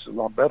 now. It's a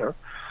lot better.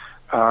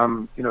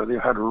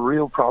 They've had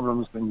real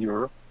problems in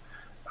Europe,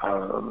 a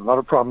lot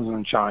of problems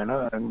in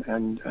China,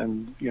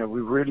 and we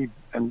really,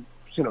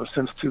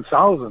 since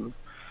 2000,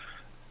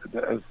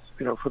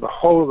 for the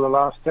whole of the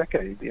last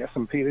decade, the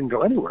S&P didn't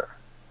go anywhere.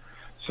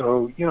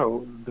 So,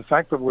 the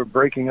fact that we're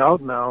breaking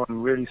out now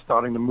and really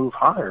starting to move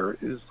higher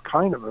is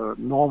kind of a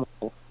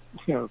normal,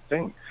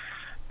 thing.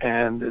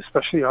 And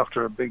especially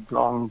after a big,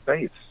 long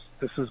base.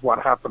 This is what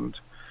happened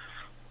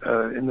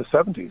in the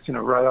 70s,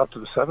 right after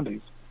the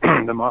 70s.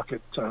 The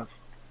market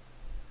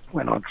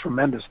went on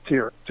tremendous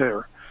tear,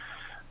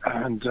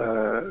 and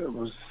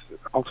was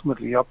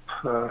ultimately up,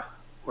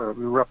 we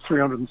were up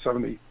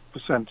 370%,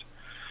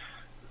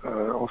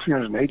 or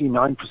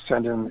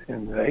 389%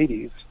 in the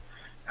 80s.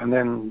 And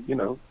then,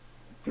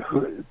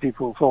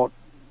 people thought,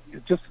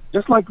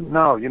 just like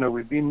now,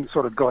 we've been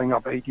sort of going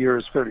up 8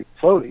 years fairly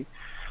slowly.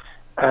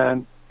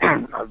 And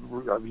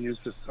I've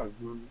used this, I've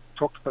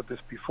talked about this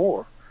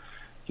before.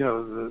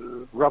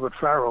 Robert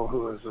Farrell,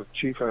 who was a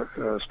chief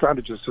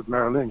strategist at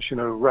Merrill Lynch,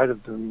 right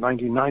at the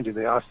 1990,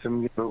 they asked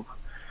him,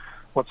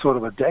 what sort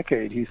of a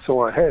decade he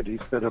saw ahead. He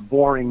said a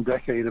boring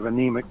decade of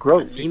anemic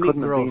growth. He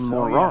couldn't have been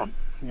more wrong.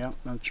 Yeah,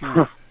 that's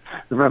true.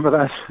 Remember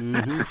that?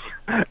 Mm-hmm.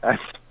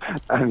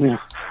 and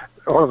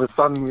all of a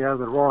sudden we have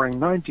the roaring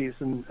 90s,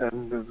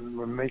 and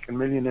we're making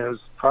millionaires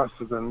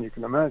faster than you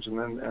can imagine,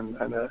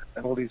 and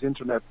all these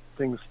internet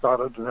things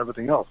started and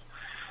everything else.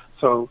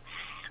 So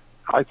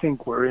I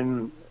think we're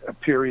in a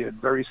period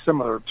very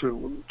similar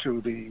to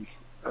the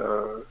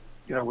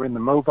we're in the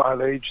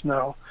mobile age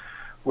now.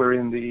 We're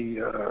in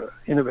the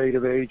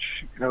innovative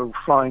age,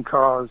 flying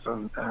cars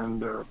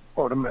and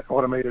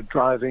automated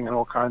driving and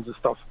all kinds of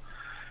stuff,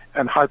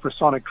 and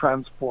hypersonic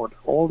transport.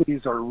 All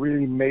these are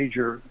really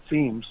major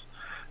themes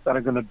that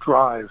are going to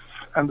drive,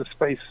 and the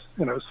space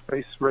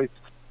race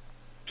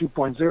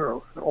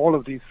 2.0. All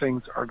of these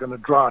things are going to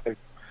drive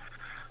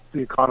the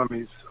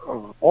economies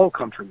of all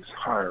countries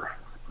higher.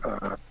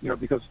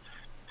 Because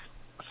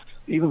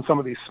even some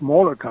of these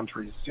smaller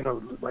countries,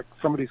 like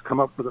somebody's come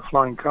up with a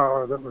flying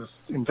car that was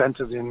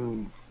invented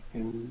in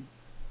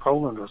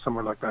Poland or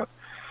somewhere like that.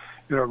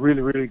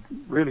 Really, really,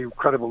 really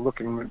incredible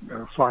looking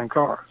flying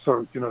car.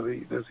 So,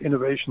 there's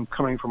innovation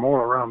coming from all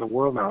around the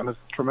world now, and there's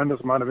a tremendous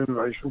amount of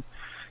innovation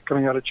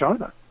coming out of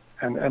China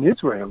and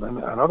Israel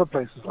and other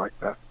places like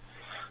that.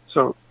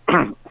 So,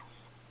 and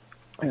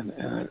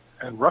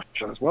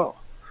Russia as well.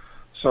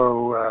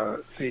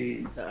 So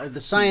the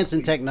science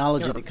and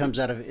technology that comes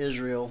out of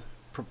Israel,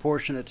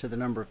 proportionate to the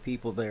number of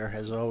people there,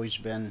 has always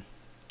been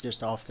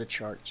just off the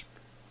charts.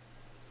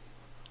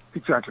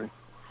 Exactly.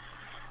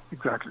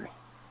 But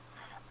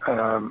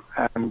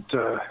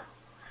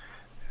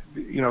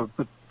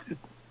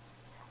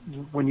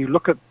when you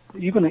look at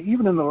even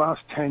in the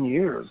last 10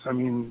 years, I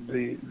mean,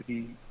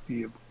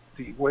 the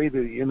way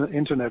the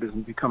internet has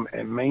become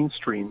a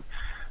mainstream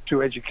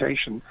to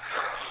education,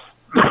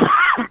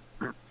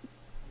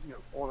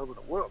 all over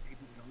the world,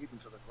 even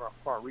to the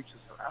far reaches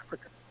of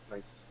Africa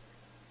places.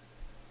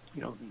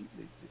 The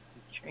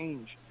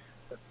change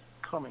that's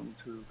coming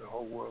to the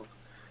whole world,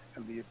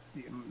 and the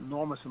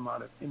enormous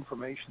amount of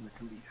information that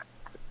can be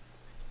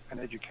and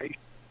education.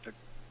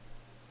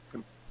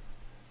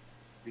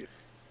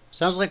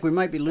 Sounds like we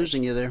might be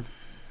losing you there.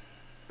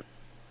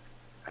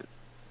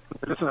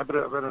 Listen, I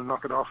better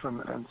knock it off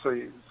and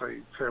say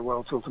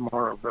farewell till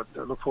tomorrow, but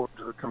I look forward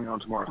to coming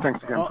on tomorrow.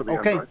 Thanks again for the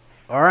invite.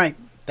 All right.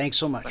 Thanks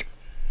so much.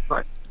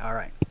 Bye. All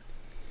right.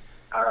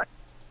 All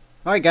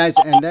right, guys,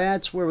 and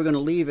that's where we're going to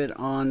leave it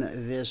on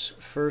this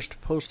first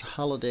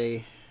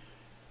post-holiday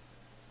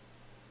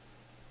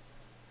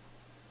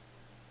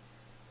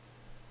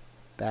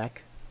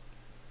back.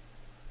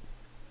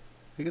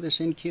 Look at this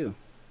NQ,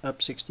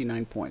 up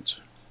 69 points.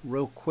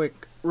 Real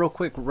quick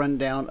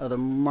rundown of the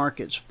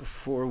markets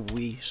before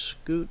we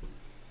scoot.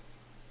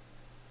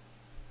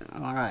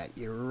 All right,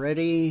 you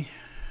ready?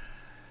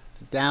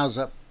 The Dow's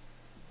up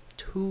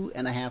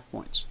 2.5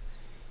 points.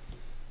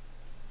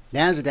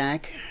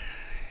 NASDAQ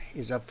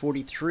is up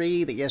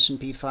 43. The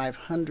S&P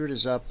 500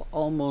 is up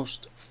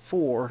almost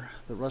 4.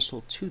 The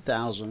Russell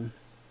 2000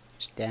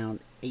 is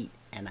down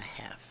 8.5.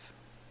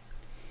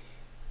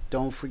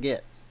 Don't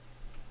forget,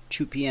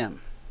 2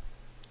 p.m.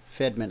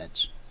 Fed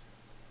minutes.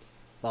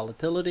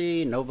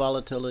 Volatility, no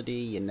volatility,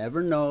 you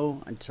never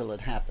know until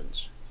it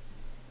happens.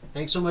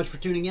 Thanks so much for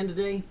tuning in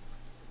today.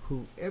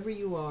 Whoever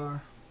you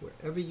are,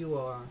 wherever you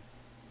are,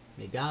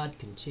 may God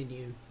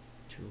continue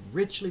to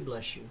richly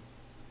bless you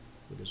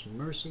with His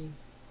mercy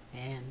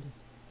and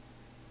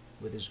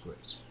with His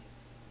grace.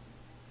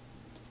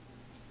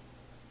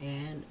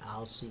 And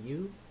I'll see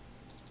you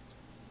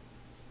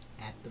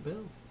at the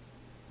bell.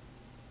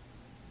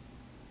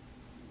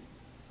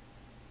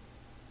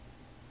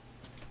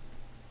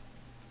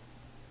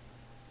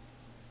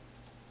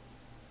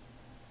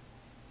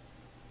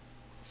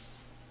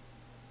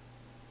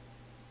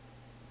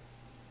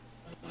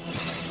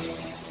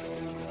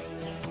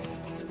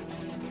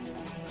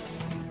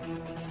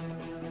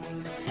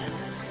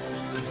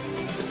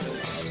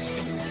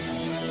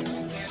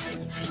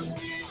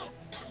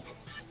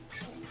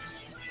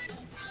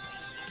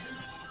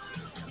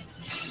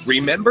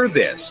 Remember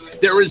this,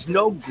 there is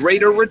no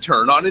greater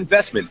return on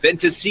investment than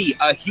to see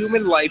a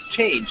human life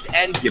changed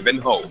and given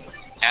hope.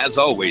 As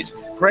always,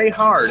 pray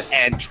hard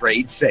and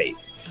trade safe.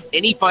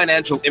 Any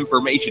financial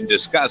information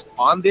discussed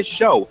on this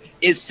show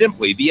is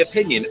simply the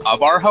opinion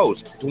of our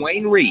host,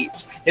 Dwayne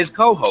Reeves, his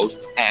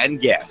co-hosts,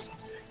 and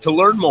guests. To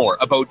learn more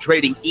about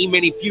trading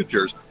Emini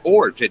Futures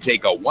or to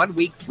take a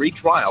 1-week free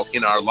trial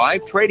in our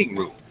live trading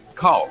room,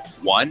 call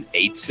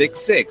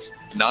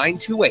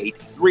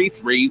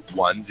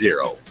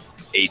 1-866-928-3310.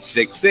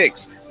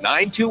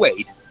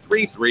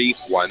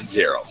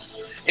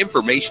 866-928-3310.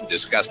 Information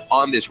discussed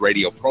on this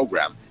radio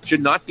program should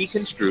not be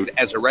construed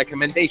as a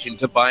recommendation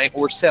to buy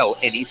or sell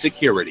any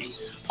security.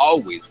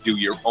 Always do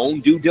your own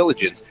due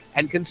diligence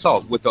and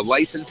consult with a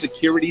licensed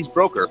securities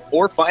broker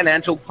or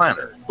financial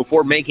planner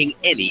before making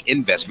any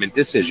investment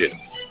decision.